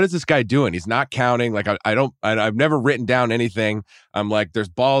 It's like, what is this guy doing? He's not counting. Like I've never written down anything. I'm like, there's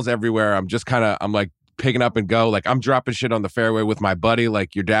balls everywhere. I'm like picking up and go. Like I'm dropping shit on the fairway with my buddy,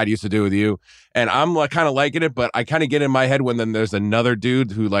 like your dad used to do with you. And I'm like kind of liking it, but I kind of get in my head when then there's another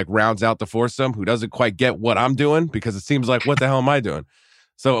dude who like rounds out the foursome who doesn't quite get what I'm doing because it seems like, what the hell am I doing?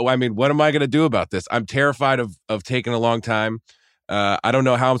 So, I mean, what am I going to do about this? I'm terrified of taking a long time. I don't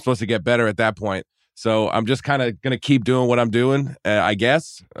know how I'm supposed to get better at that point. So I'm just kind of going to keep doing what I'm doing, I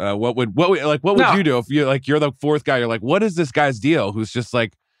guess. What would you do if you're the 4th guy? You're like, what is this guy's deal? Who's just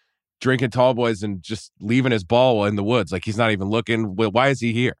like drinking tall boys and just leaving his ball in the woods. Like he's not even looking. Why is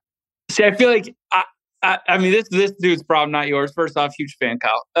he here? See, I feel like, I mean, this dude's problem, not yours. First off, huge fan,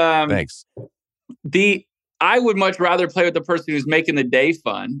 Kyle. Thanks. I would much rather play with the person who's making the day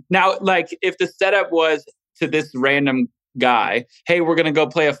fun. Now, like if the setup was to this random guy, hey, we're going to go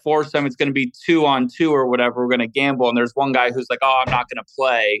play a foursome. It's going to be 2-on-2 or whatever. We're going to gamble. And there's one guy who's like, oh, I'm not going to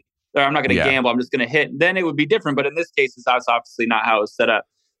play. Or I'm not going to gamble. I'm just going to hit. Then it would be different. But in this case, that's obviously not how it was set up.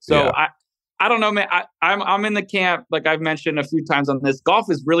 So I don't know, man. I'm in the camp, like I've mentioned a few times on this. Golf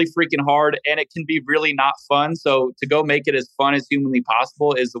is really freaking hard and it can be really not fun. So to go make it as fun as humanly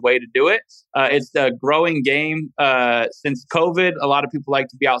possible is the way to do it. It's a growing game since COVID. A lot of people like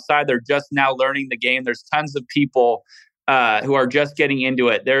to be outside. They're just now learning the game. There's tons of people who are just getting into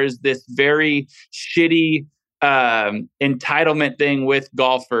it. There's this very shitty entitlement thing with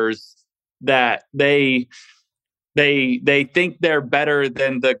golfers that they think they're better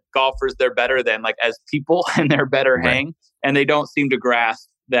than the golfers they're better than, like as people, and they're better hang, and they don't seem to grasp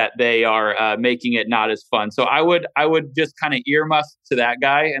that they are making it not as fun. So I would just kind of earmuff to that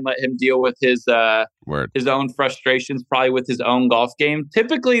guy and let him deal with his own frustrations, probably with his own golf game.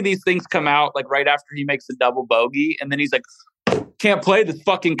 Typically these things come out like right after he makes a double bogey, and then he's like, can't play, this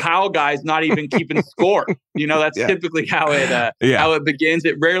fucking Kyle guy's not even keeping score. That's typically how it begins.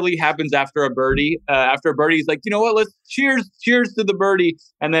 It rarely happens after a birdie. After a birdie, he's like, you know what? Let's cheers to the birdie,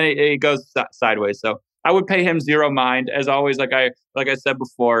 and then it goes sideways. So I would pay him zero mind, as always. Like I said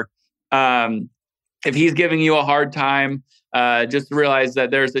before, if he's giving you a hard time, just realize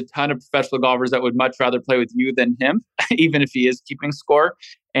that there's a ton of professional golfers that would much rather play with you than him, even if he is keeping score.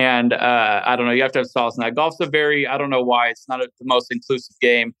 And I don't know, you have to have solace in that. Golf's I don't know why it's not the most inclusive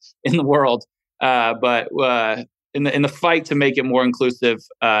game in the world, but in the fight to make it more inclusive,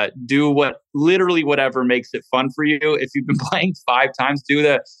 do whatever makes it fun for you. If you've been playing 5 times,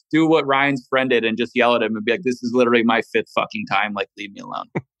 do what Ryan's friend did and just yell at him and be like, this is literally my 5th fucking time. Like, leave me alone.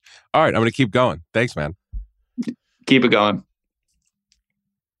 All right, I'm going to keep going. Thanks, man. Keep it going.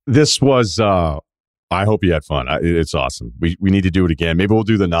 This was, I hope you had fun. It's awesome. We need to do it again. Maybe we'll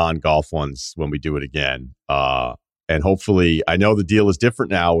do the non-golf ones when we do it again. And hopefully, I know the deal is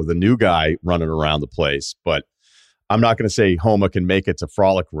different now with a new guy running around the place, but I'm not going to say Homa can make it to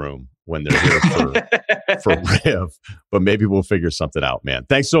Frolic Room when they're here for Riv, but maybe we'll figure something out, man.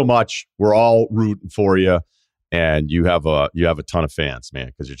 Thanks so much. We're all rooting for you, and you have a ton of fans, man,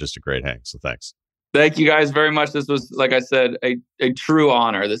 because you're just a great hang. So thanks. Thank you guys very much. This was, like I said, a true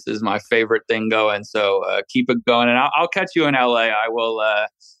honor. This is my favorite thing going. So keep it going, and I'll catch you in LA. I will.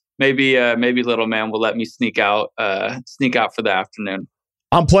 Maybe little man will let me sneak out for the afternoon.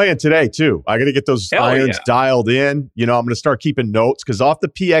 I'm playing today too. I got to get those irons dialed in. I'm going to start keeping notes because off the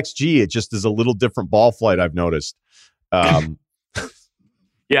PXG, it just is a little different ball flight. I've noticed.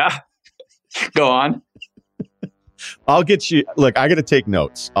 Yeah, go on. I'll get you. Look, I got to take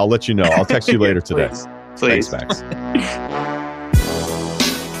notes. I'll let you know. I'll text you later today. Please. Thanks, Max.